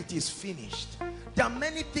 Jesus said it is finished. There are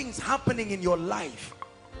many things happening in your life,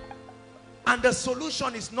 and the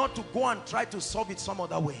solution is not to go and try to solve it some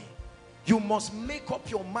other way. You must make up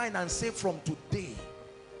your mind and say, from today,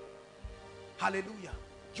 hallelujah,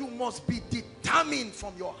 you must be determined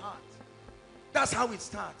from your heart. That's how it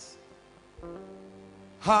starts.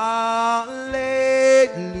 Hallelujah,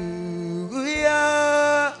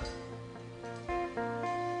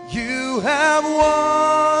 you have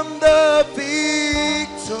won the victory.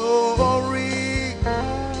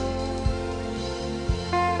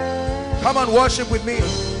 Come on, worship with me.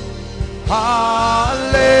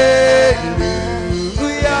 Hallelujah,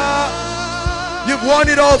 you've won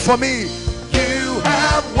it all for me. You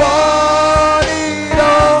have won it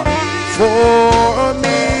all for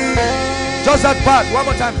me. Just that part, one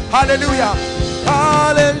more time. Hallelujah,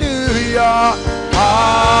 hallelujah,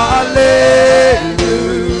 hallelujah.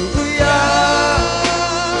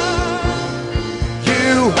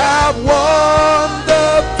 You have won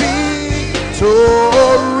the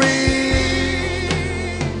victory.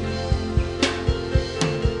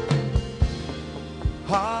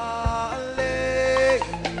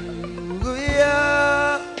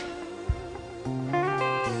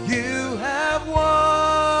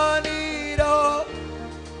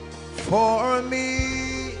 For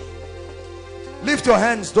me. Lift your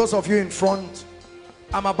hands, those of you in front.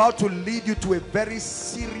 I'm about to lead you to a very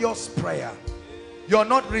serious prayer. You're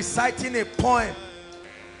not reciting a poem.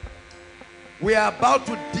 We are about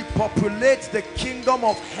to depopulate the kingdom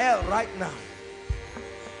of hell right now.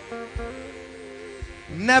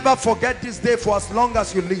 Never forget this day for as long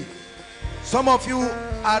as you live. Some of you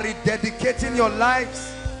are rededicating your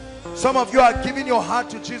lives. Some of you are giving your heart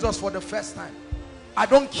to Jesus for the first time. I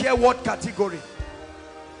don't care what category.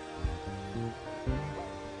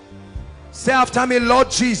 Say after me, Lord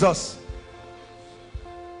Jesus,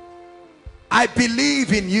 I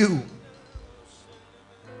believe in you.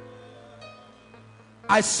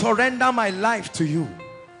 I surrender my life to you.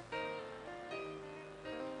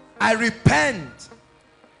 I repent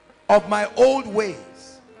of my old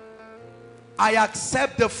ways. I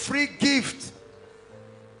accept the free gift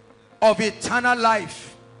of eternal life.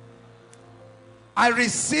 I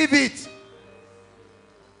receive it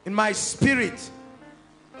in my spirit,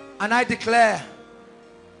 and I declare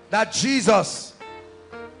that Jesus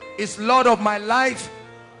is Lord of my life.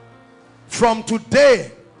 From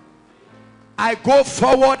today, I go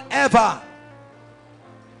forward ever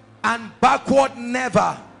and backward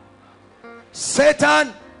never.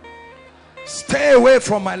 Satan, stay away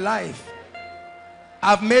from my life.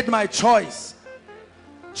 I've made my choice.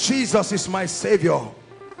 Jesus is my Savior.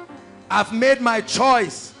 I've made my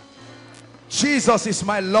choice. Jesus is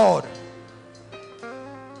my Lord.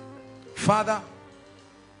 Father,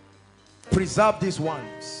 preserve these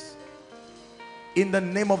ones in the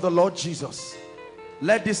name of the Lord Jesus.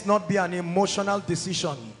 Let this not be an emotional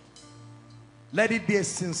decision. Let it be a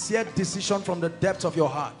sincere decision from the depths of your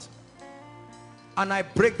heart. And I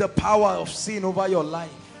break the power of sin over your life.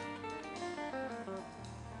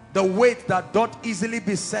 The weight that doth easily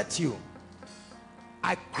beset you,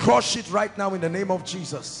 I crush it right now in the name of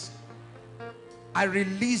Jesus. I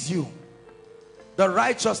release you. The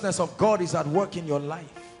righteousness of God is at work in your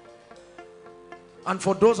life. And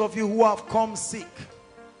for those of you who have come sick,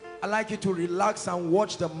 I'd like you to relax and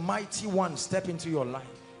watch the mighty one step into your life.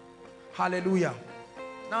 Hallelujah.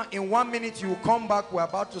 Now in 1 minute you will come back. We're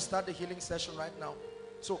about to start the healing session right now.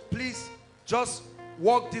 So please just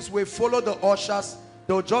walk this way. Follow the ushers.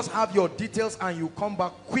 They'll just have your details and you come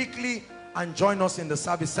back quickly and join us in the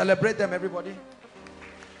service. Celebrate them, everybody.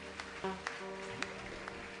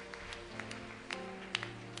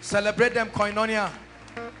 Celebrate them, Koinonia.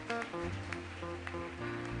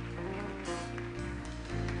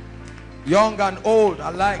 Young and old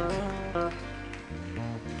alike.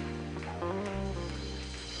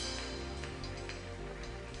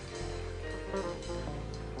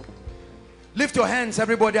 Lift your hands,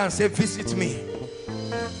 everybody, and say, visit me.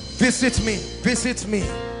 Visit me. Visit me.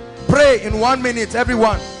 Pray in 1 minute,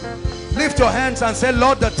 everyone. Lift your hands and say,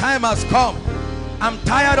 Lord, the time has come. I'm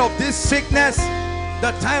tired of this sickness.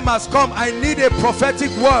 The time has come. I need a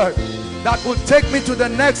prophetic word that will take me to the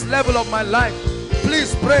next level of my life.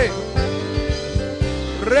 Please pray.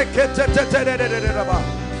 Pray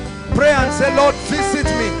and say, Lord, visit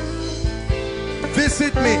me.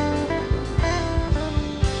 Visit me.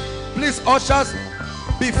 Please, ushers,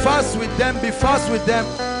 be fast with them. Be fast with them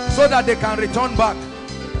so that they can return back.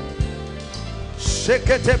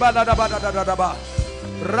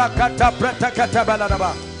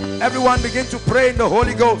 Everyone begin to pray in the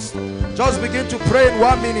Holy Ghost. Just begin to pray in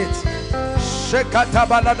 1 minute.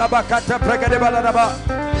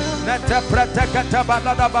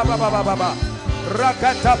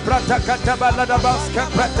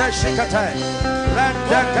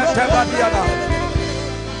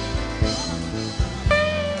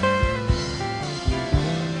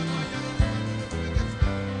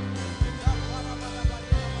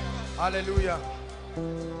 Hallelujah.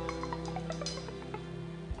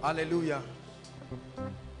 Hallelujah.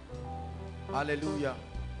 Hallelujah.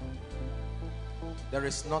 There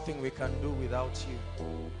is nothing we can do without you.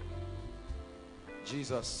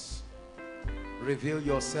 Jesus, reveal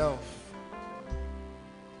yourself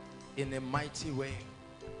in a mighty way.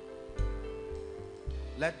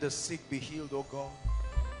 Let the sick be healed, oh God.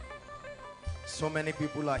 So many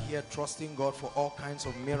people are here trusting God for all kinds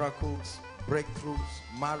of miracles, breakthroughs,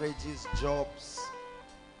 marriages, jobs,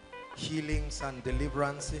 healings and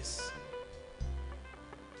deliverances.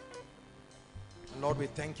 Lord, we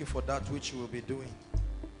thank you for that which you will be doing.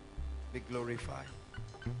 Be glorified.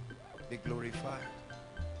 Be glorified.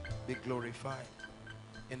 Be glorified.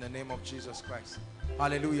 In the name of Jesus Christ.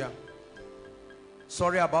 Hallelujah.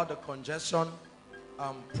 Sorry about the congestion.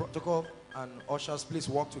 Protocol and ushers, please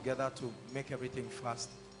work together to make everything fast.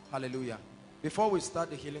 Hallelujah. Before we start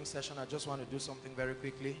the healing session, I just want to do something very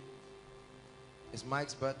quickly. It's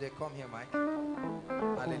Mike's birthday. Come here, Mike.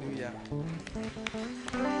 Hallelujah.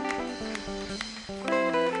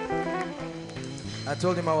 I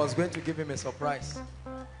told him I was going to give him a surprise.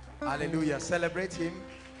 Hallelujah. Celebrate him.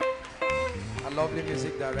 A lovely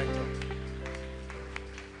music director.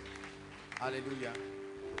 Hallelujah.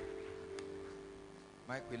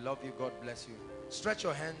 Mike, we love you. God bless you. Stretch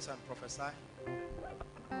your hands and prophesy.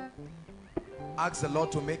 Ask the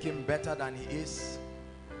Lord to make him better than he is.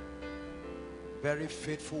 Very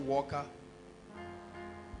faithful worker.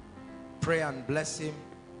 Pray and bless him.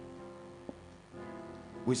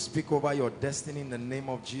 We speak over your destiny in the name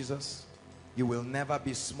of Jesus. You will never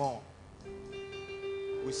be small.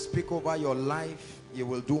 We speak over your life. You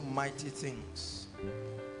will do mighty things.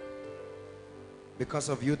 Because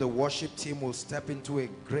of you, the worship team will step into a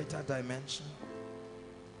greater dimension.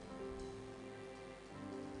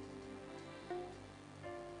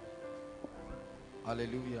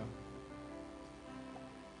 Hallelujah.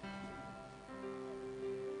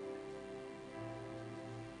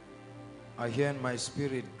 I hear in my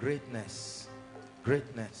spirit greatness,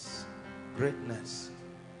 greatness, greatness.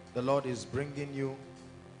 The Lord is bringing you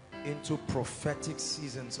into prophetic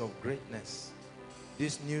seasons of greatness.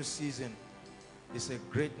 This new season is a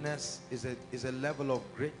greatness, is a level of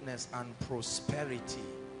greatness and prosperity.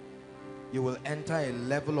 You will enter a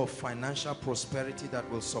level of financial prosperity that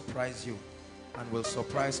will surprise you and will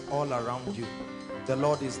surprise all around you. The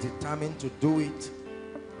Lord is determined to do it.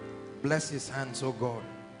 Bless his hands, oh God.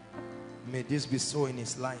 May this be so in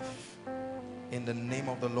his life. In the name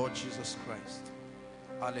of the Lord Jesus Christ.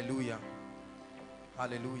 Hallelujah.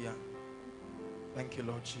 Hallelujah. Thank you,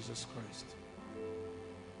 Lord Jesus Christ.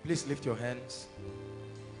 Please lift your hands.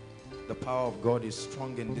 The power of God is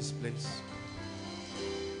strong in this place.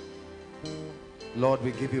 Lord,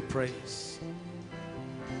 we give you praise.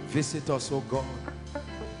 Visit us, oh God,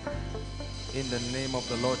 in the name of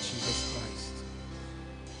the Lord Jesus Christ.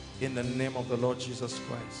 In the name of the Lord Jesus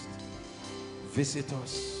Christ. Visit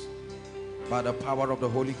us by the power of the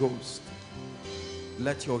Holy Ghost.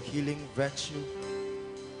 Let your healing virtue,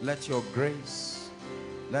 let your grace,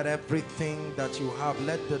 let everything that you have,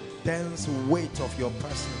 let the dense weight of your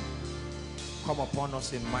person come upon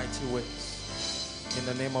us in mighty ways. In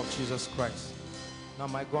the name of Jesus Christ. Now,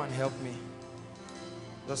 my God, help me.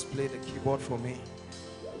 Just play the keyboard for me.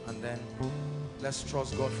 And then let's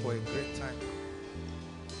trust God for a great time.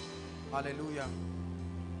 Hallelujah.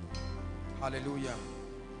 Hallelujah.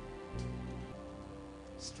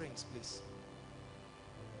 Strings, please.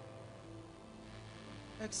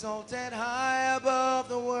 Exalted high above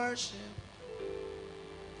the worship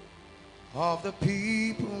of the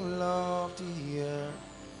people of the earth,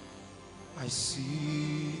 I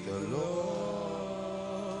see the Lord.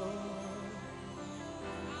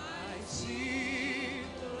 I see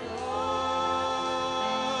the Lord.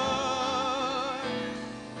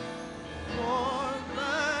 For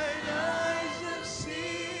mine eyes have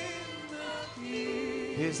seen the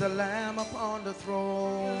King. He's the Lamb upon the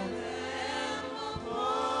throne.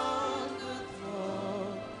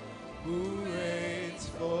 Who reigns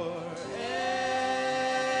forever.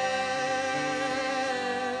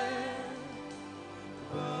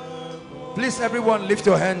 Please, everyone, lift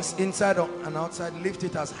your hands inside and outside. Lift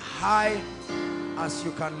it as high as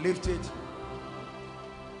you can lift it.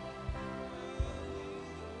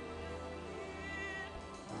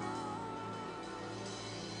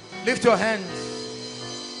 Lift your hands.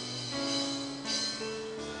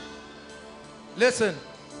 Listen.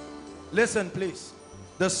 Listen, please.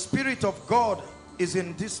 The Spirit of God is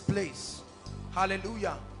in this place.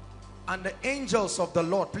 Hallelujah. And the angels of the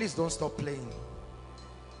Lord, please don't stop playing,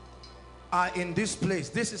 are in this place.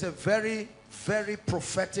 This is a very, very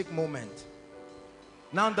prophetic moment.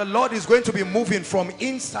 Now the Lord is going to be moving from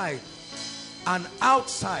inside and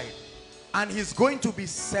outside, and he's going to be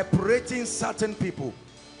separating certain people.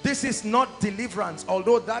 This is not deliverance,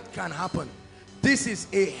 although that can happen. This is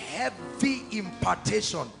a heavy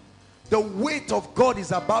impartation. The weight of God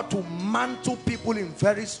is about to mantle people in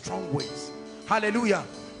very strong ways. Hallelujah.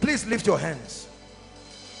 Please lift your hands.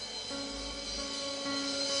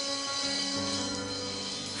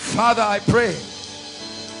 Father, I pray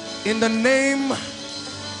in the name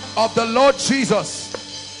of the Lord Jesus,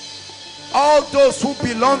 all those who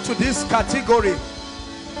belong to this category,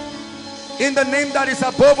 in the name that is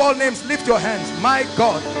above all names, lift your hands. My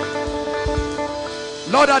God,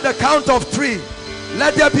 Lord, at the count of 3,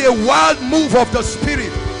 let there be a wild move of the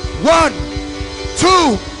Spirit. 1,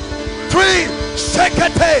 2, 3.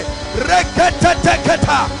 Shekete, rekete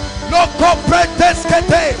teketa, loko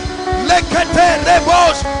preteskete, lekete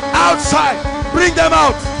rebos. Outside, bring them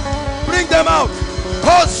out, bring them out.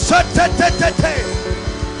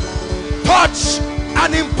 Touch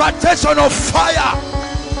an impartation of fire.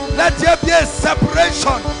 Let there be a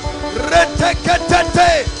separation.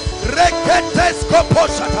 Retekete, rekete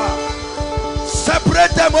skoposhata.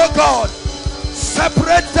 Separate them, oh God.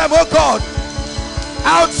 Separate them, oh God.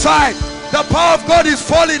 Outside, the power of God is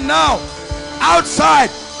falling now. Outside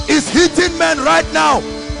is hitting men right now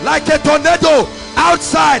like a tornado.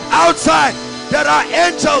 Outside, outside, there are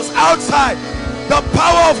angels outside. The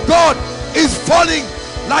power of God is falling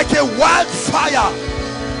like a wildfire.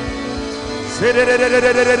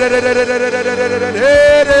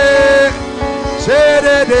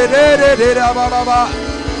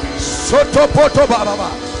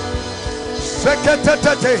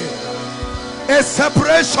 A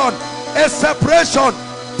separation, a separation.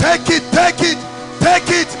 Take it, take it, take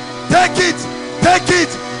it, take it, take it.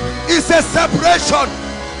 It's a separation,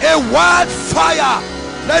 a wildfire.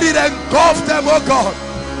 Let it engulf them, oh God.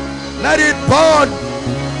 Let it burn.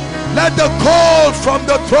 Let the coal from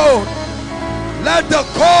the throne, let the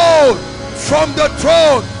coal from the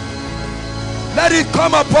throne, let it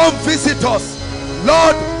come upon visitors.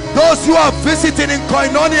 Lord, those who are visiting in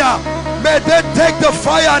Koinonia, may they take the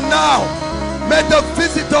fire now. May the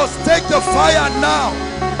visitors take the fire now.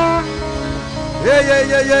 Yeah, yeah,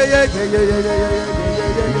 yeah, yeah, yeah, yeah, yeah, yeah, yeah, yeah.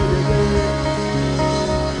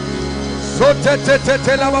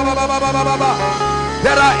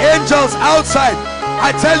 There are angels outside.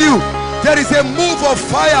 I tell you, there is a move of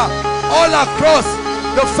fire all across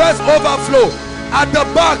the first overflow. At the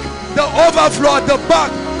back, the overflow at the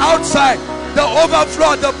back, outside. The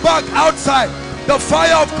overflow at the back, outside. The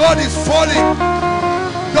fire of God is falling.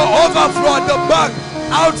 The overflow at the back,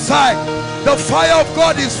 outside. The fire of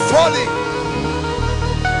God is falling.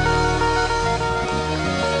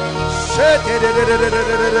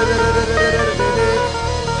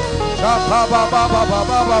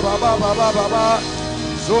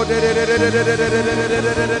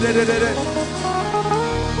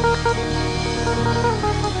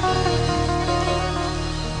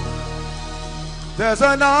 There's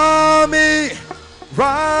an army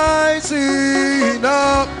rising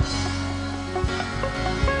up.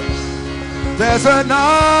 There's an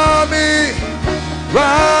army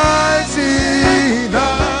rising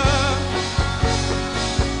up.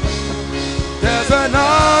 There's an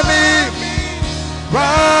army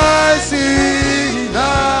rising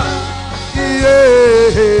up.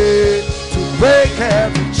 Yeah. To break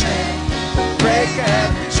every chain, break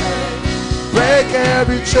every chain, break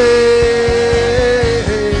every chain.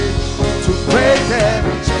 To break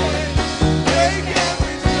every chain, break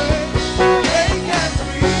every chain, break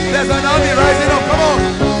every chain. There's an army rising up, come on.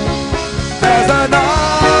 There's an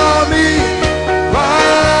army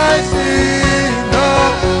rising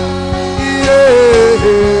up. Yeah.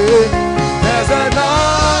 There's an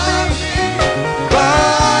army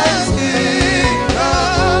rising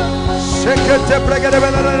up. Shake it, break it, there's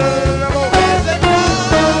an army rising up.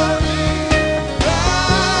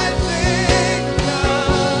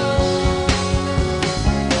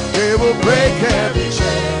 They will break every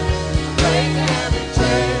chain, break every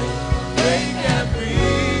chain, break every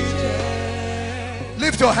chain.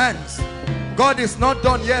 Lift your hands. God is not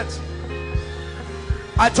done yet.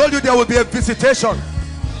 I told you there will be a visitation.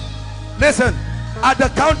 Listen, at the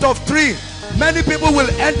count of 3, many people will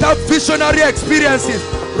enter visionary experiences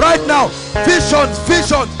right now. Visions,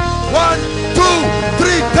 visions. 1, 2,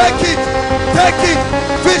 3. Take it, take it.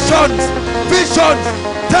 Visions, visions.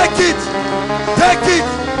 Take it, take it.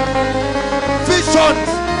 Visions.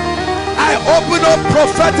 I open up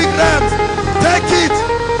prophetic realms. Take it,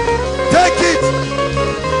 take it.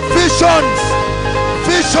 Visions,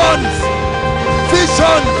 visions,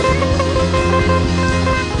 visions.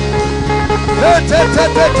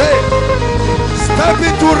 Step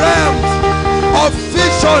into realms of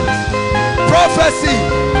visions, prophecy,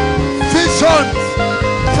 visions,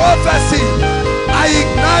 prophecy. I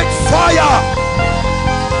ignite fire.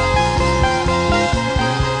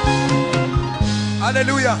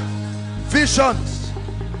 Hallelujah. Visions,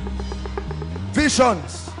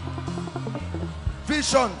 visions,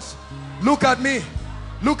 visions. Look at me,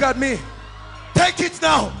 look at me. Take it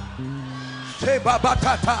now.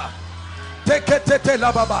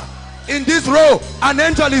 In this row, an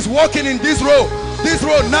angel is walking in this row. This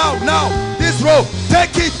row now, now, this row.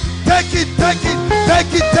 Take it, take it, take it,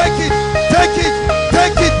 take it, take it, take it,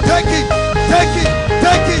 take it, take it, take it,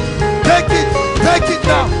 take it, take it, take it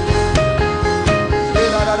now.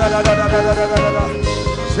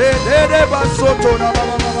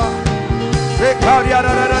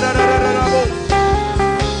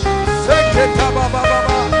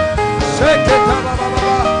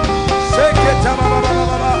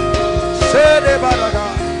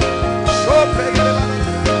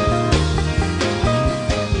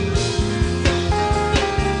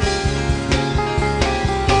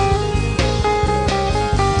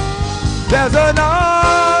 There's an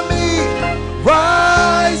army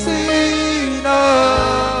rising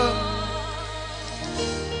up.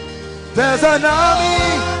 There's an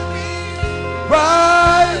army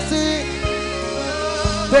rising.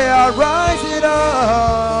 They are rising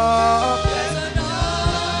up. There's an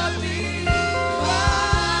army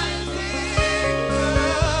rising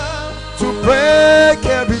up to break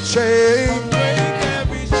every chain. Break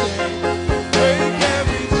every chain. Break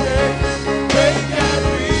every chain. Break every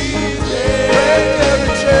chain. Break every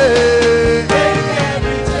chain. Break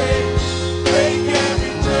every chain. Break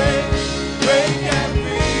every chain. Break every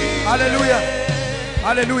chain. Hallelujah.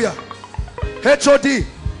 Hallelujah. HOD.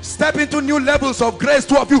 Step into new levels of grace.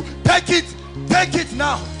 2 of you. Take it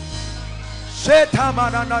now.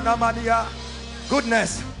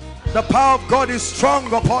 Goodness. The power of God is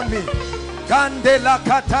strong upon me.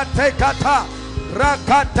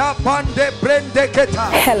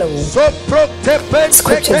 Hello.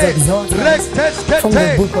 Scriptures exhort us from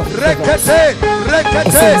the book of Proverbs.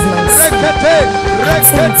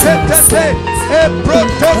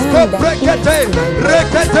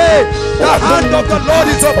 The hand of the Lord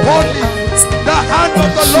is upon me. The hand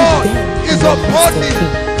of the Lord is upon me.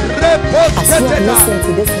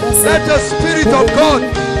 Let the Spirit of God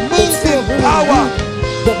move in power.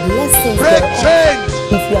 Break chains.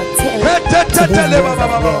 If you attend to this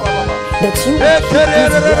that you will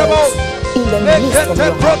in the midst of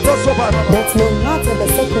your heart, that no matter the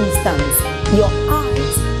circumstance, your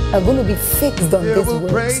eyes are going to be fixed on these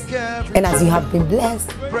words. And as you have been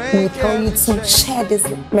blessed, we tell you to share this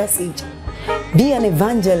message. Be an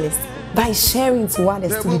evangelist. by sharing to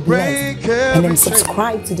others to be blessed, and then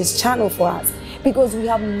subscribe to this channel for us, because we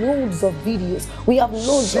have loads of videos, we have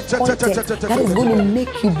loads of content that is going to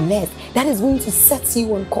make you blessed, that is going to set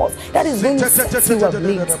you on course, that is going to set you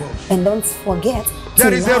ablaze. And don't forget,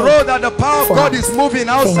 there is a road that the power of God is moving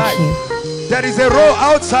outside. There is a road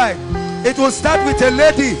outside. It will start with a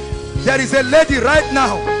lady. There is a lady right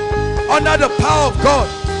now under the power of God,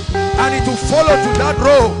 and it will follow to that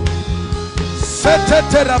road. Yeah,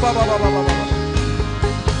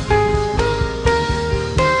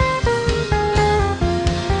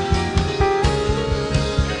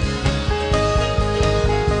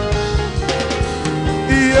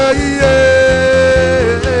 yeah,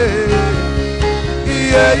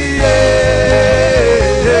 yeah, yeah,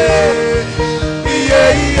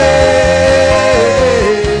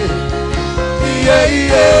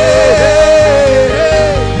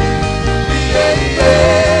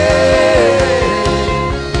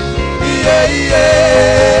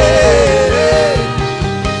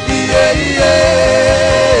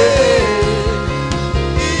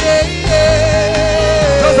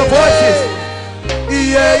 just the voices.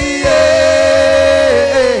 Yeah,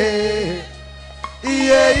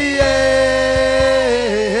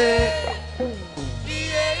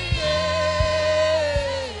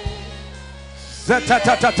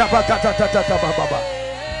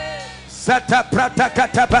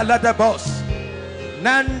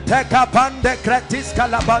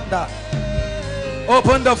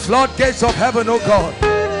 open the floodgates of heaven, oh God.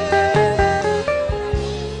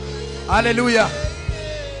 Hallelujah.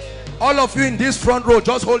 All of you in this front row,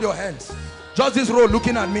 just hold your hands. Just this row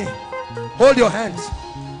looking at me. Hold your hands.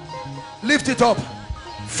 Lift it up.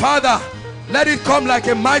 Father, let it come like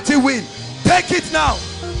a mighty wind. Take it now.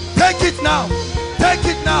 Take it now. Take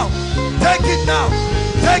it now. Take it now.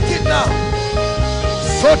 Take it now.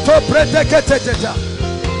 Soto preteketeta.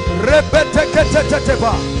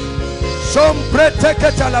 Rebeteketeteba. Som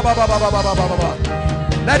preteketala baba baba baba baba.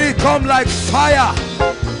 Let it come like fire.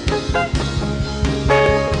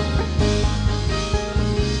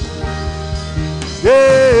 Yeah,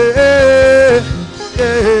 yeah,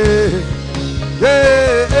 yeah,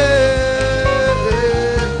 yeah.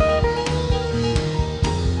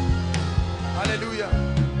 Hallelujah.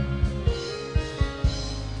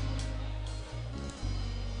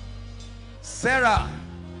 Sarah,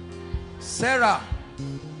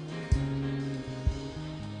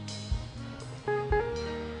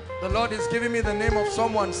 the Lord is giving me the name of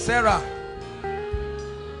someone. Sarah.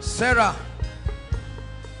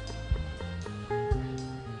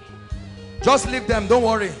 Just leave them, don't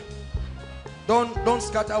worry. Don't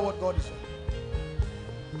scatter what God is doing.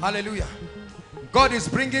 Hallelujah. God is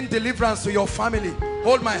bringing deliverance to your family.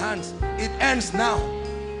 Hold my hands. It ends now.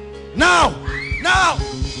 Now.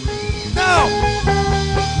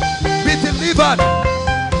 Be delivered.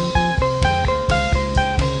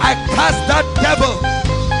 I cast that devil.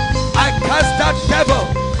 I cast that devil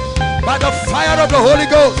by the fire of the Holy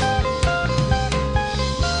Ghost.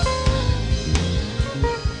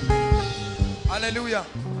 Hallelujah.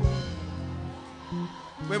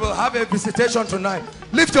 We will have a visitation tonight.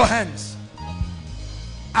 Lift your hands.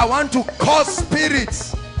 I want to cause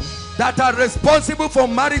spirits that are responsible for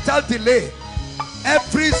marital delay.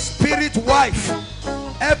 Every spirit wife,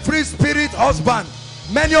 every spirit husband.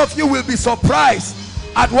 Many of you will be surprised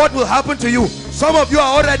at what will happen to you. Some of you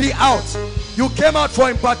are already out. You came out for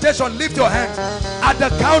impartation. Lift your hands. At the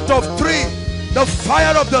count of 3, the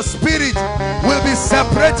fire of the Spirit will be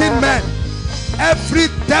separating men. Every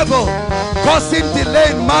devil causing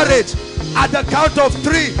delay in marriage, at the count of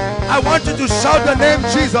 3, I want you to shout the name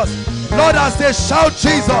Jesus. Lord, as they shout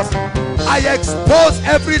Jesus, I expose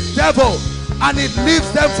every devil and it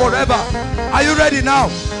leaves them forever. Are you ready now?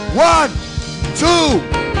 1, 2,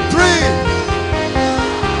 3.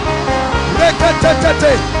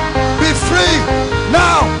 Be free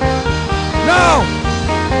now.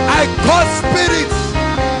 I cause spirits.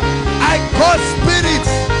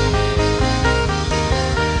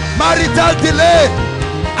 Marital delay.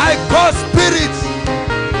 I cause spirits.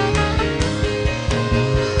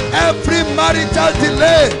 Every marital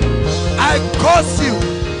delay, I cause you.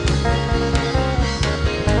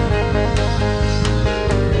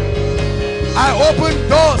 I open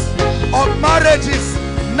doors of marriages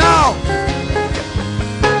now.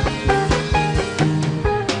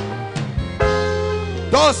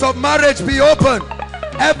 Doors of marriage be open.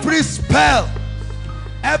 Every spell,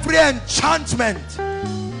 every enchantment,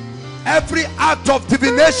 every act of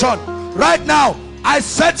divination, right now I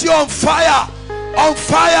set you on fire, on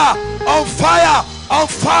fire, on fire, on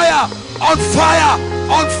fire, on fire,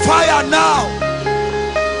 on fire now.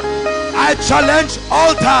 I challenge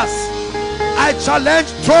altars I challenge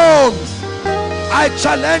thrones. I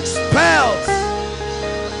challenge spells.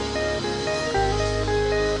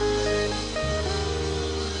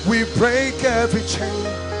 We break every chain.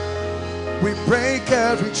 We break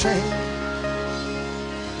every chain.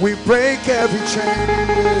 We break every chain.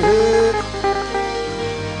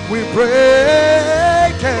 We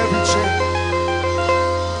break every chain.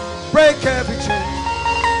 Break every chain.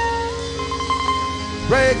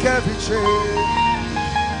 Break every chain.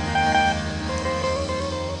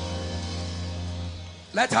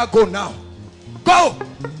 Let her go now. Go.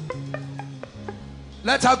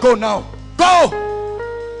 Let her go now. Go.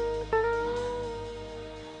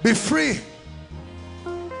 Be free.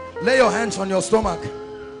 Lay your hands on your stomach.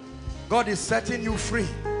 God is setting you free.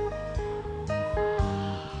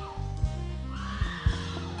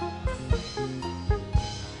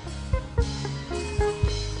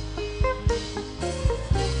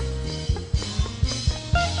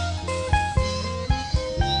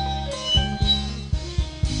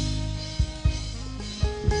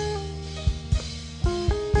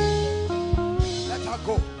 Let her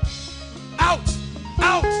go. Out.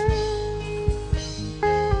 Out.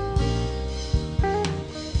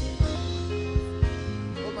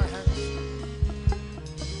 Hold my hands.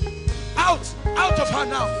 Out. Out of her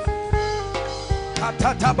now.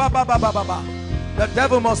 The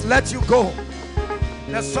devil must let you go.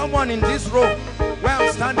 There's someone in this room where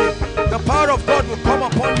I'm standing. The power of God will come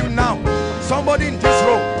upon you now. Somebody in this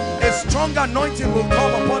room, a strong anointing will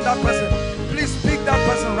come upon that person. Please pick that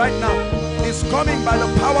person right now. It's coming by the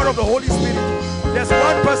power of the Holy Spirit. There's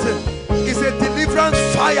one person. It's a deliverance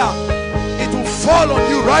fire. It will fall on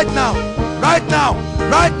you right now. Right now.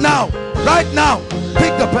 Right now. Right now.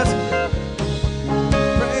 Pick the person.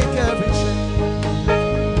 Break every chain.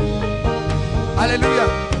 Hallelujah.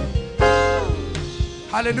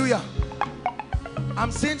 Hallelujah.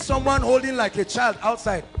 I'm seeing someone holding like a child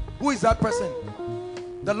outside. Who is that person?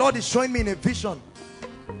 The Lord is showing me in a vision.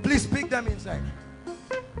 Please pick them inside.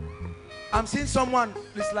 I'm seeing someone.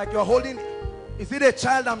 It's like you're holding. Is it a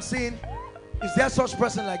child I'm seeing? Is there such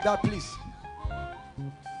person like that, please?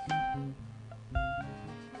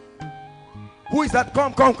 Who is that?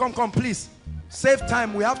 Come, come, come, come, please. Save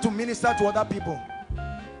time. We have to minister to other people.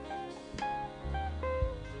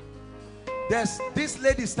 There's this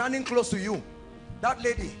lady standing close to you. That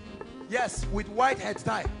lady. Yes, with white head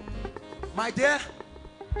tie. My dear,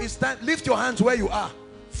 lift your hands where you are.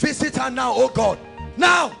 Visit her now, oh God.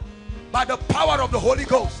 Now, by the power of the Holy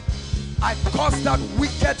Ghost, I curse that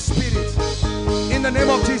wicked spirit in the name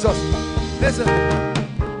of Jesus. Listen,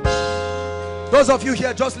 those of you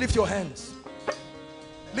here, just lift your hands.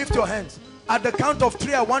 Lift your hands. At the count of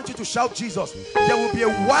 3, I want you to shout Jesus. There will be a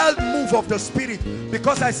wild move of the spirit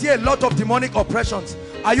because I see a lot of demonic oppressions.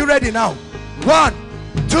 Are you ready now? 1,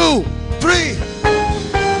 2, 3.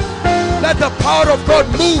 Let the power of God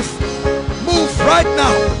move. Move right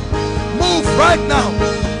now. Move right now.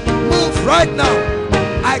 Move right now.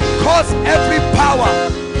 I cause every power.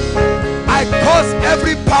 I cause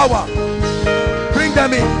every power. Bring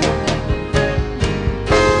them in.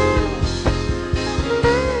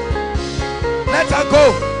 Let her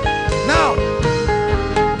go now.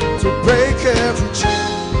 To break every chain.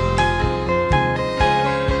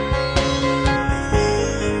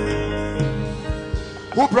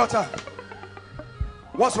 Who brought her?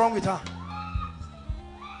 What's wrong with her?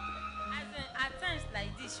 At times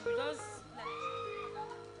like this, she just like...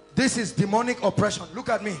 This is demonic oppression. Look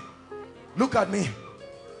at me. Look at me.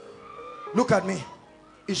 Look at me.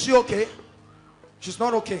 Is she okay? She's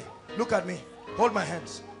not okay. Look at me. Hold my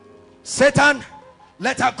hands. Satan,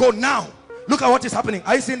 let her go now. Look at what is happening.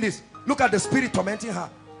 Are you seeing this? Look at the spirit tormenting her.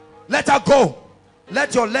 Let her go.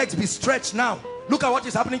 Let your legs be stretched now. Look at what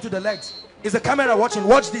is happening to the legs. Is the camera watching?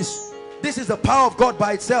 Watch this. This is the power of God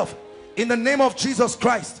by itself. In the name of Jesus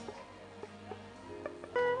Christ.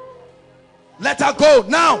 Let her go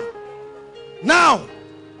now. Now.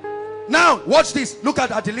 Now. Watch this. Look at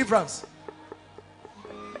her deliverance.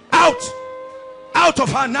 Out. Out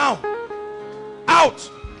of her now. Out.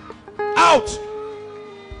 Out.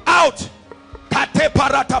 Out.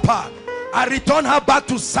 I return her back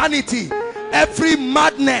to sanity. Every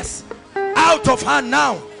madness out of her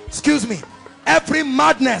now. Excuse me. Every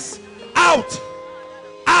madness out.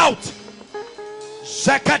 Out.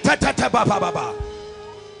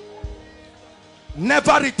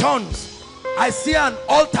 Never returns. I see an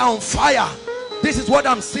altar on fire. This is what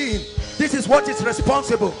I'm seeing. This is what is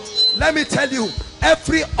responsible. Let me tell you,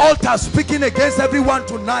 every altar speaking against everyone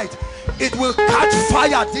tonight, it will catch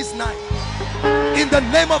fire this night in the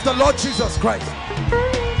name of the Lord Jesus Christ.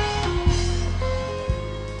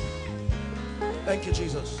 Thank you,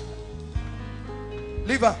 Jesus.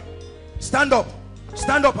 Leave her. Stand up.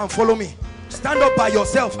 Stand up and follow me. Stand up by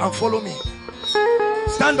yourself and follow me.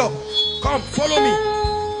 Stand up. Come, follow me.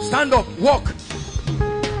 Stand up. Walk.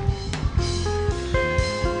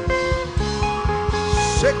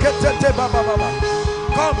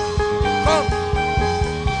 Come. Come.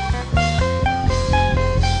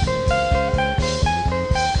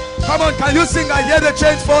 Come on, can you sing? I hear the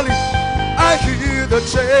chains falling. I hear the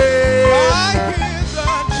chains. I hear the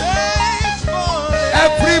chains falling.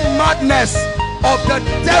 Every madness of the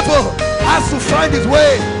devil has to find its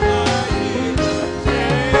way.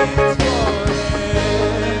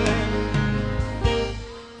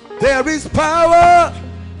 There is power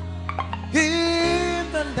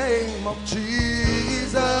in the name of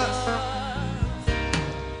Jesus.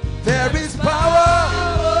 There is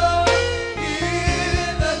power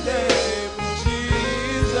in the name of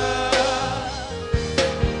Jesus.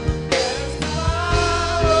 There's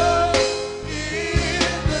power in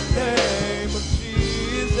the name of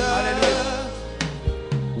Jesus.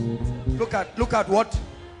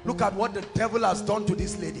 Look at what the devil has done to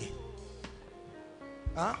this lady.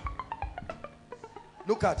 Huh?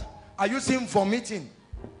 Look at, are you seeing vomiting?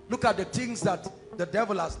 Look at the things that the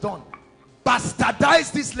devil has done.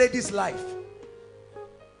 Bastardized this lady's life.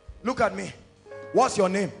 Look at me. What's your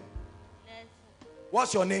name?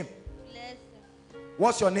 What's your name?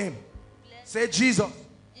 What's your name? Say Jesus.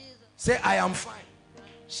 Say I am fine.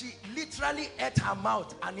 She literally ate her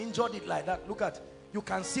mouth and injured it like that. Look at, you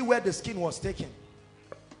can see where the skin was taken.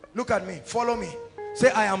 Look at me. Follow me. Say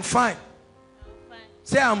I am fine.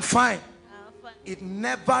 Say I'm fine. It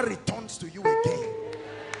never returns to you again.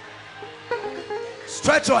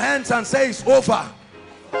 Stretch your hands and say it's over.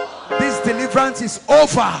 This deliverance is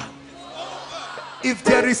over. If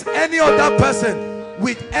there is any other person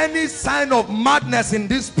with any sign of madness in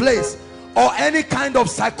this place or any kind of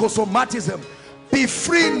psychosomatism, be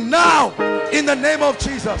free now in the name of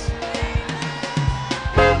Jesus.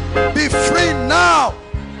 Be free now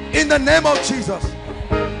in the name of Jesus.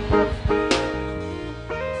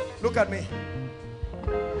 Look at me.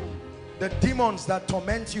 The demons that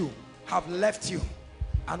torment you have left you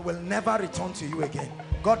and will never return to you again.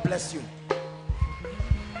 God bless you.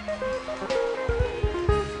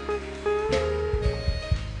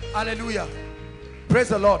 Hallelujah. Praise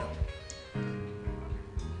the Lord.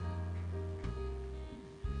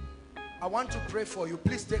 I want to pray for you.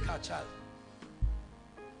 Please take her child.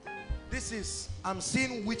 This is, I'm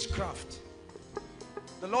seeing witchcraft.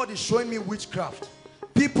 The Lord is showing me witchcraft.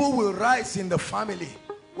 People will rise in the family.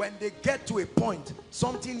 When they get to a point,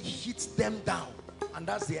 something hits them down, and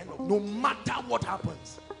that's the end of it. No matter what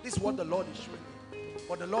happens, this is what the Lord is showing me.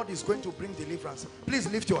 But the Lord is going to bring deliverance. Please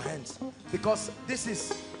lift your hands, because this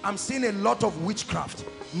is, I'm seeing a lot of witchcraft.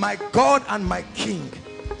 My God and my King,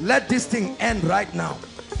 let this thing end right now,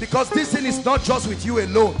 because this thing is not just with you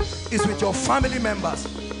alone, it's with your family members.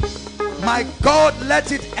 My God,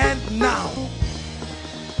 let it end now.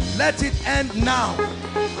 Let it end now.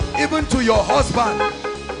 Even to your husband,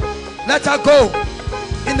 let her go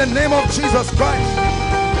in the name of Jesus Christ.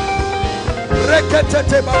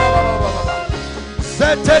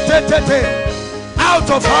 Out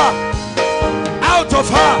of her, out of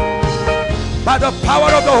her, by the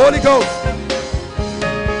power of the Holy Ghost.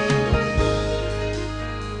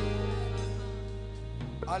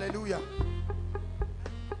 Hallelujah.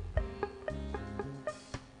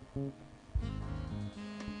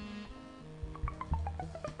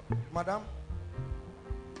 Madam,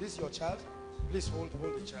 this is your child. Please hold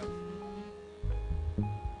the child.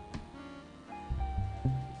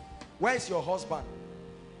 Where is your husband?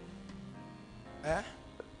 Eh?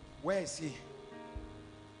 Where is he?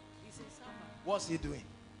 He's in Selman. What's he doing?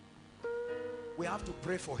 We have to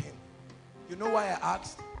pray for him. You know why I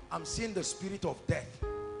asked? I'm seeing the spirit of death.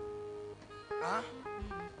 Huh?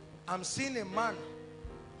 I'm seeing a man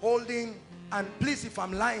holding, and please, if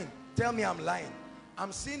I'm lying, tell me I'm lying.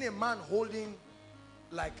 I'm seeing a man holding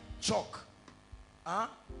like chalk. Huh?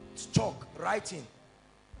 It's chalk, writing.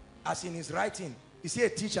 As in his writing. Is he a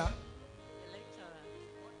teacher? A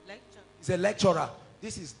lecturer. He's a lecturer.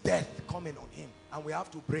 This is death coming on him, and we have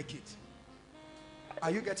to break it. Are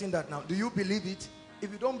you getting that now? Do you believe it?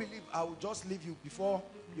 If you don't believe, I will just leave you before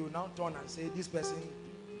you now turn and say this person.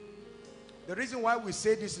 The reason why we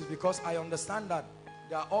say this is because I understand that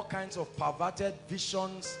there are all kinds of perverted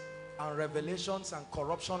visions and revelations and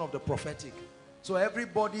corruption of the prophetic. So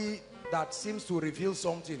everybody that seems to reveal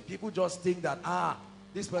something, people just think that,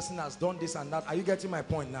 this person has done this and that. Are you getting my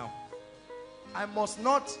point now? I must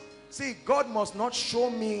not, see, God must not show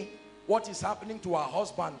me what is happening to our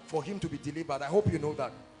husband for him to be delivered. I hope you know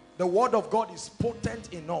that. The word of God is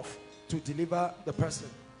potent enough to deliver the person.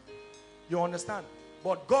 You understand?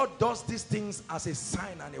 But God does these things as a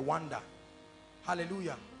sign and a wonder.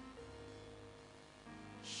 Hallelujah.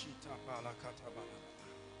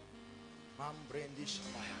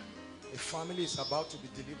 A family is about to be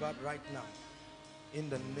delivered right now. In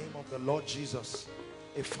the name of the Lord Jesus.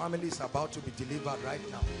 A family is about to be delivered right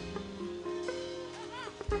now.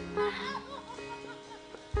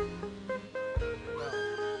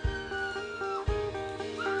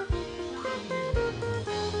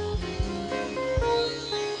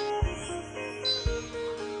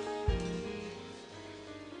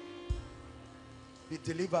 Be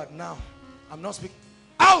delivered now. I'm not speaking.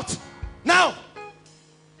 Out now.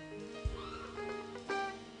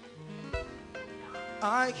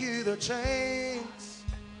 I hear the chains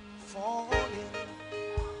falling.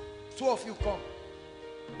 Two of you come.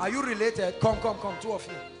 Are you related? Come, come, come. Two of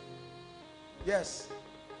you. Yes.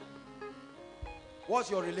 What's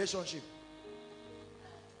your relationship?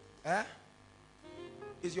 Eh?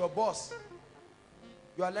 Is your boss?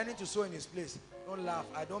 You are learning to sew in his place. Don't laugh.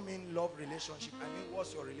 I don't mean love relationship. I mean,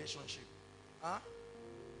 what's your relationship? Huh?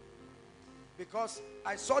 Because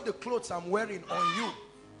I saw the clothes I'm wearing on you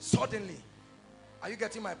suddenly. Are you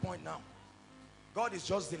getting my point now? God is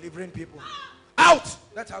just delivering people. Out!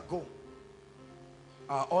 Let her go.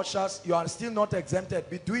 Ushers, you are still not exempted.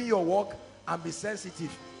 Be doing your work and be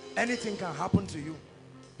sensitive. Anything can happen to you.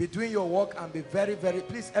 Be doing your work and be very, very,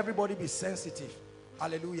 please everybody be sensitive.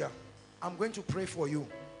 Hallelujah. I'm going to pray for you.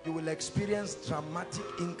 You will experience dramatic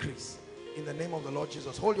increase in the name of the Lord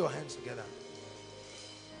Jesus. Hold your hands together.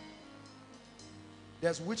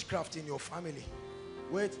 There's witchcraft in your family.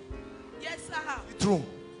 Wait. Yes, sir. True.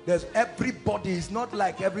 There's everybody. It's not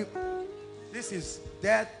like every. This is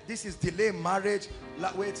death. This is delay marriage.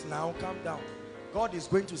 Wait now. Calm down. God is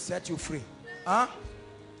going to set you free. Huh?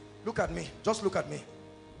 Look at me. Just look at me.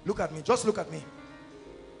 Look at me. Just look at me.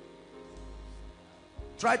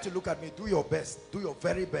 Try to look at me. Do your best. Do your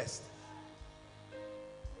very best.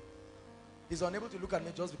 He's unable to look at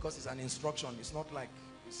me just because it's an instruction. It's not like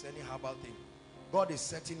it's any herbal thing. God is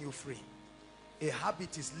setting you free. A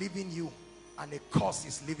habit is leaving you and a curse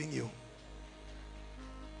is leaving you.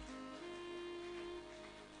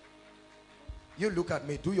 You look at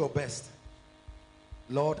me. Do your best.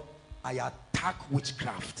 Lord, I attack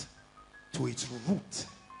witchcraft to its root.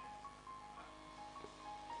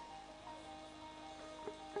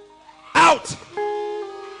 Out!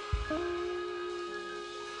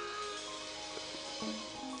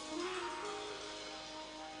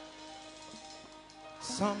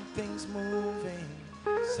 Something's moving,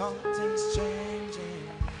 something's changing.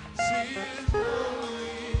 See His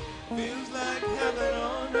glory, feels like heaven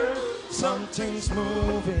on earth. Something's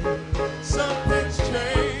moving, Something's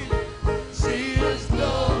changed. See His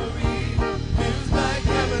glory, feels like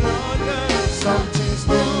heaven on earth. something's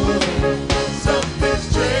moving.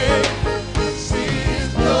 Something's changed. See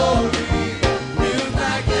His glory, feels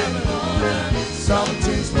like heaven on earth.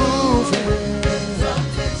 Something's moving.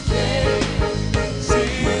 Something's changed. See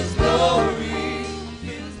His glory,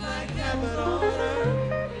 feels like heaven on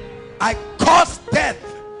earth. I curse death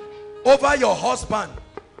over your husband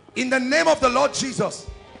in the name of the Lord Jesus.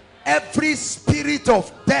 Every spirit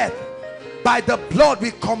of death, by the blood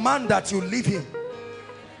we command that you leave him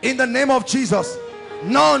in the name of Jesus.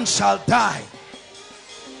 None shall die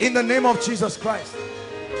in the name of Jesus Christ.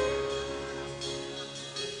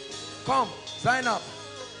 Come, sign up.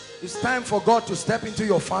 It's time for God to step into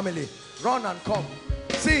your family. Run and come.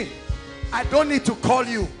 See, I don't need to call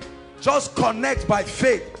you. Just connect by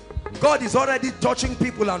faith. God is already touching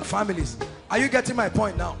people and families. Are you getting my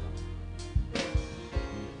point now?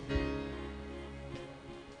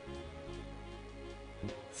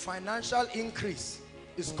 Financial increase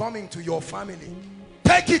is coming to your family.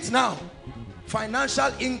 Take it now. Financial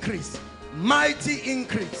increase, mighty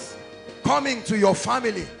increase coming to your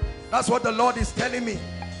family. That's what the Lord is telling me.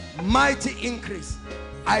 Mighty increase.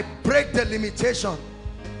 I break the limitation.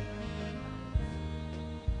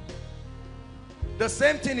 The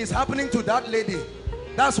same thing is happening to that lady.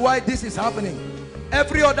 That's why this is happening.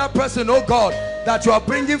 Every other person, oh God, that you are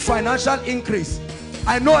bringing financial increase,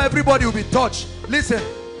 I know everybody will be touched. Listen,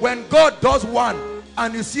 when God does one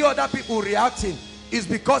and you see other people reacting, it's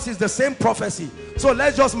because it's the same prophecy. So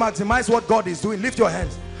let's just maximize what God is doing. Lift your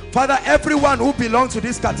hands. Father, everyone who belongs to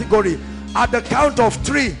this category, at the count of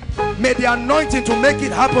 3, may the anointing to make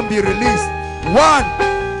it happen be released. 1,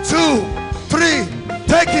 2, 3.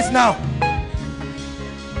 Take it now.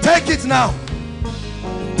 Take it now.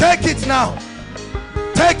 Take it now.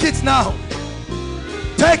 Take it now.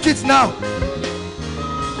 Take it now.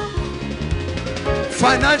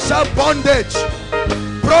 Financial bondage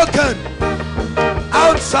broken.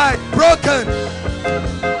 Outside, broken.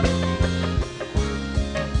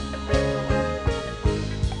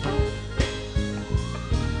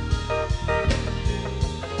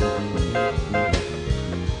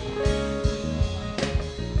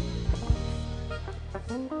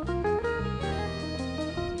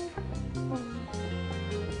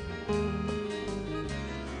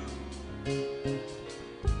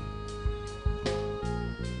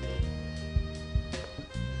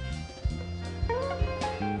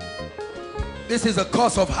 This is a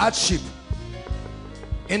cause of hardship.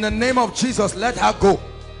 In the name of Jesus, let her go.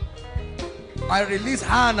 I release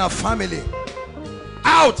her and her family.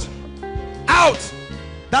 Out! Out!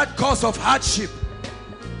 That cause of hardship.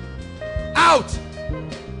 Out!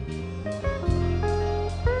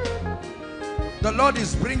 The Lord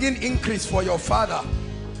is bringing increase for your father.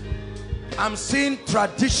 I'm seeing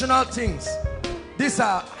traditional things. These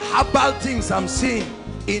are herbal things I'm seeing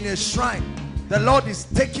in a shrine. The Lord is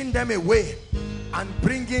taking them away and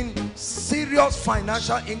bringing serious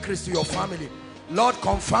financial increase to your family. Lord,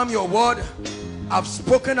 confirm your word. I've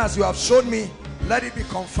spoken as you have shown me. Let it be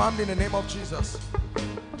confirmed in the name of Jesus.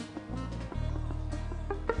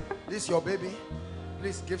 This your baby?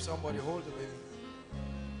 Please give somebody, hold the baby.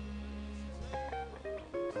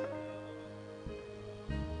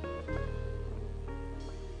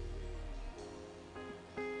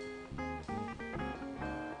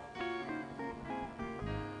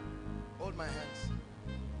 Hold my hands.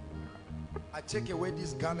 I take away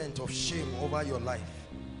this garment of shame over your life.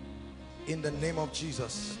 In the name of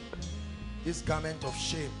Jesus. This garment of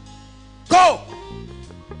shame. Go!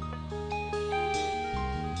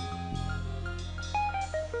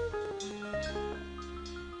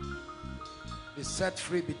 Be set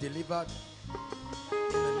free, be delivered.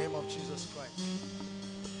 In the name of Jesus Christ.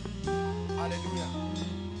 Hallelujah.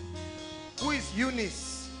 Who is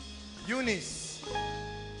Eunice? Eunice.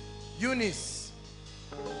 Eunice.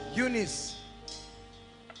 Eunice.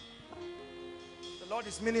 The Lord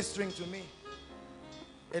is ministering to me.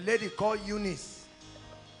 A lady called Eunice.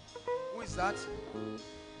 Who is that?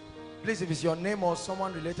 Please, if it's your name or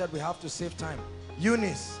someone related, we have to save time.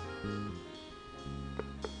 Eunice.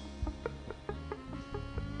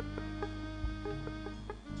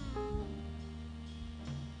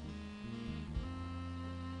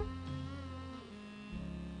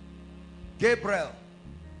 Gabriel.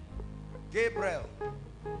 Gabriel.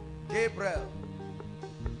 Gabriel.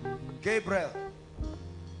 Gabriel.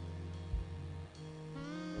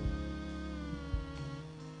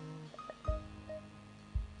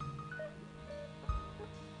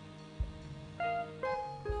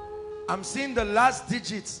 I'm seeing the last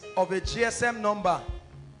digits of a GSM number.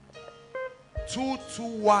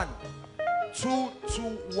 221.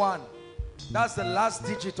 221. That's the last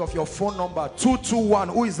digit of your phone number. 221.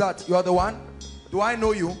 Who is that? You are the one? Do I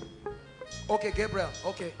know you? Okay, Gabriel.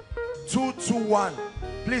 Okay. 221.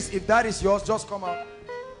 Please, if that is yours, just come out.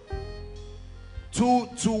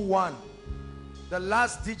 221. The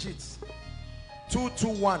last digits.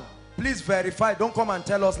 221. Please verify. Don't come and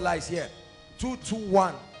tell us lies here.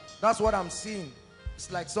 221. That's what I'm seeing.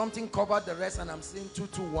 It's like something covered the rest and I'm seeing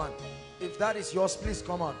 221. If that is yours, please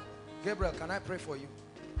come on. Gabriel, can I pray for you?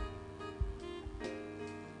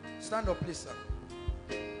 Stand up, please,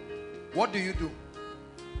 sir. What do you do?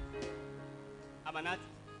 I'm an artist.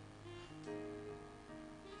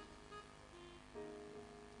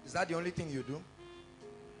 Is that the only thing you do?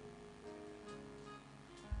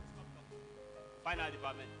 Final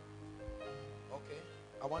department. Okay.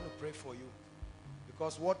 I want to pray for you.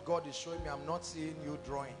 Because what God is showing me, I'm not seeing you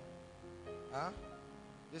drawing. Huh?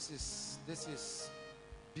 This is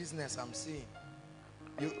business I'm seeing.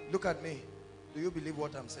 You look at me. Do you believe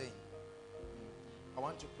what I'm saying? I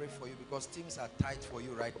want to pray for you because things are tight for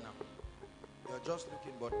you right now. You're just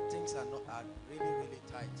looking, but things are really, really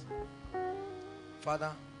tight.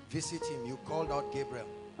 Father, visit him. You called out Gabriel.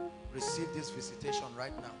 Receive this visitation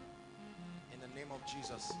right now. In the name of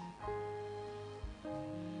Jesus.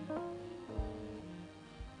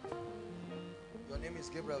 Your name is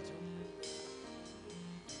Gabriel too?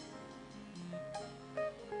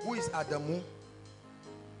 Who is Adamu?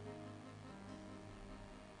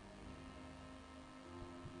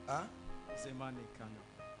 Huh? He's a man in Kano.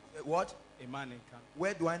 What? A man in Kano.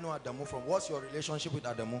 Where do I know Adamu from? What's your relationship with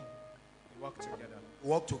Adamu? We work together.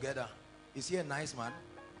 Work together. Is he a nice man?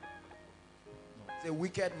 No. He's a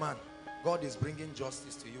wicked man. God is bringing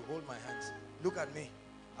justice to you. Hold my hands. Look at me.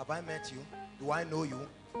 Have I met you? Do I know you?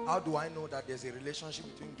 How do I know that there's a relationship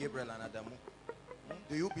between Gabriel and Adamu?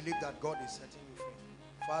 Do you believe that God is setting you free?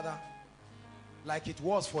 Father, like it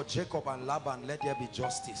was for Jacob and Laban, let there be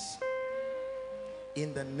justice.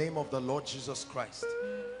 In the name of the Lord Jesus Christ,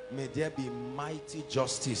 may there be mighty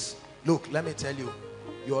justice. Look, let me tell you,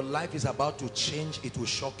 your life is about to change. It will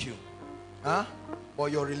shock you. Huh?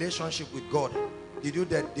 But your relationship with God, did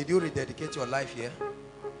you rededicate your life here?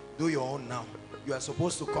 Do your own now. You are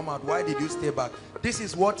supposed to come out. Why did you stay back? This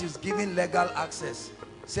is what is giving legal access.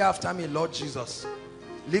 Say after me, Lord Jesus.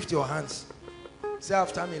 Lift your hands. Say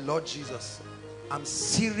after me, Lord Jesus. I'm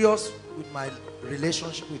serious with my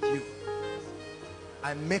relationship with you.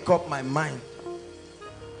 I make up my mind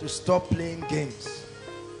to stop playing games.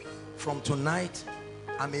 From tonight,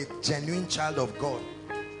 I'm a genuine child of God.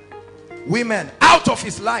 Women, out of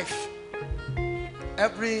his life.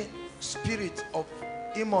 Every spirit of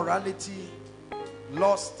immorality,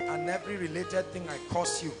 lust, and every related thing I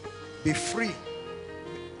curse you, be free.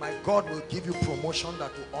 My God will give you promotion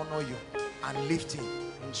that will honor you and lift him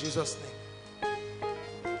in Jesus' name.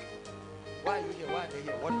 Why are you here? Why are they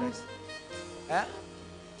here? What next? Eh?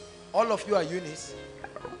 All of you are Eunice.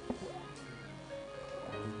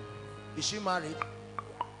 Is she married?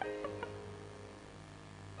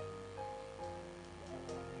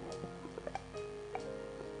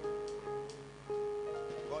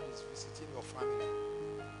 God is visiting your family.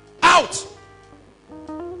 Out!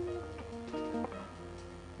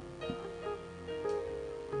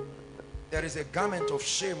 There is a garment of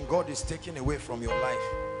shame God is taking away from your life.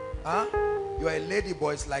 Huh? You are a lady,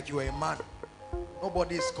 boy. It's like you are a man.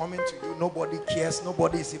 Nobody is coming to you. Nobody cares.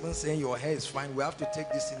 Nobody is even saying your hair is fine. We have to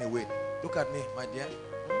take this thing away. Look at me, my dear.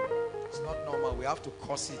 It's not normal. We have to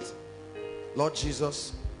curse it. Lord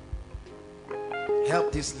Jesus,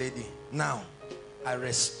 help this lady. Now, I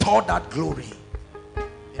restore that glory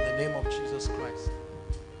in the name of Jesus Christ.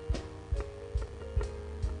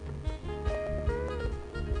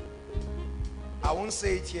 I won't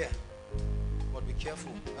say it here, but be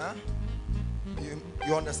careful. Huh?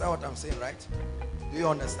 You understand what I'm saying, right? Do you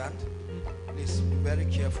understand? Please be very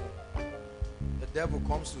careful. The devil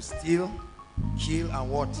comes to steal, kill, and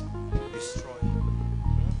what? Destroy.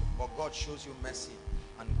 But God shows you mercy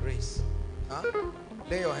and grace. Huh?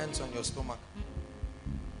 Lay your hands on your stomach.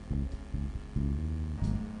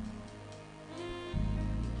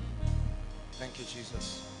 Thank you,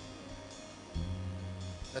 Jesus.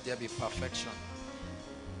 Let there be perfection.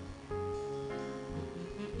 In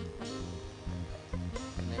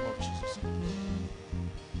the name of Jesus.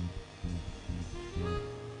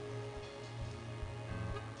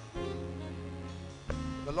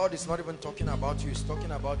 The Lord is not even talking about you. He's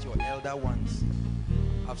talking about your elder ones.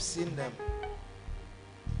 I've seen them.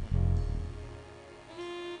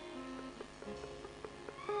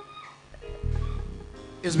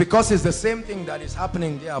 It's because it's the same thing that is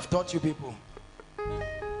happening there. I've taught you people.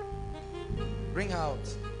 Bring her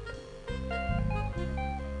out.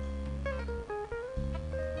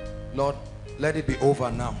 Lord, let it be over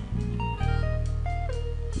now.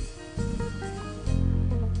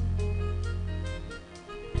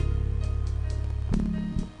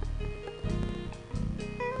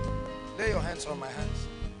 Lay your hands on my hands.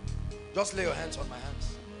 Just lay your hands on my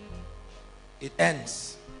hands. It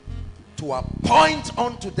ends. To appoint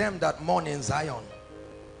unto them that mourn in Zion,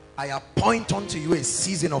 I appoint unto you a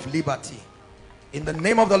season of liberty. In the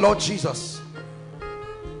name of the Lord Jesus.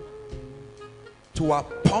 To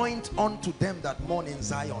appoint unto them that mourn in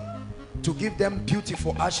Zion, to give them beauty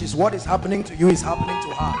for ashes. What is happening to you is happening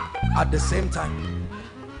to her at the same time.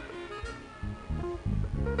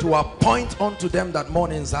 To appoint unto them that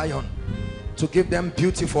mourn in Zion, to give them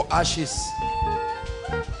beauty for ashes.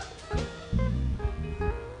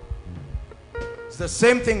 It's the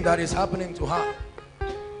same thing that is happening to her.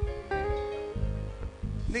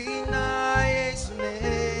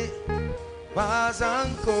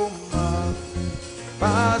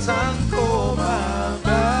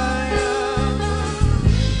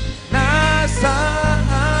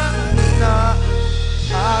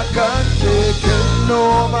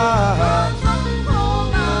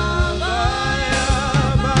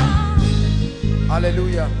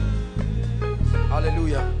 Hallelujah.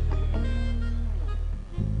 Hallelujah.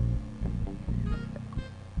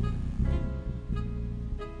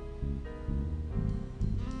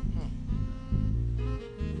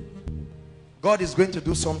 God is going to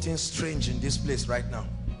do something strange in this place right now.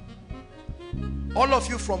 All of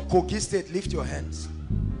you from Kogi State, lift your hands.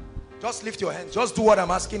 Just lift your hands. Just do what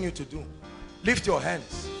I'm asking you to do. Lift your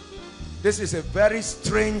hands. This is a very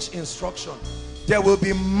strange instruction. There will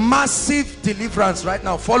be massive deliverance right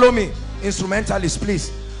now. Follow me, instrumentalists,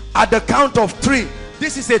 please. At the count of 3,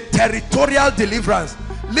 this is a territorial deliverance.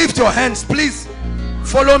 Lift your hands, please.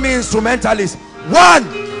 Follow me, instrumentalists. 1.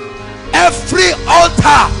 Every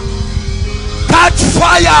altar catch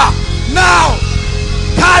fire now.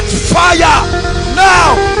 Catch fire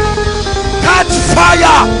now. Catch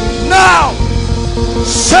fire now.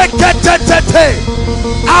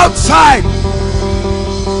 Outside,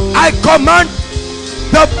 I command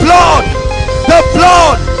the blood, the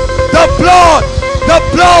blood, the blood, the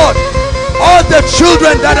blood. All the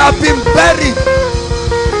children that have been buried,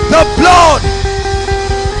 the blood.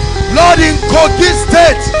 Lord, in Kogi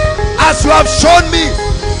State, as you have shown me,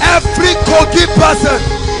 every Kogi person,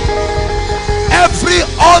 every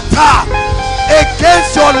altar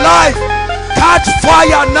against your life, catch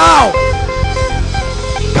fire now.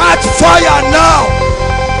 Catch fire now.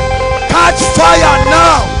 Catch fire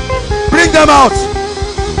now. Bring them out.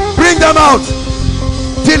 Bring them out.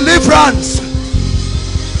 Deliverance.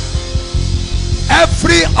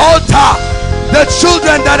 Every altar, the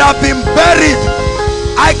children that have been buried,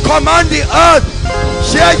 I command the earth,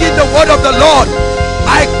 hear ye the word of the Lord.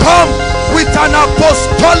 I come with an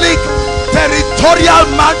apostolic territorial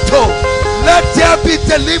mantle. Let there be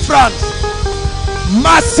deliverance.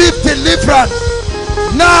 Massive deliverance.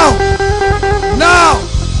 Now. Now.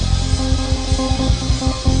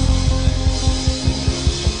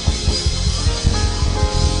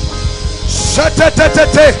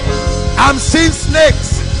 I'm seeing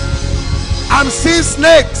snakes. I'm seeing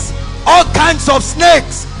snakes. All kinds of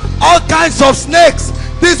snakes. All kinds of snakes.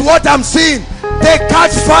 This is what I'm seeing. They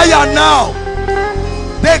catch fire now.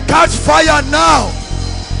 They catch fire now.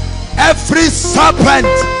 Every serpent,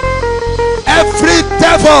 every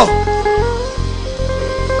devil,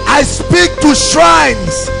 I speak to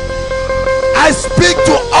shrines, I speak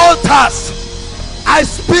to altars, I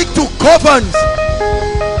speak to covens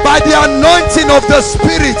by the anointing of the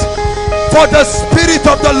Spirit. For the Spirit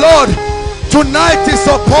of the Lord tonight is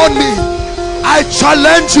upon me. I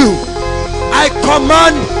challenge you. I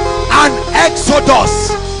command an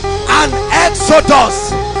exodus, an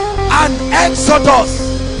exodus, an exodus.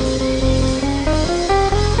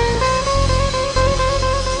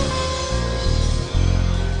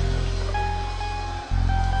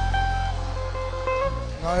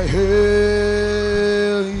 I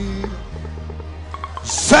hear you.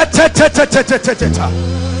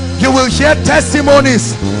 You will hear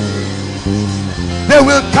testimonies. They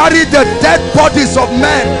will carry the dead bodies of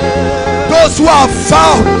men. Those who are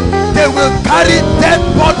found, they will carry dead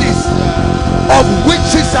bodies of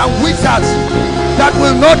witches and wizards that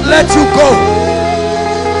will not let you go.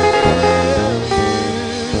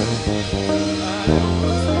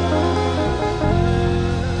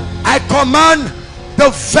 I command the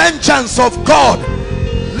vengeance of God.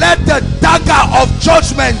 Let the dagger of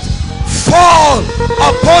judgment fall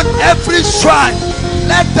upon every shrine.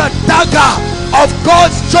 Let the dagger of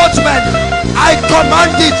God's judgment, I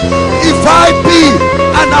command it. If I be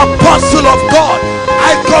an apostle of God,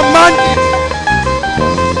 I command it.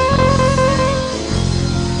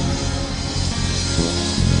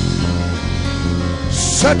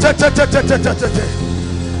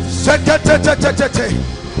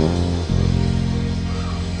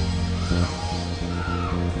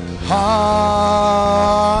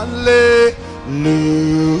 Hallelujah.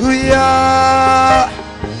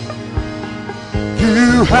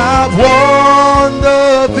 You have won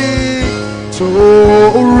the victory.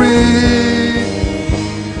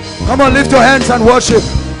 Come on, lift your hands and worship.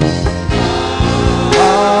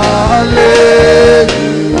 Hallelujah.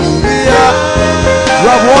 You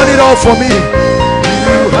have won it all for me.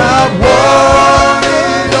 You have won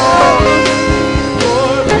it all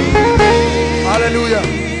for me. Hallelujah.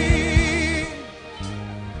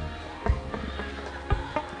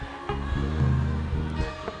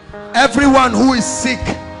 Everyone who is sick,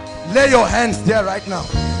 lay your hands there right now.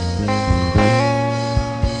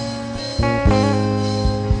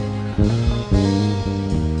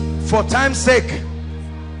 For time's sake,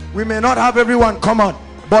 we may not have everyone come on,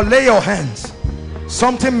 but lay your hands.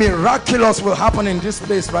 Something miraculous will happen in this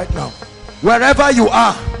place right now. Wherever you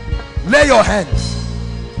are, lay your hands.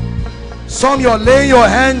 Some you're laying your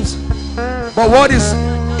hands, but what is,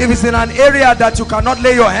 if it's in an area that you cannot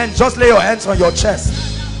lay your hands, just lay your hands on your chest.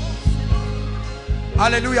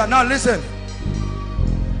 Hallelujah. Now listen.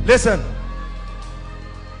 Listen.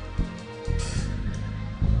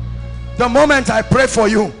 The moment I pray for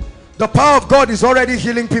you, the power of God is already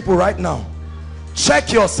healing people right now.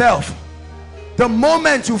 Check yourself. The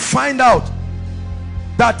moment you find out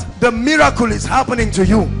that the miracle is happening to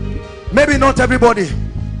you, maybe not everybody,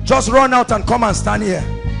 just run out and come and stand here.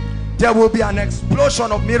 There will be an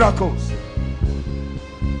explosion of miracles.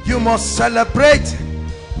 You must celebrate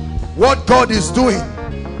what God is doing.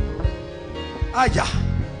 Aya.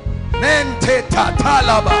 Nente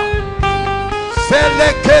tatalaba.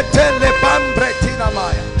 Selekete lebambretina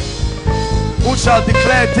maya. Who shall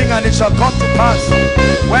declare a thing and it shall come to pass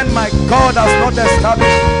when my God has not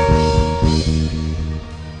established?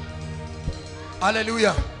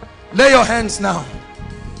 Hallelujah. Lay your hands now.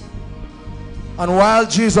 And while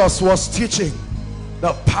Jesus was teaching,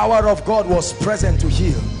 the power of God was present to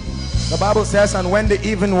heal. The Bible says, and when the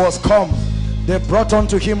evening was come, they brought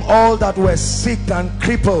unto him all that were sick and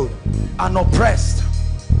crippled and oppressed.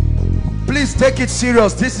 Please take it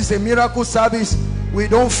serious. This is a miracle service. We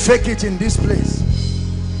don't fake it in this place.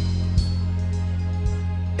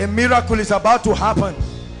 A miracle is about to happen.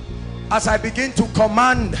 As I begin to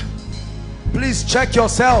command, please check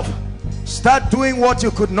yourself. Start doing what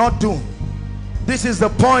you could not do. This is the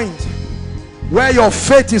point where your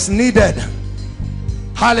faith is needed.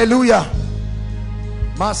 Hallelujah.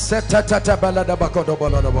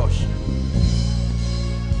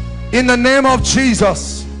 In the name of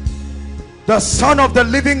Jesus, the Son of the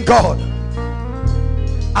living God,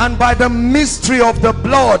 and by the mystery of the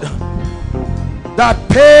blood that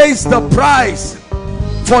pays the price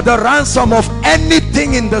for the ransom of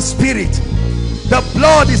anything in the spirit. The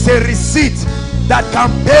blood is a receipt that can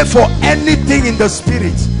pay for anything in the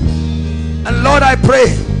spirit. And Lord, I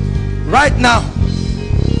pray right now,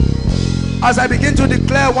 as I begin to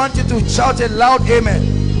declare, I want you to shout a loud amen.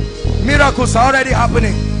 Miracles are already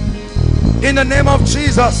happening. In the name of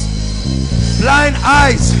Jesus, blind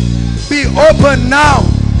eyes be open now.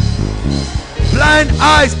 Blind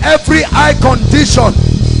eyes, every eye condition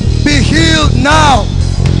be healed now.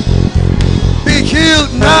 Be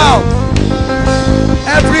healed now.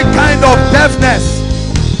 Every kind of deafness,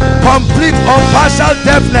 complete or partial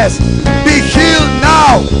deafness, be healed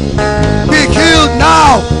now. Be healed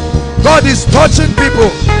now. God is touching people.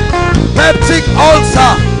 Peptic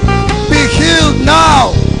ulcer, be healed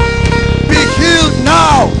now. Be healed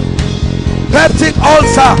now. Peptic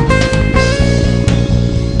ulcer.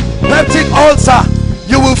 Peptic ulcer,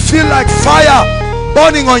 you will feel like fire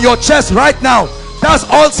burning on your chest right now. That's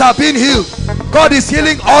ulcer being healed. God is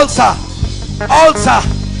healing ulcer. Ulcer,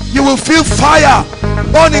 you will feel fire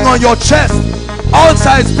burning on your chest.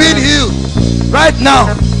 Ulcer is being healed right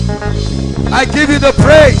now. I give you the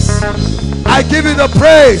praise. I give you the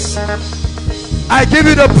praise. I give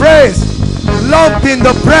you the praise. Lump in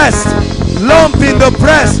the breast. Lump in the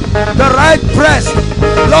breast. The right breast.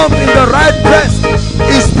 Lump in the right breast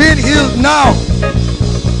is being healed now.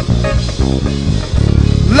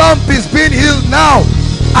 Lump is being healed now.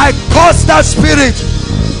 I curse that spirit.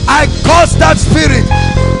 I curse that spirit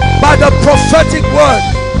by the prophetic word.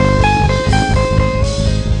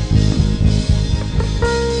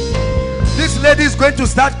 This lady is going to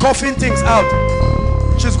start coughing things out.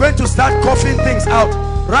 She's going to start coughing things out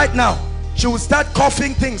right now. She will start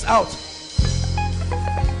coughing things out.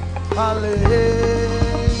 Hallelujah.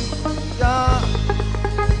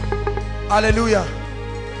 Hallelujah.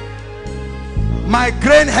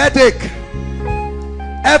 Migraine headache,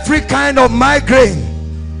 every kind of migraine,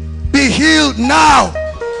 be healed now.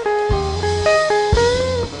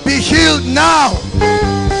 Be healed now.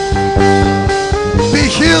 Be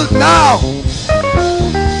healed now.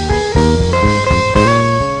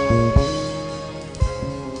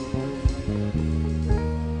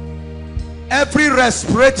 Every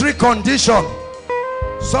respiratory condition,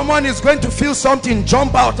 someone is going to feel something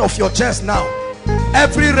jump out of your chest now.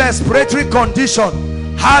 Every respiratory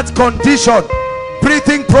condition, heart condition,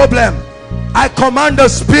 breathing problem, I command the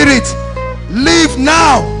spirit, leave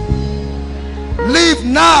now. Leave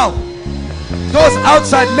now. Those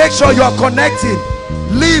outside, make sure you are connecting.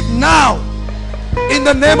 Leave now in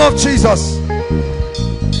the name of Jesus.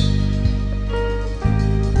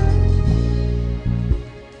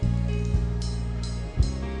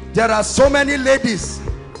 There are so many ladies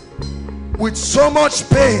with so much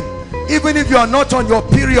pain. Even if you are not on your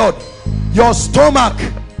period, your stomach,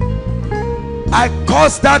 I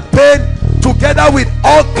cause that pain together with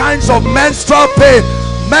all kinds of menstrual pain.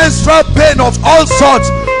 Menstrual pain of all sorts.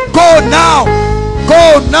 Go now.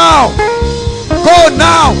 Go now. Go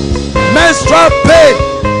now. Menstrual pain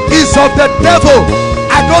is of the devil.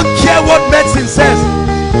 I don't care what medicine says.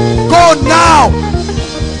 Go now.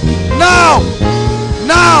 Now.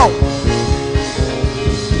 Now.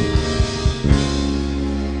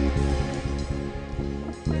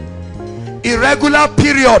 Irregular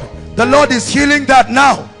period, the Lord is healing that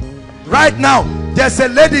now. Right now, there's a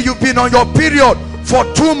lady, you've been on your period for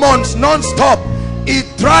 2 months non-stop.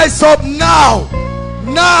 It dries up now.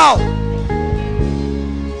 Now.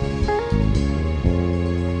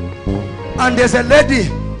 And there's a lady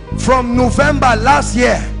from November last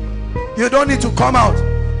year, you don't need to come out.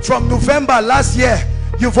 From November last year,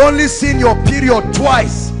 you've only seen your period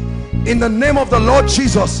twice. In the name of the Lord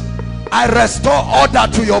Jesus, I restore order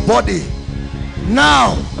to your body.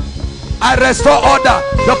 Now, I restore order.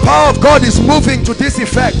 The power of God is moving to this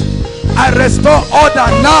effect. I restore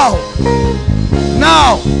order now.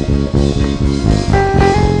 Now.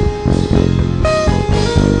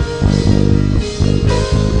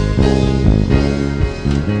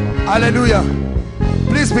 Hallelujah.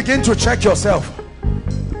 Please begin to check yourself.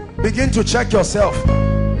 Begin to check yourself.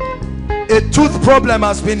 A tooth problem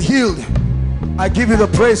has been healed. I give you the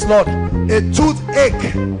praise, Lord. A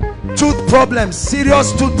toothache, tooth problem,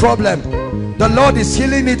 serious tooth problem, the Lord is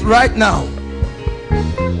healing it right now.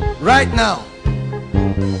 Right now.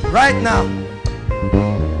 Right now.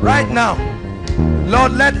 Right now.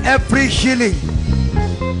 Lord, let every healing,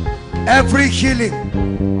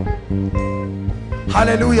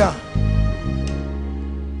 hallelujah.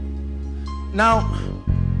 Now,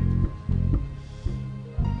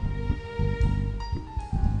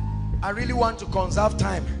 I really want to conserve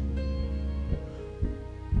time.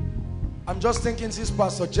 I'm just thinking, since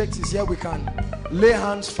Pastor Jakes is here, we can lay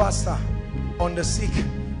hands faster on the sick.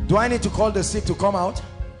 Do I need to call the sick to come out?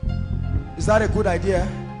 Is that a good idea?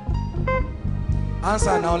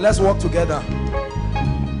 Answer now. Let's work together,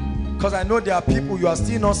 because I know there are people you are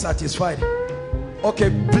still not satisfied.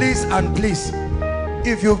 Okay, please and please,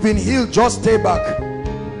 if you've been healed, just stay back,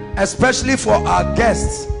 especially for our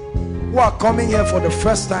guests who are coming here for the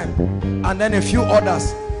first time, and then a few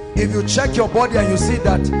others. If you check your body and you see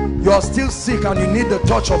that you are still sick and you need the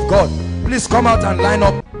touch of God, please come out and line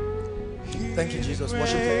up. Thank you, Jesus.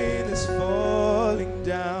 Worship Rain is falling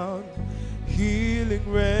down. Healing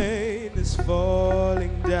rain is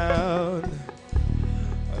falling down.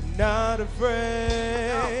 I'm not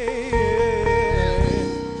afraid.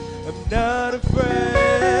 I'm not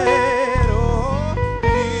afraid. Oh,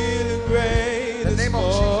 healing rain is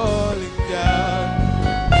falling down.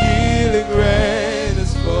 Healing rain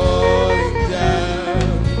is falling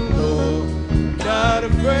down. No, I'm not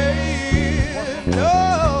afraid. No,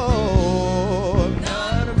 I'm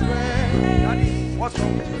not afraid. What's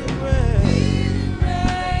wrong with you?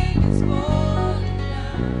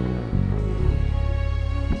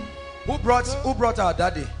 Who brought our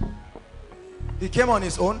daddy? He came on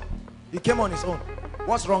his own. He came on his own.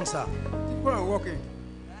 What's wrong, sir? Difficult walking.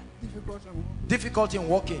 Difficult in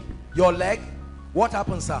walking. Your leg? What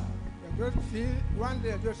happened, sir? I just feel, one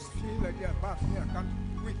day I just feel like they are back me. I can't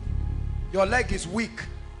weak. Your leg is weak.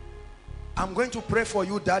 I'm going to pray for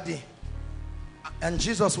you, daddy, and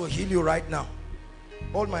Jesus will heal you right now.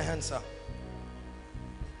 Hold my hand, sir.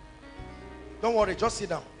 Don't worry, just sit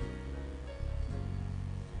down.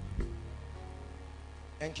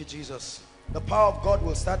 Thank you, Jesus. The power of God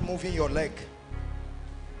will start moving your leg.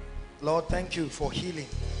 Lord, thank you for healing.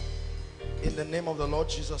 In the name of the Lord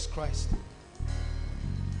Jesus Christ.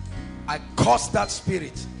 I curse that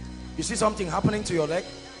spirit. You see something happening to your leg?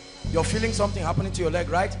 You're feeling something happening to your leg,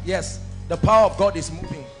 right? Yes. The power of God is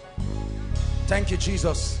moving. Thank you,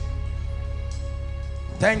 Jesus.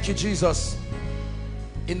 Thank you, Jesus.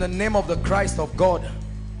 In the name of the Christ of God.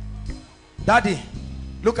 Daddy,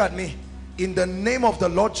 look at me. In the name of the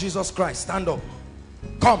Lord Jesus Christ, stand up.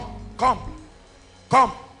 Come, come,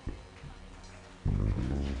 come.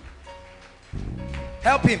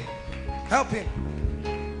 Help him. Help him.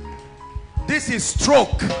 This is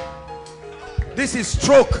stroke. This is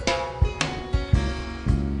stroke.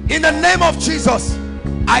 In the name of Jesus,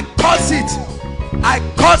 I curse it. I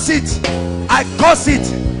curse it. I curse it.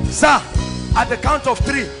 Sir, at the count of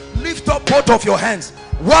 3, lift up both of your hands.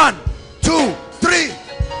 1, 2, 3.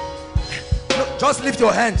 No, just lift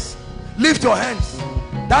your hands. Lift your hands.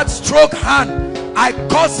 That stroke hand, I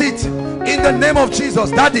curse it in the name of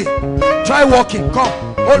Jesus. Daddy, try walking. Come,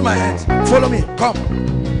 hold my hands. Follow me. Come,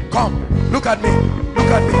 come. Look at me.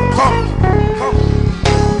 Look at me. Come, come,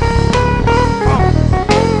 come.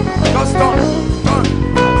 Just turn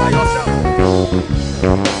by yourself.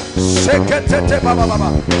 Shake it,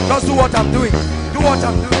 just do what I'm doing. Do what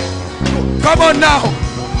I'm doing. Come on now.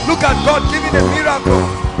 Look at God giving a miracle.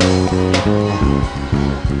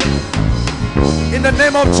 In the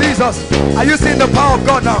name of Jesus. Are you seeing the power of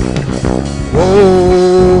God now? Oh,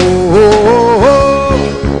 oh, oh, oh,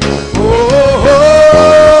 oh,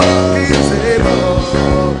 oh. He's able.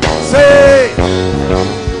 Say.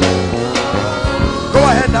 Go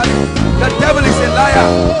ahead, Daddy. The devil is a liar.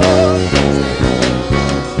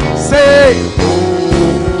 Say. Oh,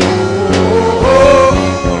 oh,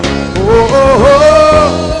 oh, oh, oh.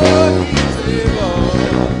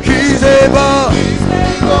 He's able. He's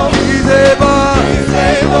able. He's able. He's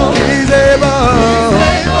able. He's able.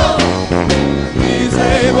 He's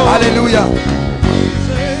able. Hallelujah.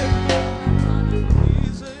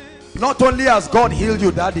 only has God healed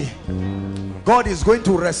you, Daddy, God is going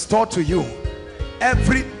to restore to you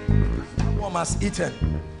every worm has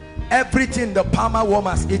eaten, everything the palmer worm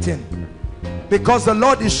has eaten. Because the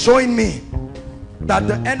Lord is showing me that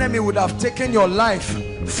the enemy would have taken your life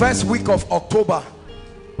first week of October.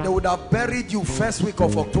 They would have buried you first week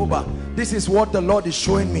of October. This is what the Lord is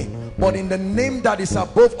showing me. But in the name that is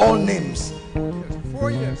above all names, 4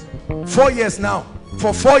 years. 4 years now,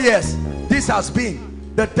 for 4 years this has been,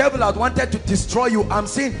 the devil had wanted to destroy you. I'm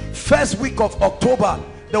saying first week of October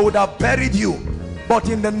they would have buried you. But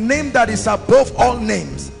in the name that is above all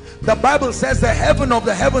names, the Bible says the heaven of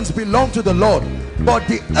the heavens belong to the Lord, but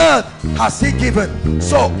the earth has he given.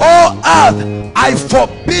 So oh earth, I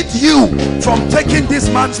forbid you from taking this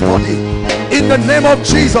man's body in the name of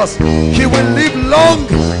Jesus. He will live long,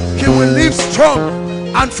 he will live strong.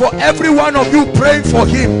 And for every one of you praying for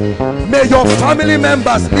him, may your family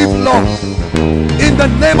members live long in the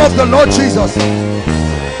name of the Lord Jesus.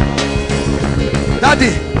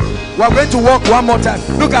 Daddy, we are going to walk one more time.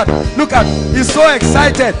 Look at, he's so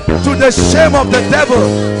excited. To the shame of the devil,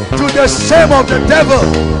 to the shame of the devil,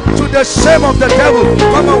 to the shame of the devil.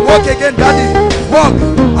 Come and walk again, Daddy. Walk.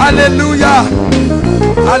 Hallelujah.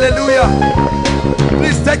 Hallelujah.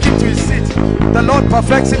 Please take him to his seat. The Lord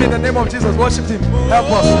perfects him in the name of Jesus. Worship him.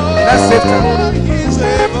 Help us. Let's save time. He's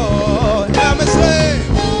able. Let me say.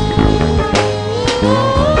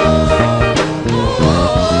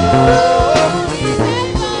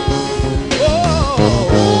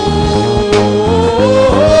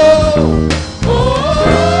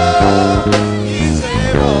 He's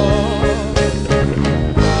able.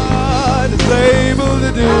 God is able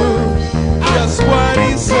to do just what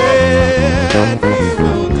he said he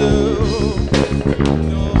will do.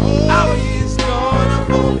 How he's gonna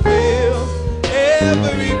fulfill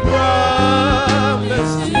every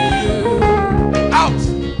promise to you. Out!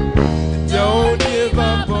 Don't give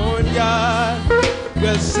up on God,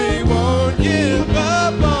 'cause he won't give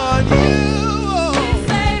up on you.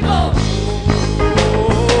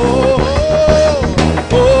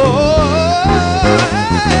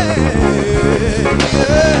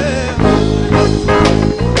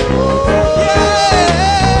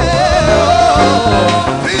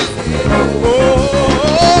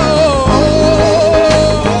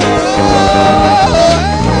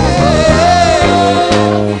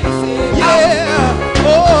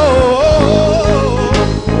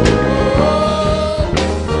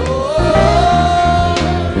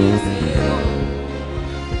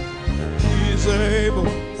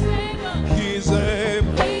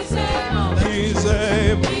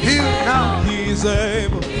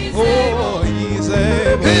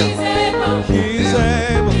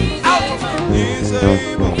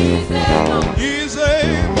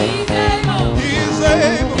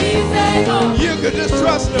 You could just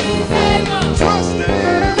trust him. Trust him.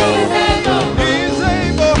 He's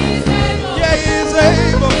able. Yeah, he's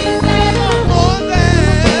able.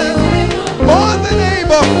 More than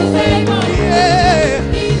able. Yeah.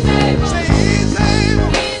 Say he's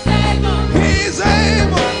able. He's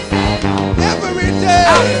able. Every day.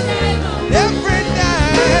 Every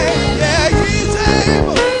day. Yeah, he's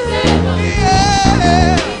able.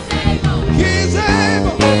 Yeah. He's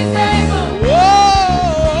able.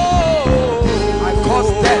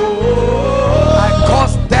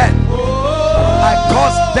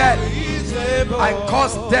 I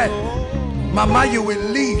cause death. Mama, you will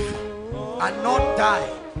live and not die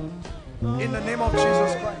in the name of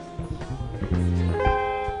Jesus Christ.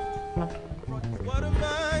 What a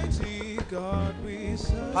mighty God we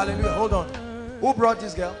serve. Hallelujah. Hold on. Who brought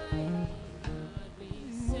this girl?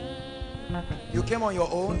 You came on your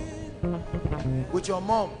own with your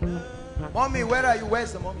mom. Mommy, where are you?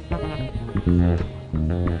 Where's the mommy?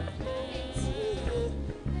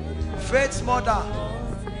 Faith's mother.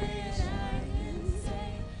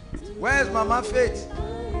 Where's Mama Faith?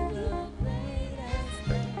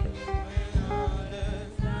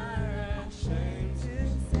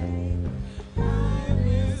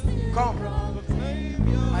 Come.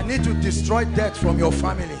 I need to destroy death from your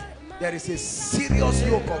family. There is a serious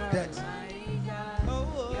yoke of death.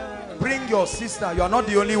 Bring your sister. You are not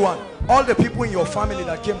the only one. All the people in your family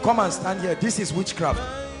that came, come and stand here. This is witchcraft.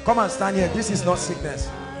 Come and stand here. This is not sickness.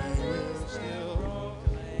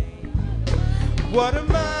 What a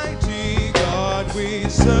mighty God we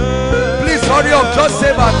serve. Please hurry up, just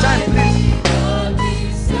save our time,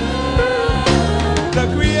 please. The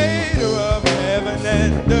creator of heaven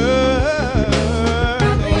and earth.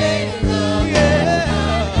 Yeah.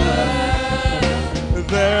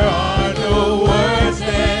 There are no words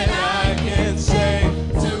that I can say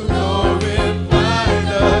to glorify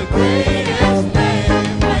the greatest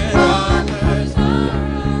name in honor.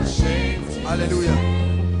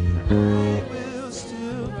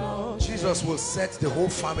 Jesus will set the whole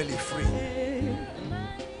family free.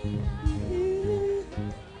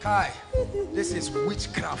 Kai, this is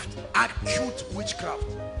witchcraft, acute witchcraft.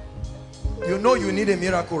 You know you need a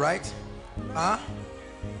miracle, right? Huh?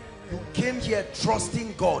 You came here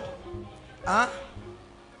trusting God. Huh?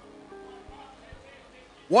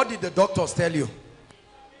 What did the doctors tell you?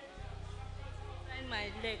 My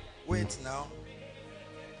leg. Wait now.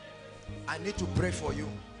 I need to pray for you.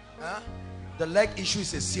 Huh? The leg issue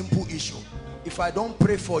is a simple issue. If I don't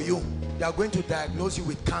pray for you, they are going to diagnose you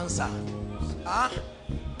with cancer. Huh?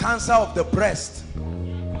 Cancer of the breast.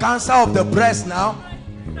 Cancer of the breast now.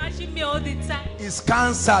 Touching me all the time. Is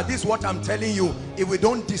cancer. This is what I'm telling you. If we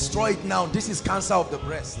don't destroy it now, this is cancer of the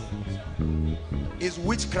breast. It's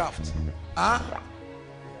witchcraft. Huh?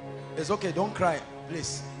 It's okay, don't cry.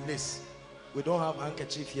 Please, please. We don't have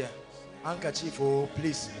handkerchief here. Handkerchief, oh,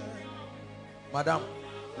 please. Madam,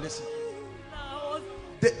 listen.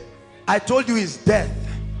 I told you it's death.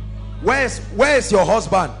 Where is your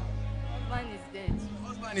husband? Husband is dead.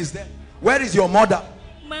 Husband is dead. Where is your mother?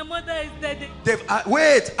 My mother is dead.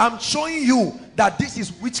 Wait, I'm showing you that this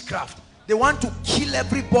is witchcraft. They want to kill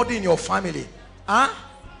everybody in your family. Huh?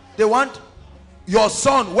 They want your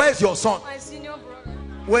son. Where's your son? My senior brother.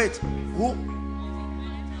 Wait, who?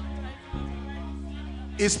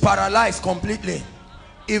 Is paralyzed completely.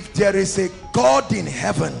 If there is a God in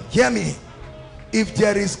heaven, hear me. If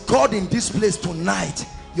there is God in this place tonight,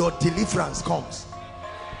 your deliverance comes.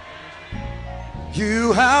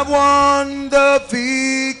 You have won the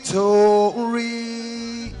victory.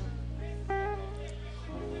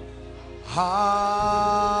 Hallelujah.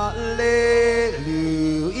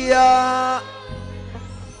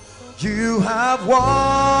 You have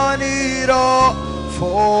won it all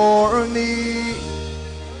for me.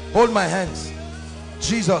 Hold my hands.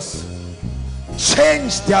 Jesus,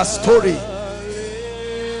 change their story.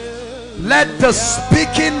 Let the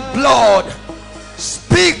speaking blood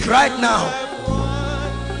speak right now.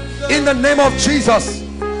 In the name of Jesus,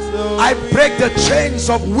 I break the chains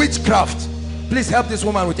of witchcraft. Please help this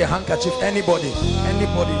woman with a handkerchief. Anybody,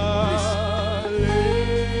 anybody, please.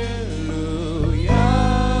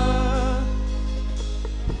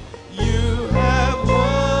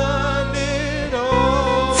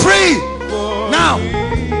 Free now.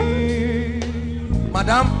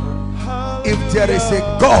 Madam, if there is a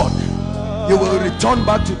God, you will return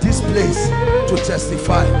back to this place to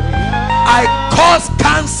testify. I cause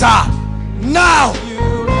cancer now,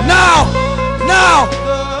 now, now,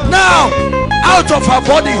 now, out of her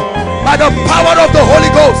body by the power of the Holy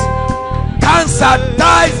Ghost. Cancer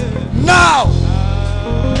dies now.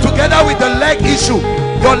 Together with the leg issue,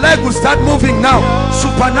 your leg will start moving now,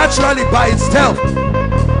 supernaturally by itself.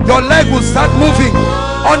 Your leg will start moving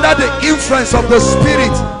under the influence of the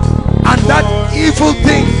Spirit, and that evil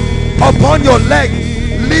thing upon your leg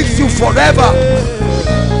leaves you forever.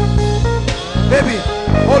 Baby,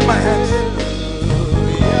 hold my hands.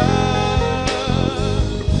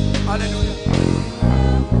 Hallelujah.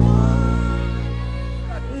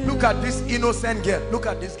 Look at this innocent girl. Look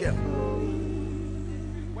at this girl.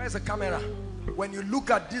 Where's the camera? When you look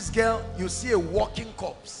at this girl, you see a walking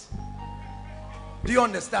corpse. Do you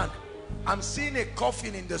understand? I'm seeing a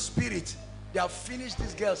coffin in the spirit. They have finished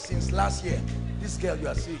this girl since last year. This girl you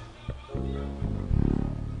are seeing.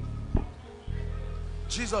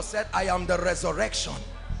 Jesus said, I am the resurrection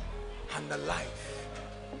and the life.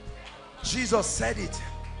 Jesus said it.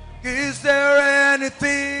 Is there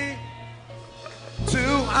anything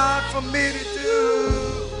too hard for me to do?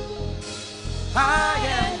 I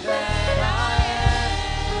am that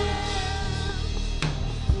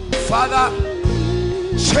I am. Father,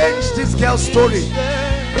 change this girl's story.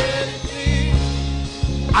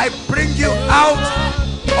 I bring you out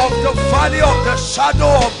of the valley of the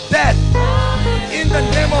shadow of death in the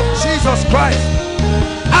name of Jesus Christ.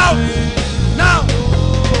 Out now,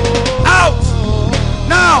 out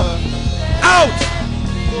now, out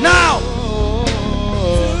now.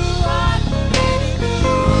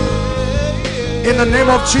 In the name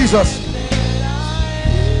of Jesus,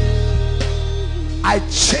 I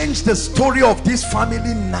change the story of this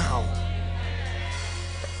family now.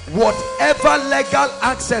 Whatever legal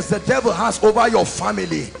access the devil has over your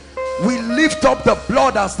family, we lift up the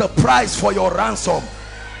blood as the price for your ransom.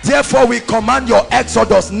 Therefore we command your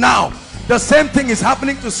exodus now. The same thing is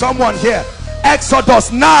happening to someone here.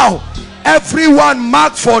 Exodus now. Everyone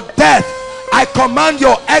marked for death, I command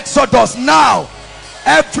your exodus now.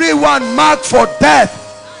 Everyone marked for death,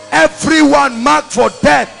 everyone marked for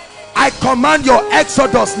death, I command your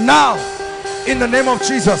exodus now. In the name of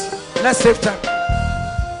Jesus. Let's save time.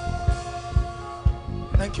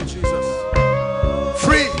 Thank you, Jesus.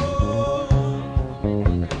 Free.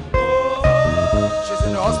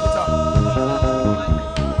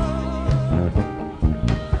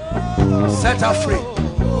 Set her free. In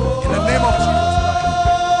the name of Jesus.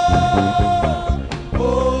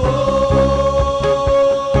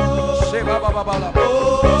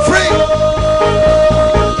 Free.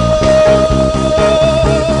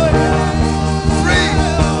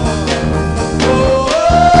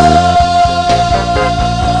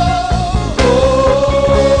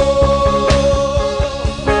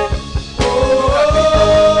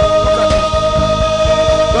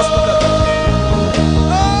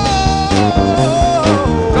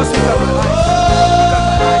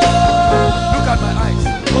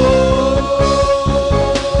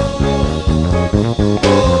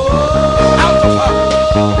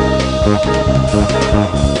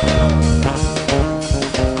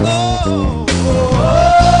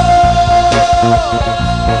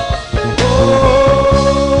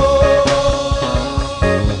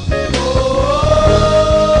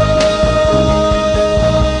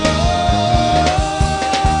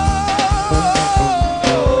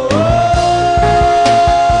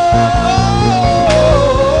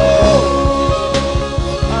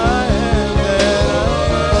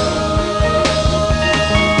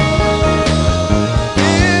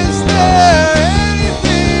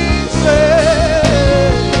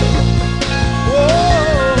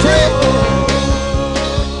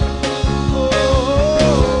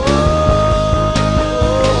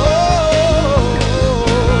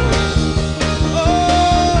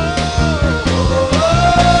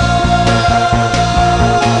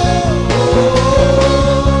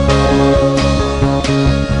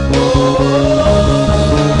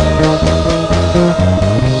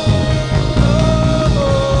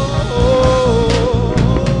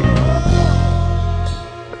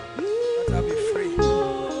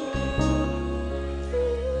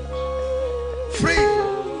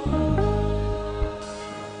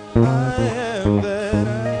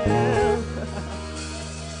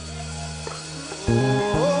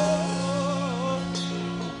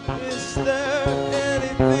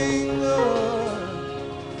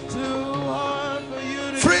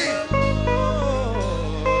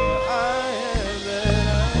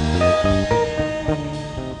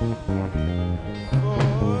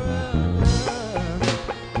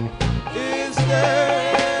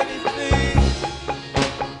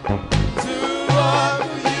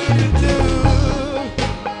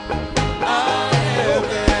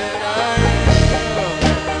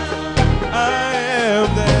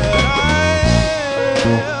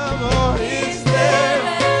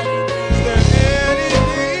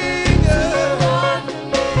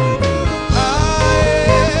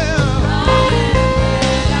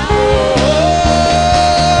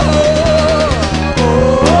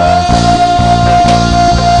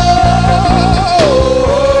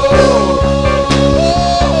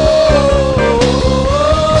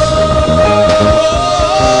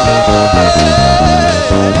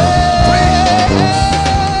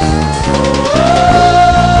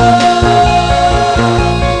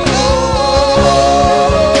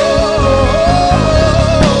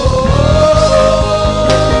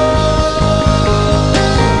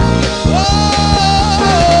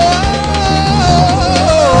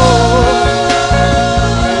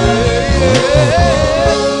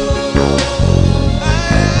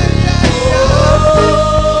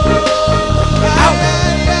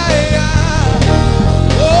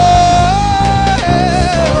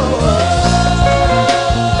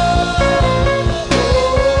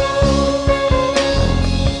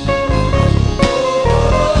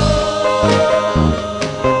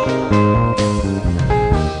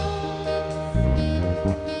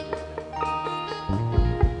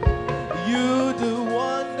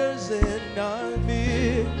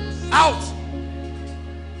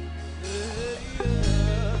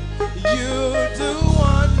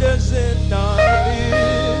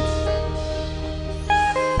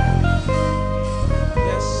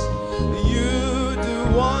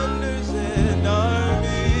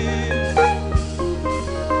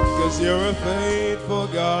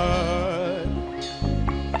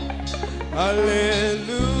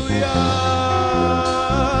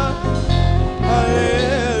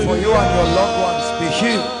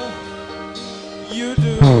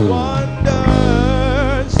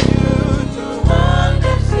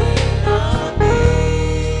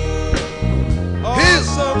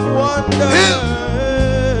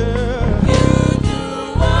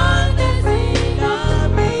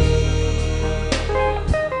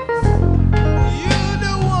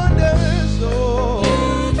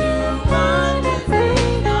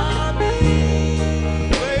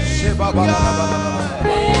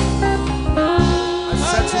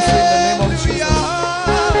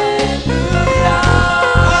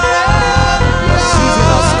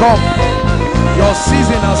 Come. Your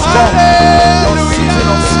season has come. Your season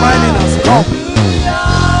of smiling has come.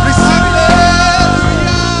 Receive it.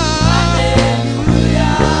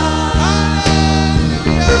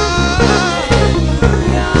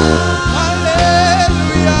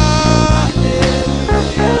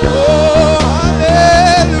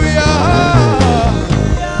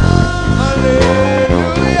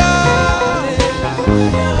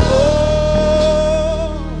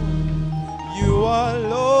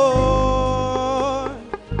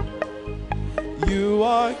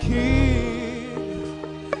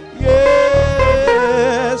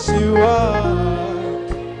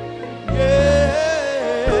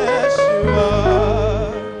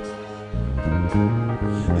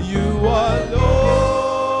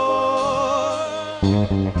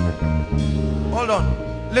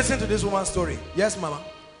 Listen to this woman's story. Yes, Mama.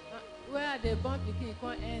 Where they born pikin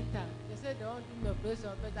can't enter. They say they won't do my operation,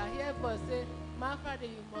 but I hear God say, my father,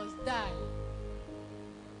 you must die.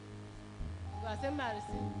 So I say, I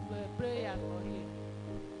receive prayer for him.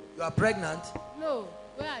 You are pregnant? No.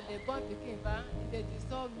 Where they born pikin, they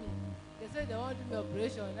disturb me. They say they won't do my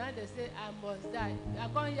operation. Now they say I must die. I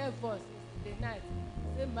can't hear voice in the night.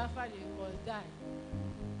 Say, my father, you must die.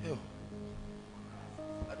 Yo.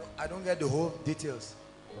 I don't get the whole details.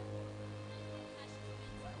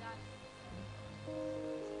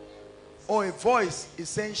 Oh, a voice is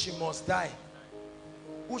saying she must die.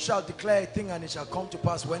 Who shall declare a thing and it shall come to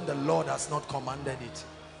pass when the Lord has not commanded it?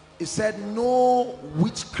 It said no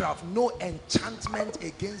witchcraft, no enchantment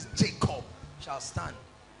against Jacob shall stand.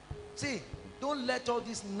 See, don't let all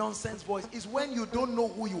this nonsense voice. It's when you don't know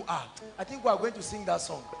who you are. I think we are going to sing that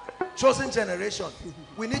song. Chosen generation.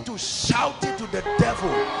 We need to shout it to the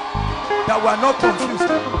devil that we are not confused.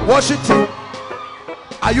 Worship him.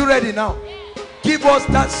 Are you ready now? Give us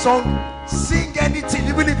that song. Sing anything,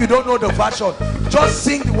 even if you don't know the version. Just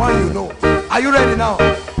sing the one you know. Are you ready now?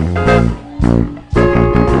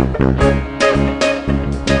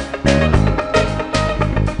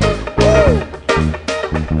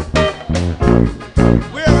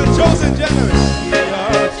 We are a chosen generation. We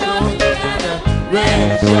are a chosen generation.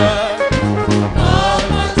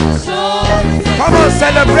 Come on,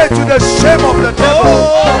 celebrate to the shame of the devil.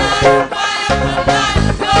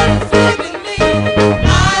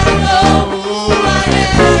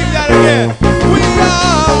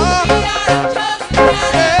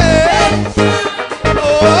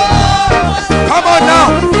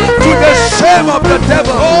 Of the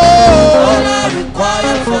devil.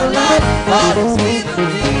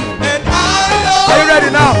 Are you ready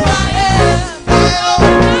now?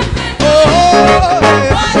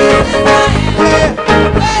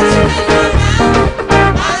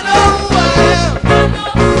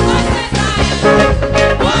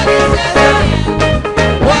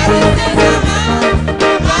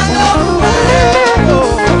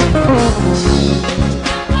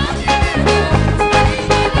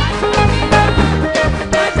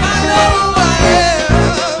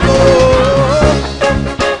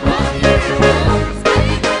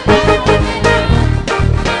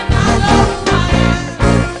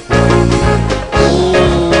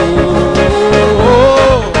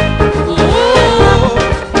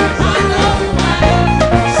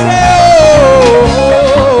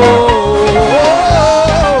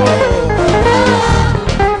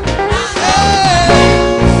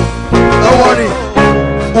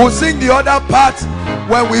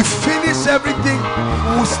 When we finish everything,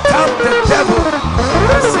 we'll stamp the devil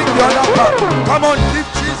and sing the other part. Come on, give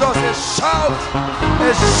Jesus a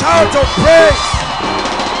shout of praise.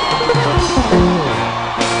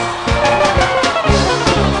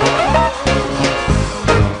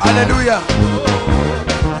 Hallelujah.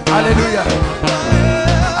 Hallelujah.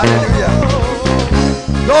 Hallelujah.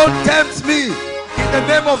 Don't tempt me in the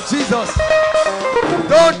name of Jesus.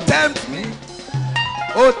 Don't tempt me.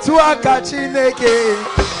 Otuaka Chineke.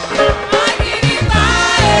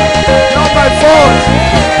 Not my fault.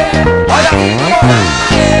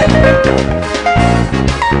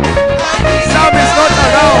 Sam is not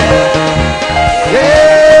around.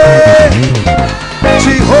 Yeah.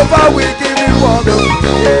 Jehovah will give you all the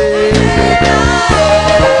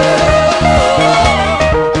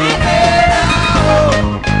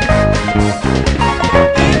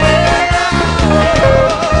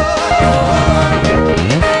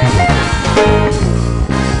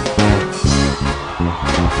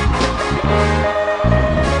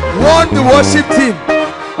the worship team.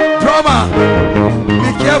 Drummer,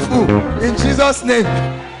 be careful in Jesus' name.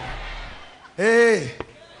 Hey,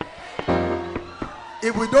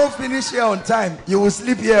 if we don't finish here on time, you will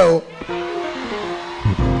sleep here. Oh.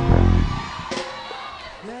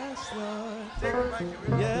 Yes,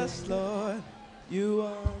 Lord. Yes, Lord. You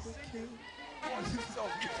are the King.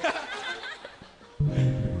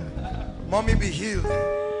 Mommy, be healed.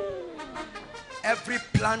 Every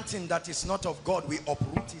planting that is not of God, we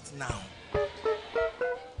uproot it now.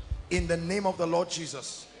 In the name of the Lord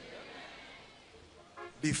Jesus.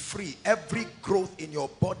 Be free. Every growth in your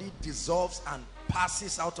body dissolves and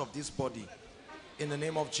passes out of this body. In the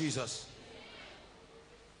name of Jesus.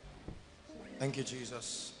 Thank you,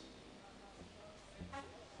 Jesus.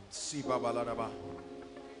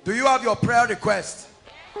 Do you have your prayer request?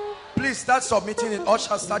 Please start submitting it.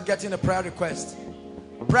 Ushers, start getting a prayer request.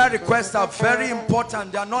 Prayer requests are very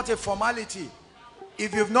important. They are not a formality.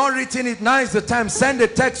 If you've not written it, now is the time. Send a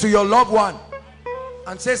text to your loved one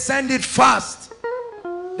and say, send it fast.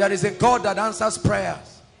 There is a God that answers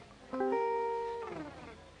prayers.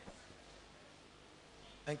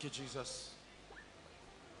 Thank you, Jesus.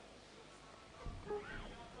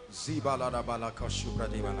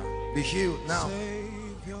 Be healed now.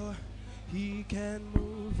 Savior, he can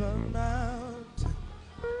move a mountain.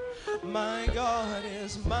 My God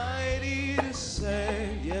is mighty to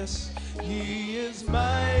save. Yes, he is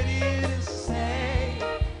mighty to save.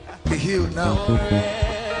 Be healed now.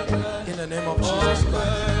 Forever, in the name of Jesus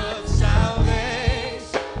Christ. of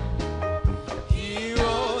salvation. He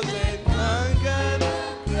rose and conquered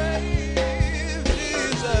the grave.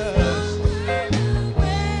 Jesus.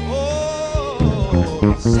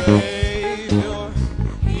 Oh, Savior,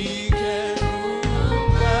 he can move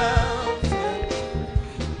mountains.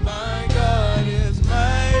 My God is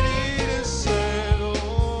mighty to save.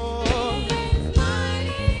 Oh,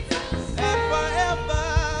 and forever,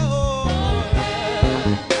 oh,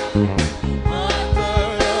 author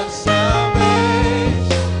of salvation.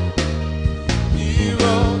 He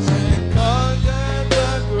rose and conquered the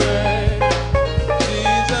grave.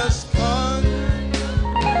 Jesus conquered the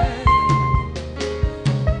grave.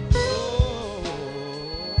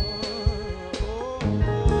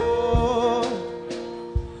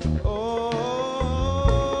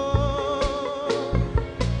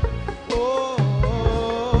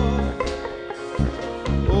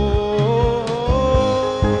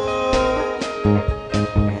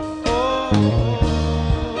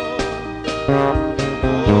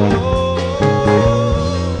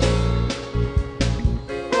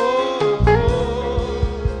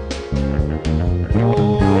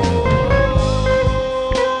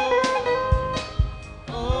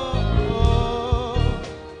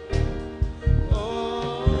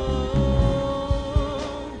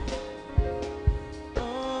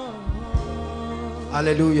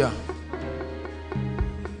 Hallelujah.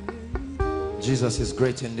 Jesus is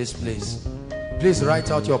great in this place. Please write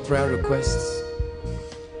out your prayer requests.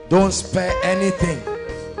 Don't spare anything.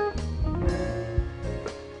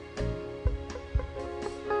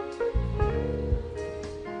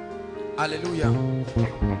 Hallelujah.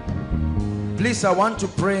 Please, I want to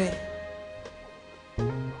pray.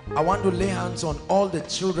 I want to lay hands on all the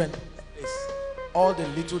children. All the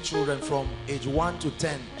little children from age 1 to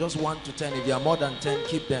 10. Just 1 to 10. If you are more than 10,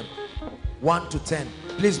 keep them. 1 to 10.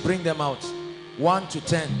 Please bring them out. 1 to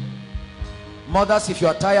 10. Mothers, if you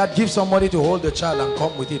are tired, give somebody to hold the child and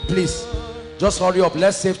come with it. Please, just hurry up.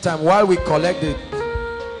 Let's save time while we collect it.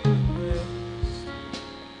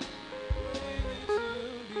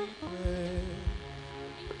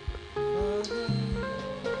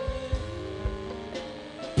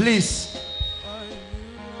 Please,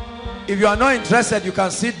 if you are not interested, you can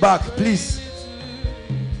sit back. Please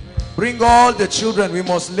bring all the children. We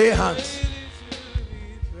must lay hands.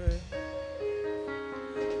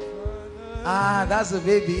 Ah, that's a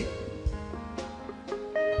baby.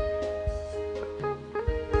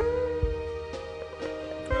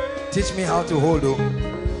 Teach me how to hold, oh,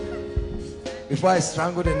 before I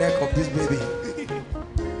strangle the neck of this baby.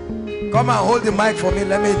 Come and hold the mic for me.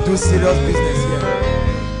 Let me do serious business here.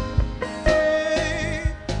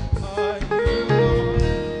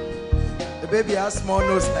 Baby has small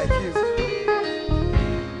nose like you.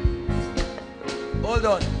 Hold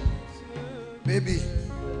on. Baby,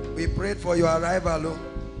 we prayed for your arrival.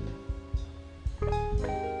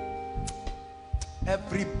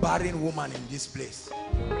 Every barren woman in this place,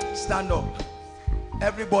 stand up.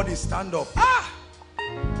 Everybody stand up. Ah!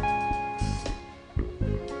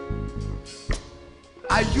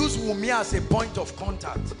 I use Wumi as a point of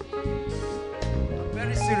contact. I'm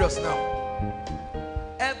very serious now.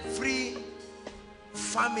 Every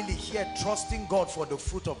family here trusting God for the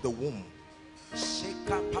fruit of the womb.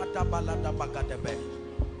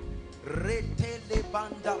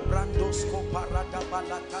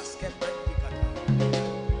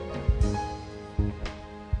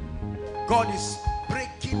 God is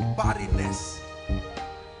breaking barrenness.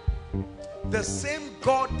 The same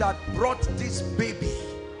God that brought this baby.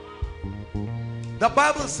 The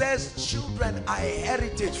Bible says children are a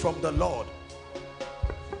heritage from the Lord.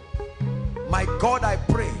 My God, I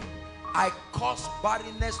pray, I cause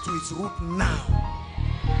barrenness to its root now.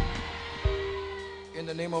 In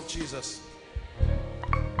the name of Jesus.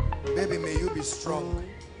 Baby, may you be strong.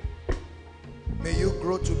 May you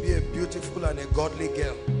grow to be a beautiful and a godly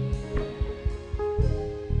girl.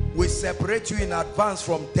 We separate you in advance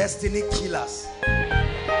from destiny killers.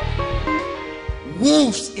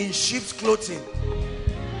 Wolves in sheep's clothing.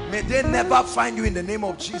 May they never find you in the name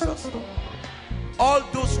of Jesus. All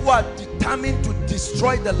those who are determined to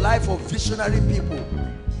destroy the life of visionary people,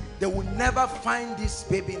 they will never find this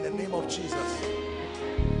baby in the name of Jesus.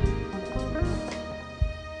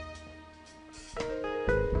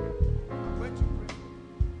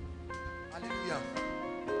 Hallelujah.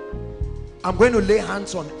 I'm going to lay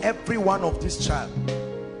hands on every one of this child.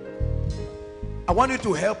 I want you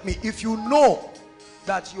to help me. If you know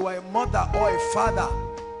that you are a mother or a father,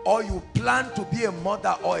 or you plan to be a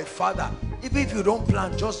mother or a father, even if you don't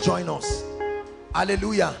plan, just join us.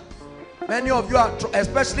 Hallelujah. Many of you are,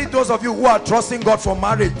 especially those of you who are trusting God for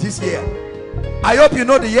marriage this year. I hope you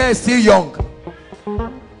know the year is still young.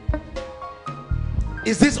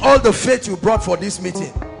 Is this all the faith you brought for this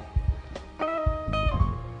meeting?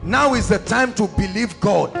 Now is the time to believe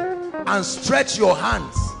God and stretch your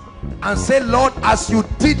hands and say, Lord, as you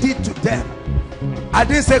did it to them. I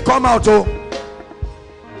didn't say come out, oh.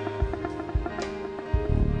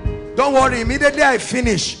 Don't worry, immediately I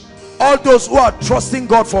finish, all those who are trusting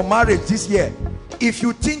God for marriage this year, if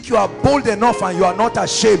you think you are bold enough and you are not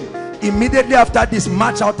ashamed, immediately after this,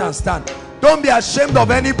 march out and stand. Don't be ashamed of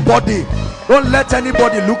anybody. Don't let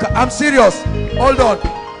anybody look at. I'm serious. Hold on.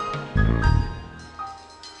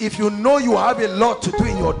 If you know you have a lot to do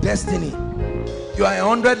in your destiny, you are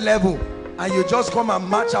 100 level and you just come and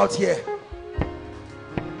march out here,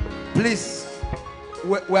 please,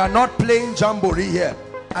 we are not playing jamboree here.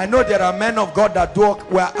 I know there are men of God that do.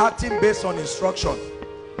 We are acting based on instruction.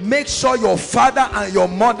 Make sure your father and your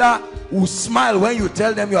mother will smile when you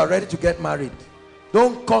tell them you are ready to get married.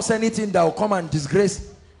 Don't cause anything that will come and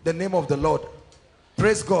disgrace the name of the Lord.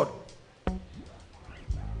 Praise God.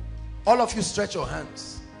 All of you stretch your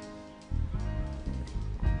hands.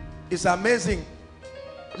 It's amazing.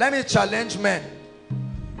 Let me challenge men.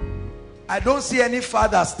 I don't see any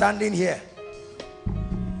father standing here.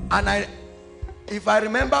 And if I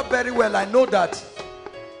remember very well, I know that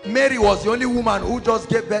Mary was the only woman who just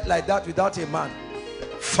gave birth like that without a man.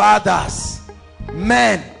 Fathers,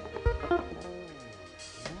 men,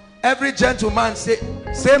 every gentleman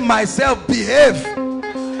say myself behave.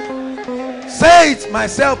 Say it,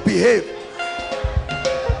 myself behave.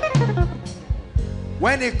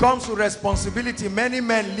 When it comes to responsibility, many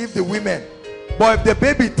men leave the women. But if the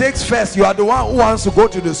baby takes first, you are the one who wants to go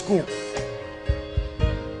to the school.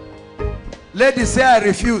 Ladies, say I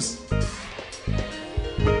refuse.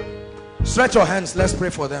 Stretch your hands. Let's pray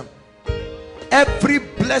for them. Every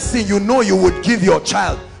blessing you know you would give your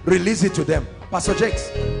child, release it to them. Pastor Jakes,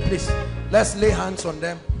 please, let's lay hands on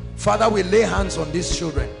them. Father, we lay hands on these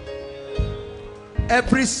children.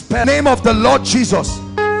 Every spell, name of the Lord Jesus,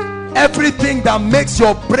 everything that makes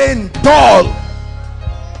your brain dull,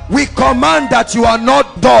 we command that you are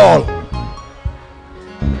not dull.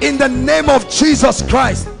 In the name of Jesus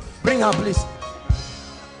Christ. Bring her, please.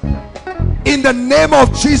 In the name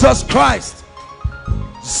of Jesus Christ.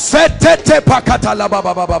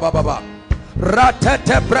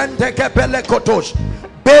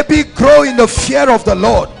 Baby, grow in the fear of the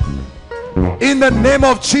Lord. In the name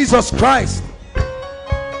of Jesus Christ.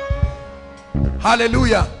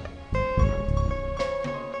 Hallelujah.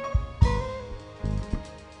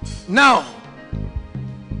 Now,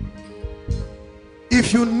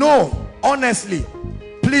 if you know, honestly,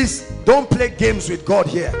 please don't play games with God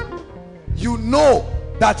here. You know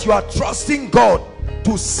that you are trusting God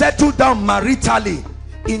to settle down maritally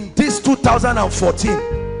in this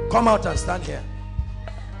 2014. Come out and stand here.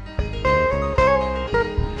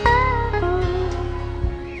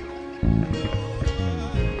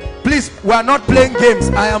 Please, we are not playing games.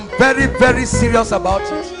 I am very, very serious about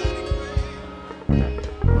it.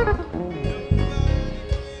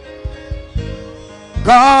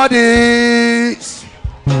 God is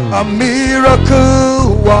a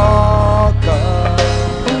miracle worker.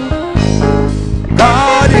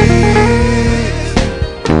 God is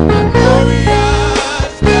a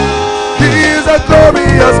glorious God. He is a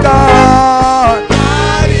glorious God.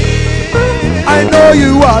 God is, I know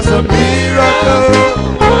you are a miracle.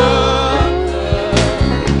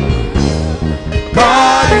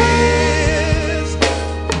 God is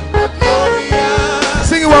a glorious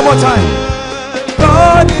one more time.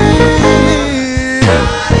 God is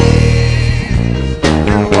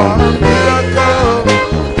one miracle.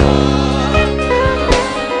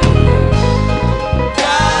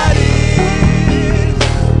 God is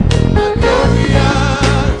a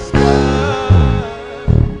glorious God.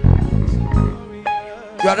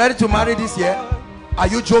 You are ready to marry this year? Are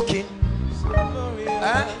you joking?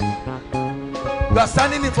 Eh? You are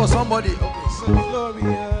standing in for somebody. Okay.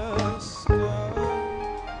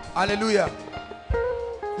 Hallelujah.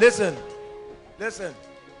 Listen. Listen.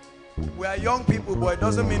 We are young people, but it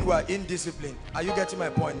doesn't mean we are indisciplined. Are you getting my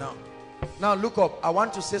point now? Now look up. I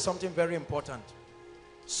want to say something very important.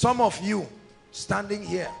 Some of you standing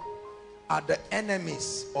here are the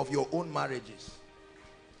enemies of your own marriages.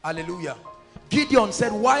 Hallelujah. Gideon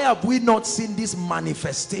said, why have we not seen these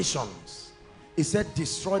manifestations? He said,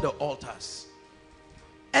 destroy the altars.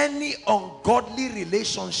 Any ungodly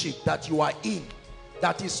relationship that you are in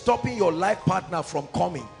that is stopping your life partner from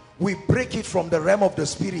coming, we break it from the realm of the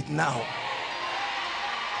spirit now.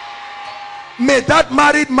 May that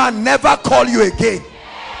married man never call you again.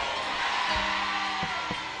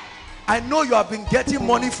 I know you have been getting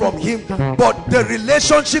money from him, but the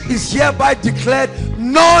relationship is hereby declared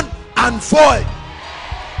null and void.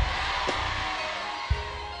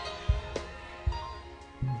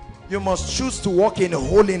 You must choose to walk in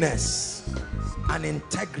holiness and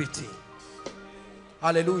integrity.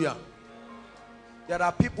 Hallelujah. There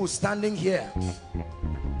are people standing here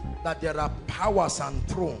that there are powers and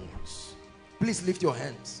thrones. Please lift your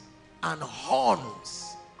hands. And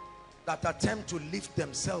horns that attempt to lift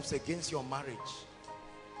themselves against your marriage.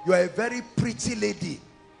 You are a very pretty lady,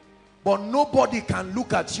 but nobody can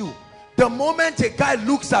look at you. The moment a guy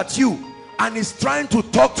looks at you and is trying to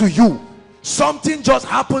talk to you, something just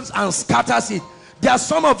happens and scatters it. There are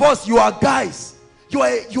some of us, you are guys, you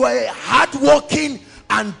are a hardworking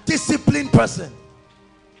and disciplined person,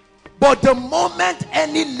 but the moment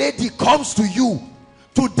any lady comes to you,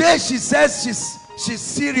 today she says she's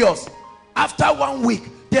serious, after 1 week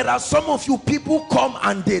there are some of you, people come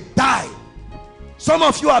and they die. Some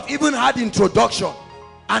of you have even had introduction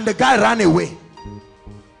and the guy ran away.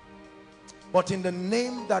 But in the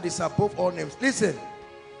name that is above all names, listen,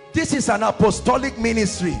 this is an apostolic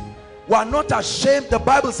ministry. We are not ashamed. The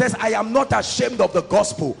Bible says, I am not ashamed of the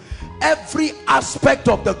gospel. Every aspect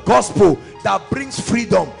of the gospel that brings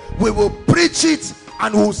freedom, we will preach it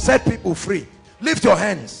and we will set people free. Lift your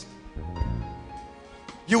hands.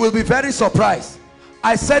 You will be very surprised.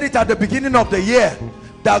 I said it at the beginning of the year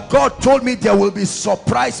that God told me there will be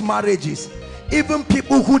surprise marriages. Even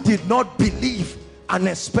people who did not believe and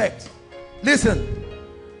expect. Listen,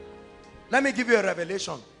 let me give you a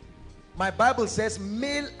revelation. My Bible says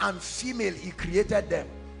male and female he created them.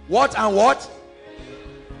 What and what?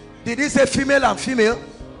 Did he say female and female?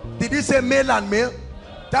 Did he say male and male?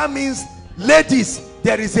 That means, ladies,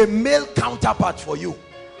 there is a male counterpart for you.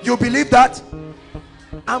 You believe that?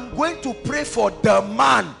 I'm going to pray for the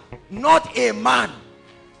man, not a man.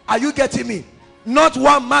 Are you getting me? Not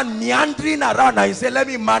one man meandering around and you say, let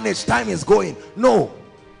me manage, time is going. No.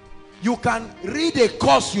 You can read a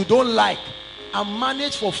course you don't like and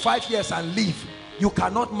manage for 5 years and leave. You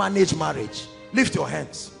cannot manage marriage. Lift your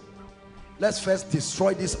hands. Let's first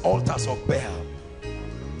destroy these altars of Baal.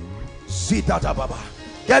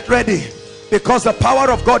 Get ready, because the power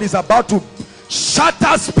of God is about to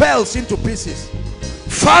shatter spells into pieces.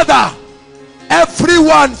 Father,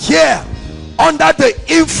 everyone here under the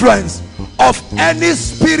influence of any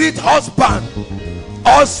spirit husband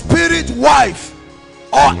or spirit wife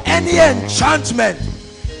or any enchantment,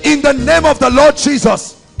 in the name of the Lord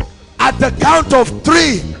Jesus, at the count of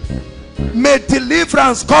 3, may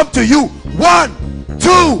deliverance come to you. 1,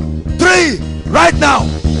 2, 3. Right now,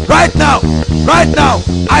 right now, right now.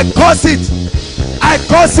 I curse it. I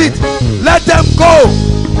curse it. Let them go.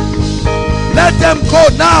 Let them go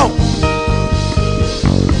now.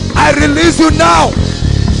 I release you now.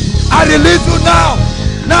 I release you now.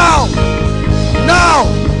 Now. Now.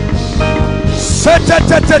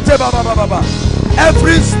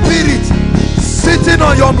 Every spirit sitting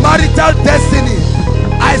on your marital destiny,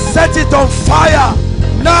 I set it on fire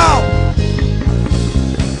now.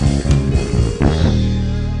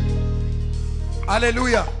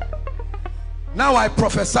 Hallelujah. Now I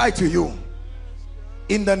prophesy to you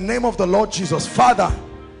in the name of the Lord Jesus. Father,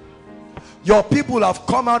 your people have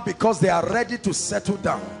come out because they are ready to settle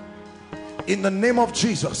down. In the name of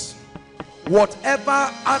Jesus,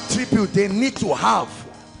 whatever attribute they need to have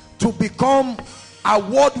to become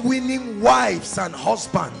award-winning wives and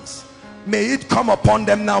husbands, may it come upon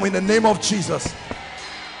them now in the name of Jesus.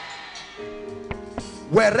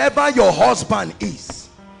 Wherever your husband is,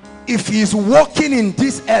 if he is walking in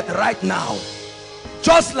this earth right now,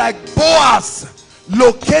 just like Boaz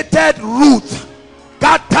located Ruth,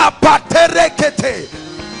 I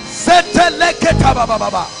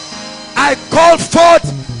call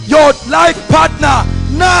forth your life partner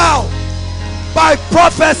now by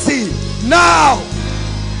prophecy. Now,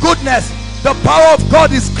 goodness, the power of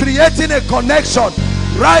God is creating a connection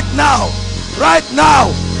right now,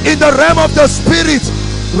 in the realm of the spirit,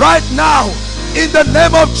 right now, in the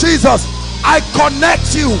name of Jesus. I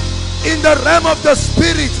connect you in the realm of the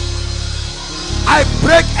spirit. I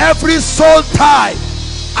break every soul tie.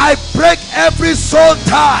 I break every soul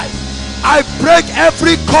tie. I break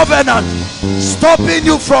every covenant stopping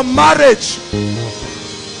you from marriage.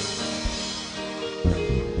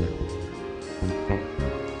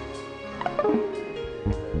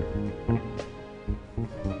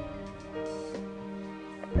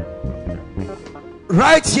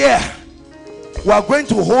 Right here, we are going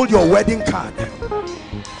to hold your wedding card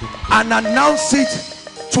and announce it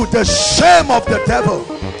to the shame of the devil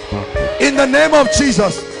in the name of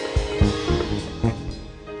Jesus.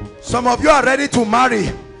 Some of you are ready to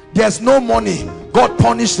marry. There's no money. God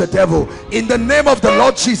punish the devil in the name of the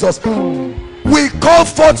Lord Jesus. We call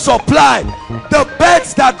forth supply. The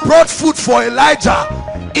birds that brought food for Elijah,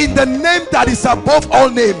 in the name that is above all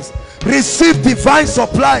names, receive divine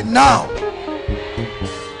supply now.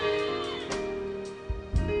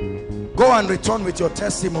 Go and return with your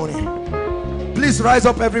testimony. Please rise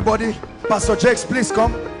up, everybody. Pastor Jakes, please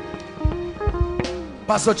come.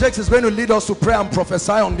 Pastor Jakes is going to lead us to pray and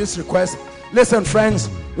prophesy on this request. Listen, friends,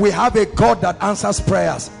 we have a God that answers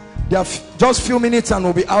prayers. There are just few minutes and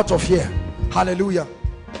we'll be out of here. Hallelujah.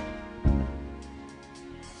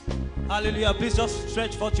 Hallelujah. Please just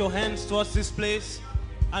stretch forth your hands towards this place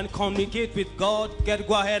and communicate with God.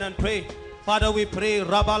 Go ahead and pray. Father, we pray.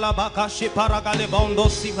 Rabala baka shiparagale bondo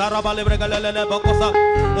siparabale bregalele bokosa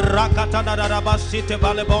rakata da rabashite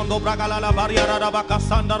bale bondo bragalala barriera rabaka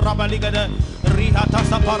sanda rabaligade rihata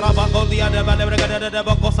saparaba goldia de bale bregade de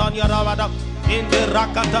bokosa nya rabada in the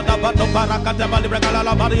rakata da bato barakata bale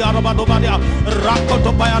bregalala barriera rabado baria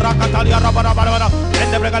rakoto paya rakata ya rabada bada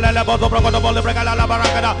and the bregalele bodo brogodo bale bregalala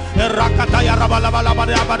barakada rakata ya rabala bala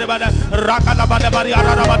baria bada rakata bade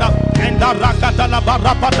barriera rabada and the rakata la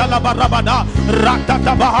barapata la barabada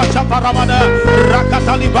rakata bahasha parabada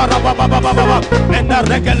rakata li barababa and the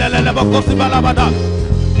regelele bokosi balabada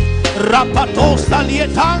rapato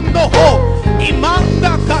salietando ho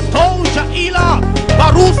imanda katoja ila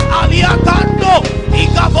barus aliatando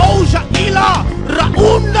igaboja ila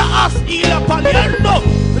raunda as ila paliendo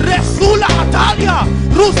resula atalia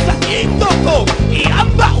rusa indoko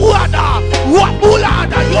iamba uada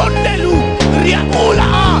wabulada yondelu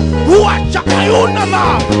riaula uacha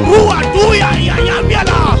ayunama uaduya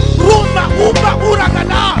yayamiala ruma umba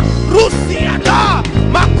uragana rusiada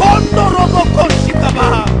makondo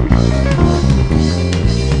robokoshikaba.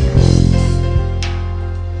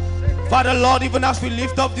 Father Lord, even as we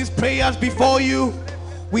lift up these prayers before you,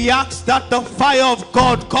 we ask that the fire of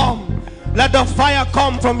God come. Let the fire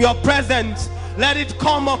come from your presence. Let it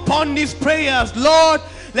come upon these prayers, Lord.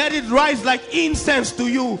 Let it rise like incense to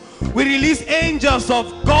you. We release angels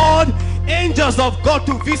of God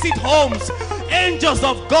to visit homes, angels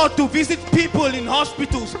of God to visit people in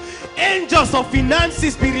hospitals, angels of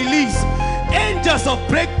finances be released, angels of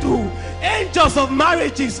breakthrough, angels of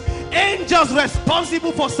marriages, angels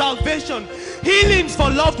responsible for salvation, healings for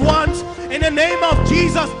loved ones. In the name of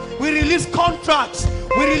Jesus, we release contracts.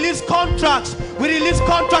 We release contracts. We release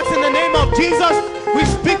contracts in the name of Jesus. We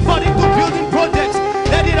speak for it to building projects.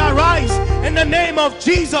 Let it arise in the name of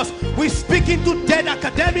Jesus. We speak into dead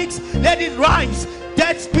academics. Let it rise.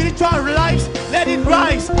 Dead spiritual lives. Let it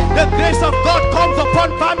rise. The grace of God comes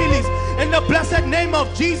upon families in the blessed name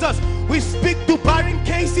of Jesus. We speak to barren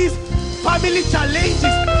cases, family challenges.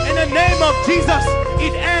 In the name of Jesus,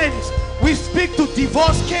 it ends. We speak to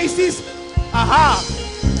divorce cases.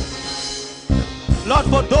 Lord,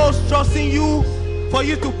 for those trusting you, for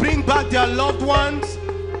you to bring back their loved ones,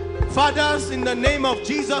 fathers, in the name of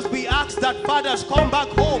Jesus, we ask that fathers come back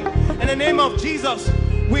home. In the name of Jesus,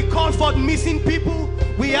 we call for missing people.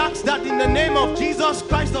 We ask that in the name of Jesus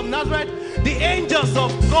Christ of Nazareth, the angels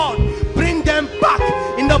of God bring them back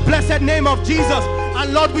in the blessed name of Jesus.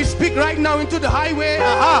 And Lord, we speak right now into the highway.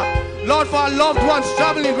 Lord, for our loved ones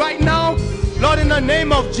traveling right now, Lord, in the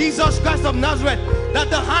name of Jesus Christ of Nazareth, that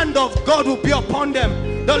the hand of God will be upon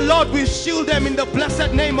them. The Lord will shield them in the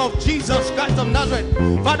blessed name of Jesus Christ of Nazareth.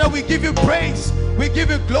 Father, we give you praise. We give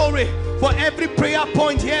you glory for every prayer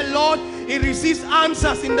point here, Lord. It receives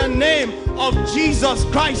answers in the name of Jesus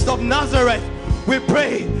Christ of Nazareth. We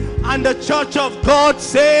pray. And the church of God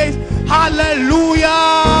says, hallelujah.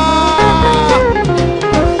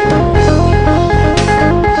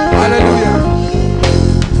 Hallelujah.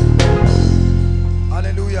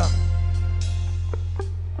 Hallelujah.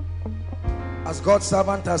 As God's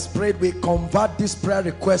servant has prayed, we convert this prayer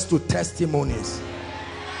request to testimonies.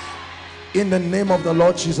 In the name of the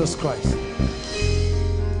Lord Jesus Christ.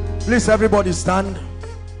 Please everybody stand.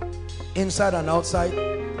 Inside and outside.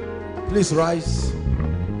 Please rise.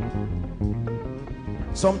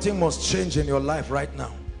 Something must change in your life right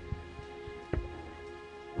now.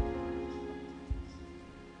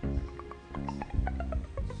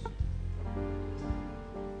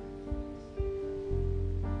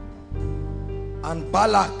 And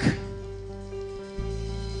Balak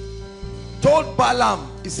told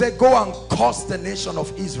Balaam, he said, go and curse the nation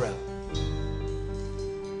of Israel.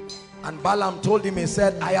 And Balaam told him, he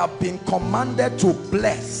said, I have been commanded to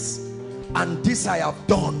bless, and this I have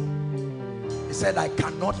done. He said, I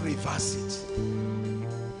cannot reverse it.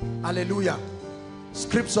 Hallelujah.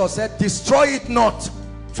 Scripture said, destroy it not,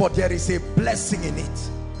 for there is a blessing in it.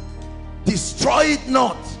 Destroy it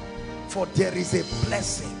not, for there is a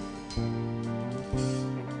blessing.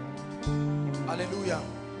 Hallelujah.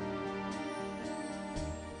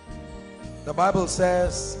 The Bible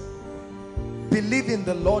says, believe in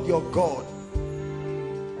the Lord your God,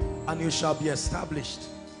 and you shall be established.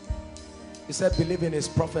 He said, believe in his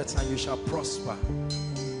prophets and you shall prosper.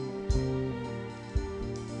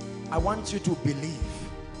 I want you to believe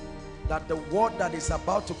that the word that is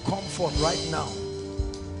about to come forth right now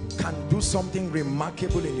can do something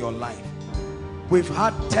remarkable in your life. We've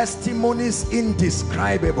had testimonies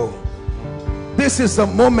indescribable. This is the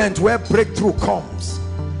moment where breakthrough comes.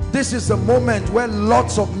 This is the moment where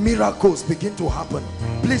lots of miracles begin to happen.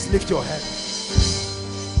 Please lift your head.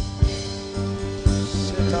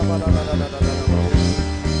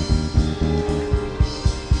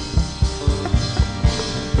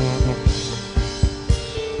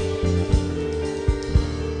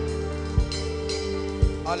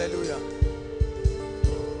 Hallelujah.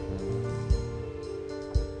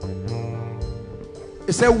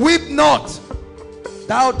 He said, weep not,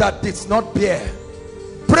 thou that didst not bear.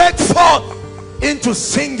 Break forth into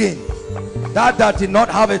singing, thou that did not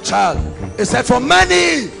have a child. He said, for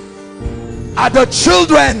many are the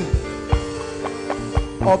children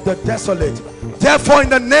of the desolate. Therefore, in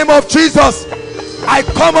the name of Jesus, I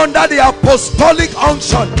come under the apostolic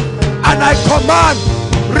unction and I command,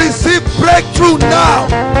 receive breakthrough now.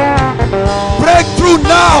 Breakthrough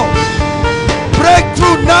now.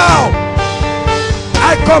 Breakthrough now.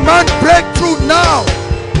 I command breakthrough now.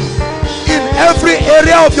 In every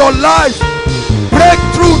area of your life,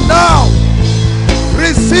 breakthrough now.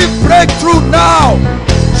 Receive breakthrough now.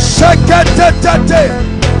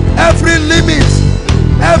 Every limit,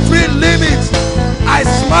 I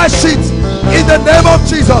smash it in the name of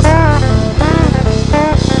Jesus.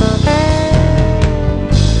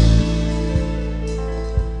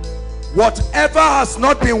 Whatever has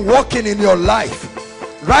not been working in your life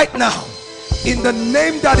right now, in the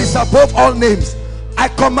name that is above all names, I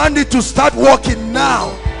command it to start working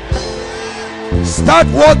now. Start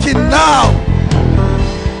working now.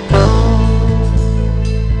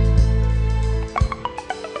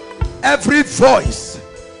 Every voice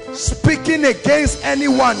speaking against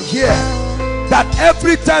anyone here, that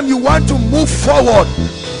every time you want to move forward,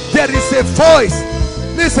 there is a voice.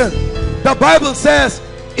 Listen, the Bible says,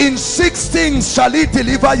 in 6 things shall he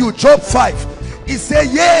deliver you. Job 5. He said,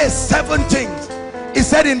 yes, 7 things. He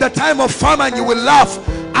said, in the time of famine you will laugh,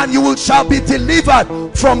 and you shall be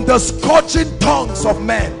delivered from the scorching tongues of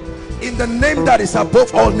men. In the name that is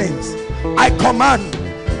above all names, I command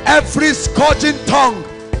every scorching tongue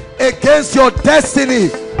against your destiny,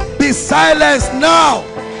 be silenced now.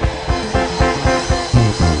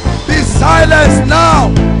 Be silenced now.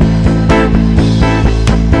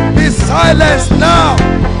 Be silenced now.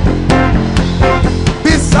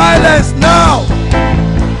 Be silenced now.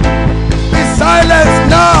 Be silenced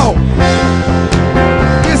now.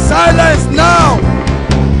 Be silenced now.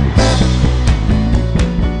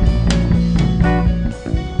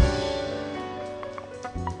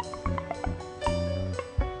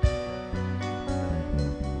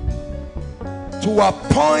 To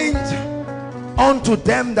appoint unto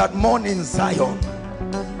them that mourn in Zion,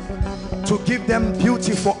 to give them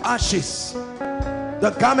beauty for ashes,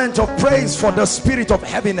 the garment of praise for the spirit of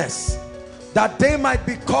heaviness, that they might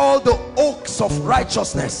be called the oaks of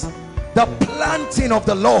righteousness, the planting of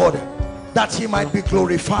the Lord, that he might be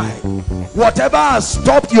glorified. Whatever has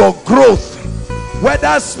stopped your growth,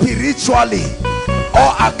 whether spiritually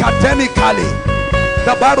or academically,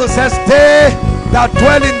 the Bible says they that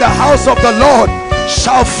dwell in the house of the Lord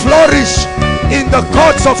shall flourish in the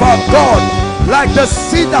courts of our God. Like the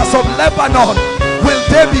cedars of Lebanon will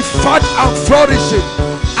they be fat and flourishing.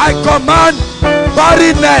 I command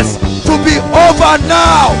barrenness to be over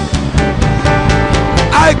now.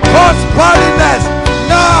 I cause barrenness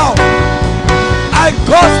now. I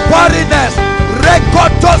cause barrenness.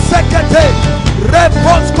 Rekoto sekete.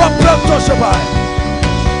 Reposko proto shabai.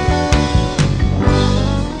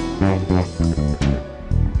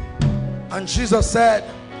 And Jesus said,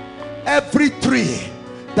 every tree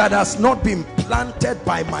that has not been planted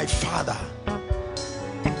by my Father.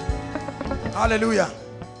 Hallelujah.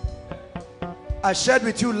 I shared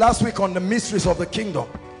with you last week on the mysteries of the kingdom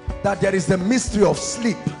that there is the mystery of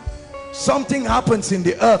sleep. Something happens in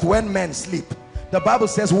the earth when men sleep. The Bible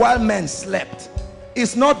says while men slept,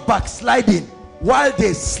 it's not backsliding. While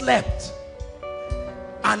they slept,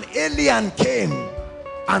 an alien came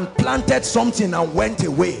and planted something and went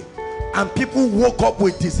away, and people woke up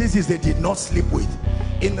with diseases they did not sleep with.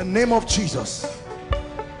 In the name of Jesus,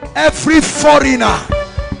 every foreigner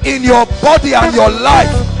in your body and your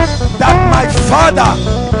life that my Father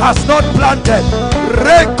has not planted,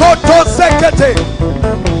 Rekoto sekete,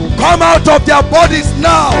 come out of their bodies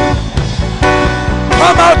now.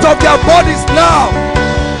 Come out of their bodies now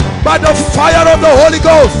by the fire of the Holy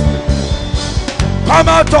Ghost. Come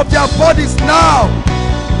out of their bodies now.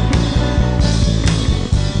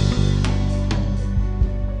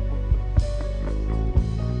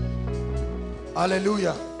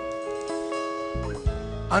 Hallelujah.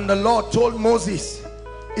 And the Lord told Moses,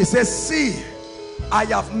 he says, see, I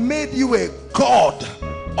have made you a God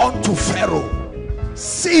unto Pharaoh.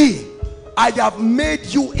 See, I have made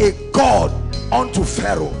you a God unto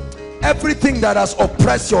Pharaoh. Everything that has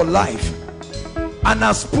oppressed your life and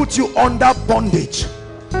has put you under bondage,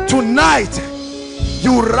 tonight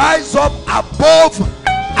you rise up above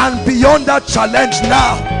and beyond that challenge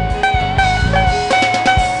now,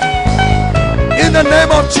 in the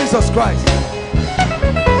name of Jesus Christ.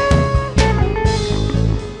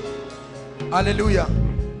 Hallelujah.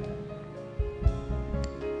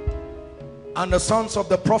 And the sons of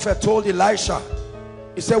the prophet told Elisha,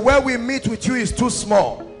 he said, where we meet with you is too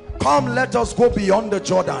small. Come, let us go beyond the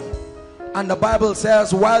Jordan. And the Bible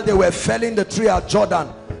says, while they were felling the tree at Jordan,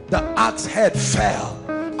 the axe head fell.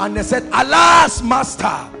 And they said, alas,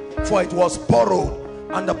 master, for it was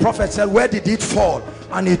borrowed. And the prophet said, where did it fall?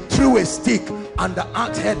 And he threw a stick, and the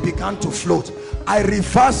axe head began to float. I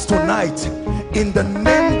reverse tonight, in the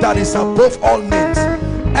name that is above all names,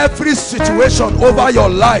 every situation over your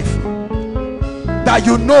life that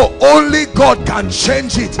you know only God can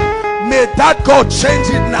change it, may that God change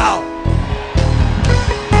it now.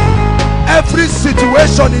 Every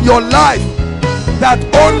situation in your life that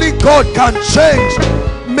only God can change,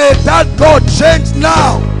 may that God change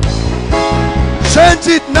now. Change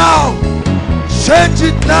it now. Change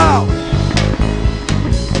it now.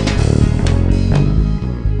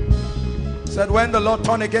 Said when the Lord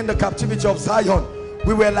turned again the captivity of Zion,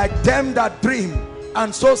 we were like them that dream,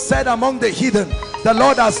 and so said among the heathen, the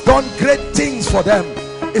Lord has done great things for them.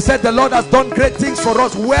 He said the Lord has done great things for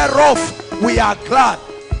us, whereof we are glad.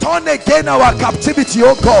 Turn again our captivity,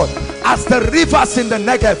 oh God, as the rivers in the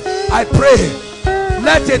Negev. I pray,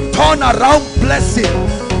 let a turn around blessing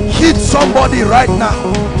hit somebody right now.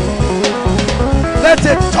 Let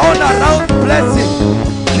a turn around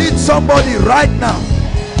blessing hit somebody right now.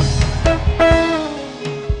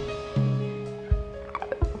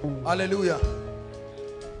 Hallelujah.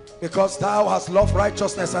 Because thou hast loved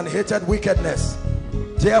righteousness and hated wickedness,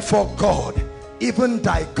 therefore God, even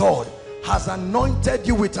thy God, has anointed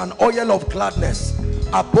you with an oil of gladness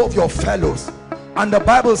above your fellows. And the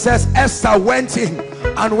Bible says Esther went in,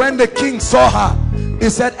 and when the king saw her, he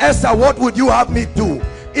said, Esther, what would you have me do?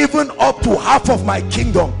 Even up to half of my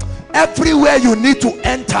kingdom. Everywhere you need to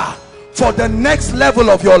enter for the next level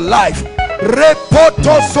of your life,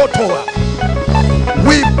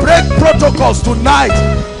 we break protocols tonight,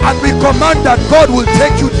 and we command that God will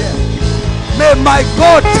take you there. May my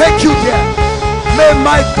God take you there. May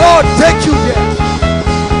my God take you there.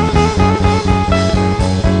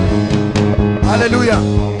 Hallelujah.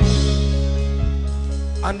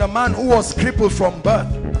 And the man who was crippled from birth,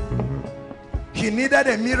 he needed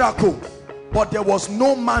a miracle, but there was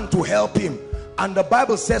no man to help him. And the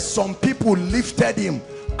Bible says some people lifted him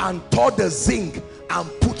and tore the zinc and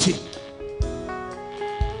put him.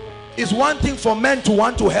 It's one thing for men to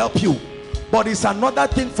want to help you, but it's another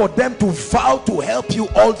thing for them to vow to help you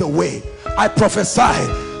all the way. I prophesy,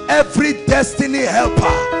 every destiny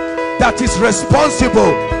helper that is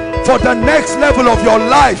responsible for the next level of your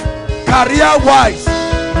life, career-wise,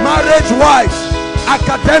 marriage-wise,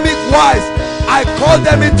 academic wise, I call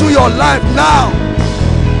them into your life now.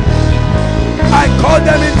 I call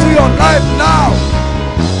them into your life now.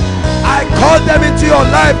 I call them into your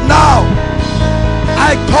life now.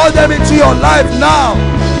 I call them into your life now.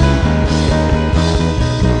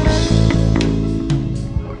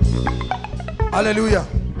 Hallelujah.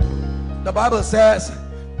 The Bible says,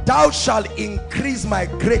 thou shalt increase my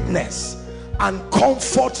greatness and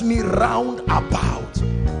comfort me round about.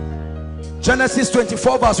 Genesis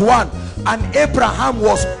 24 verse 1. And Abraham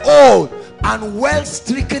was old and well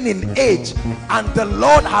stricken in age, and the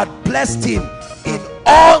Lord had blessed him in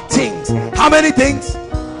all things. How many things?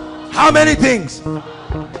 How many things?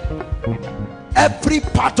 Every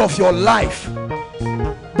part of your life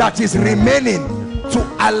that is remaining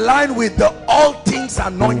to align with the all things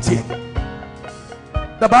anointing.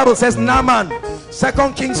 The Bible says Naaman,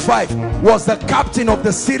 2 Kings 5, was the captain of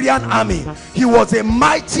the Syrian army. He was a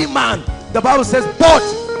mighty man. The Bible says, but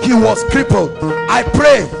he was crippled. I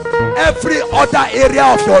pray every other area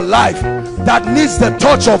of your life that needs the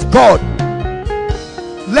touch of God,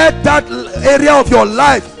 let that area of your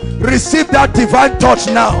life receive that divine touch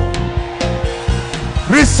now.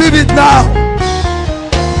 Receive it now.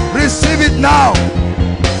 Receive it now.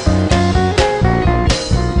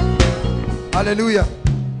 Hallelujah.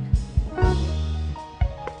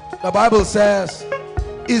 The Bible says,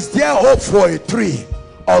 is there hope for a tree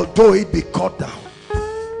although it be cut down?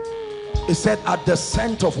 It said, at the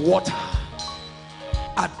scent of water.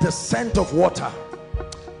 At the scent of water.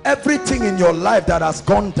 Everything in your life that has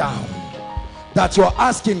gone down, that you're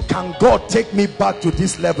asking, can God take me back to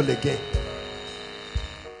this level again?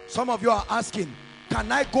 Some of you are asking,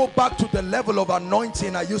 can I go back to the level of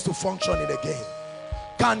anointing I used to function in again?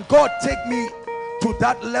 Can God take me to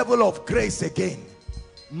that level of grace again?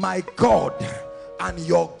 My God and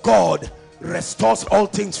your God restores all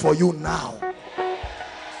things for you now.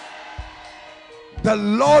 The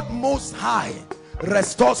Lord Most High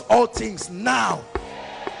restores all things now.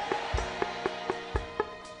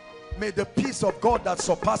 May the peace of God that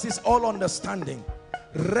surpasses all understanding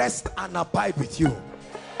rest and abide with you,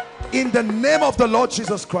 in the name of the Lord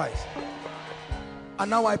Jesus Christ.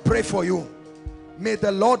 And now I pray for you. May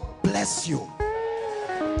the Lord bless you.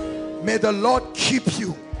 May the Lord keep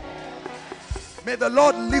you. May the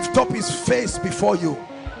Lord lift up his face before you.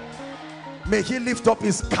 May he lift up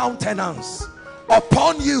his countenance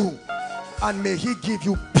upon you, and may he give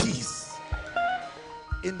you peace,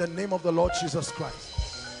 in the name of the Lord Jesus Christ.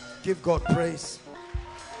 Give God praise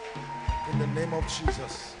in the name of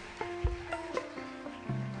Jesus.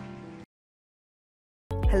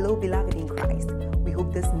 Hello, beloved in Christ. We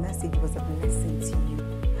hope this message was a blessing to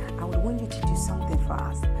you. I would want you to do something for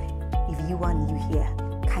us. If you are new here,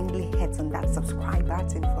 kindly hit on that subscribe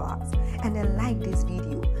button for us, and then like this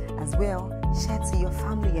video as well. Share to your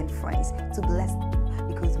family and friends to bless them,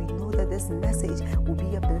 because we know that this message will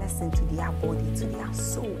be a blessing to their body, to their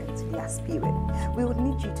soul, and to their spirit. We would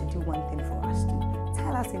need you to do one thing for us too.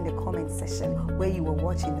 Tell us in the comment section where you were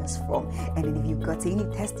watching us from, and then if you've got any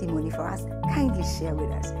testimony for us, kindly share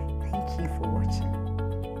with us. Thank you for watching.